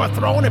don't come to a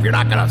throne if you're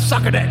not gonna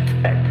suck a dick.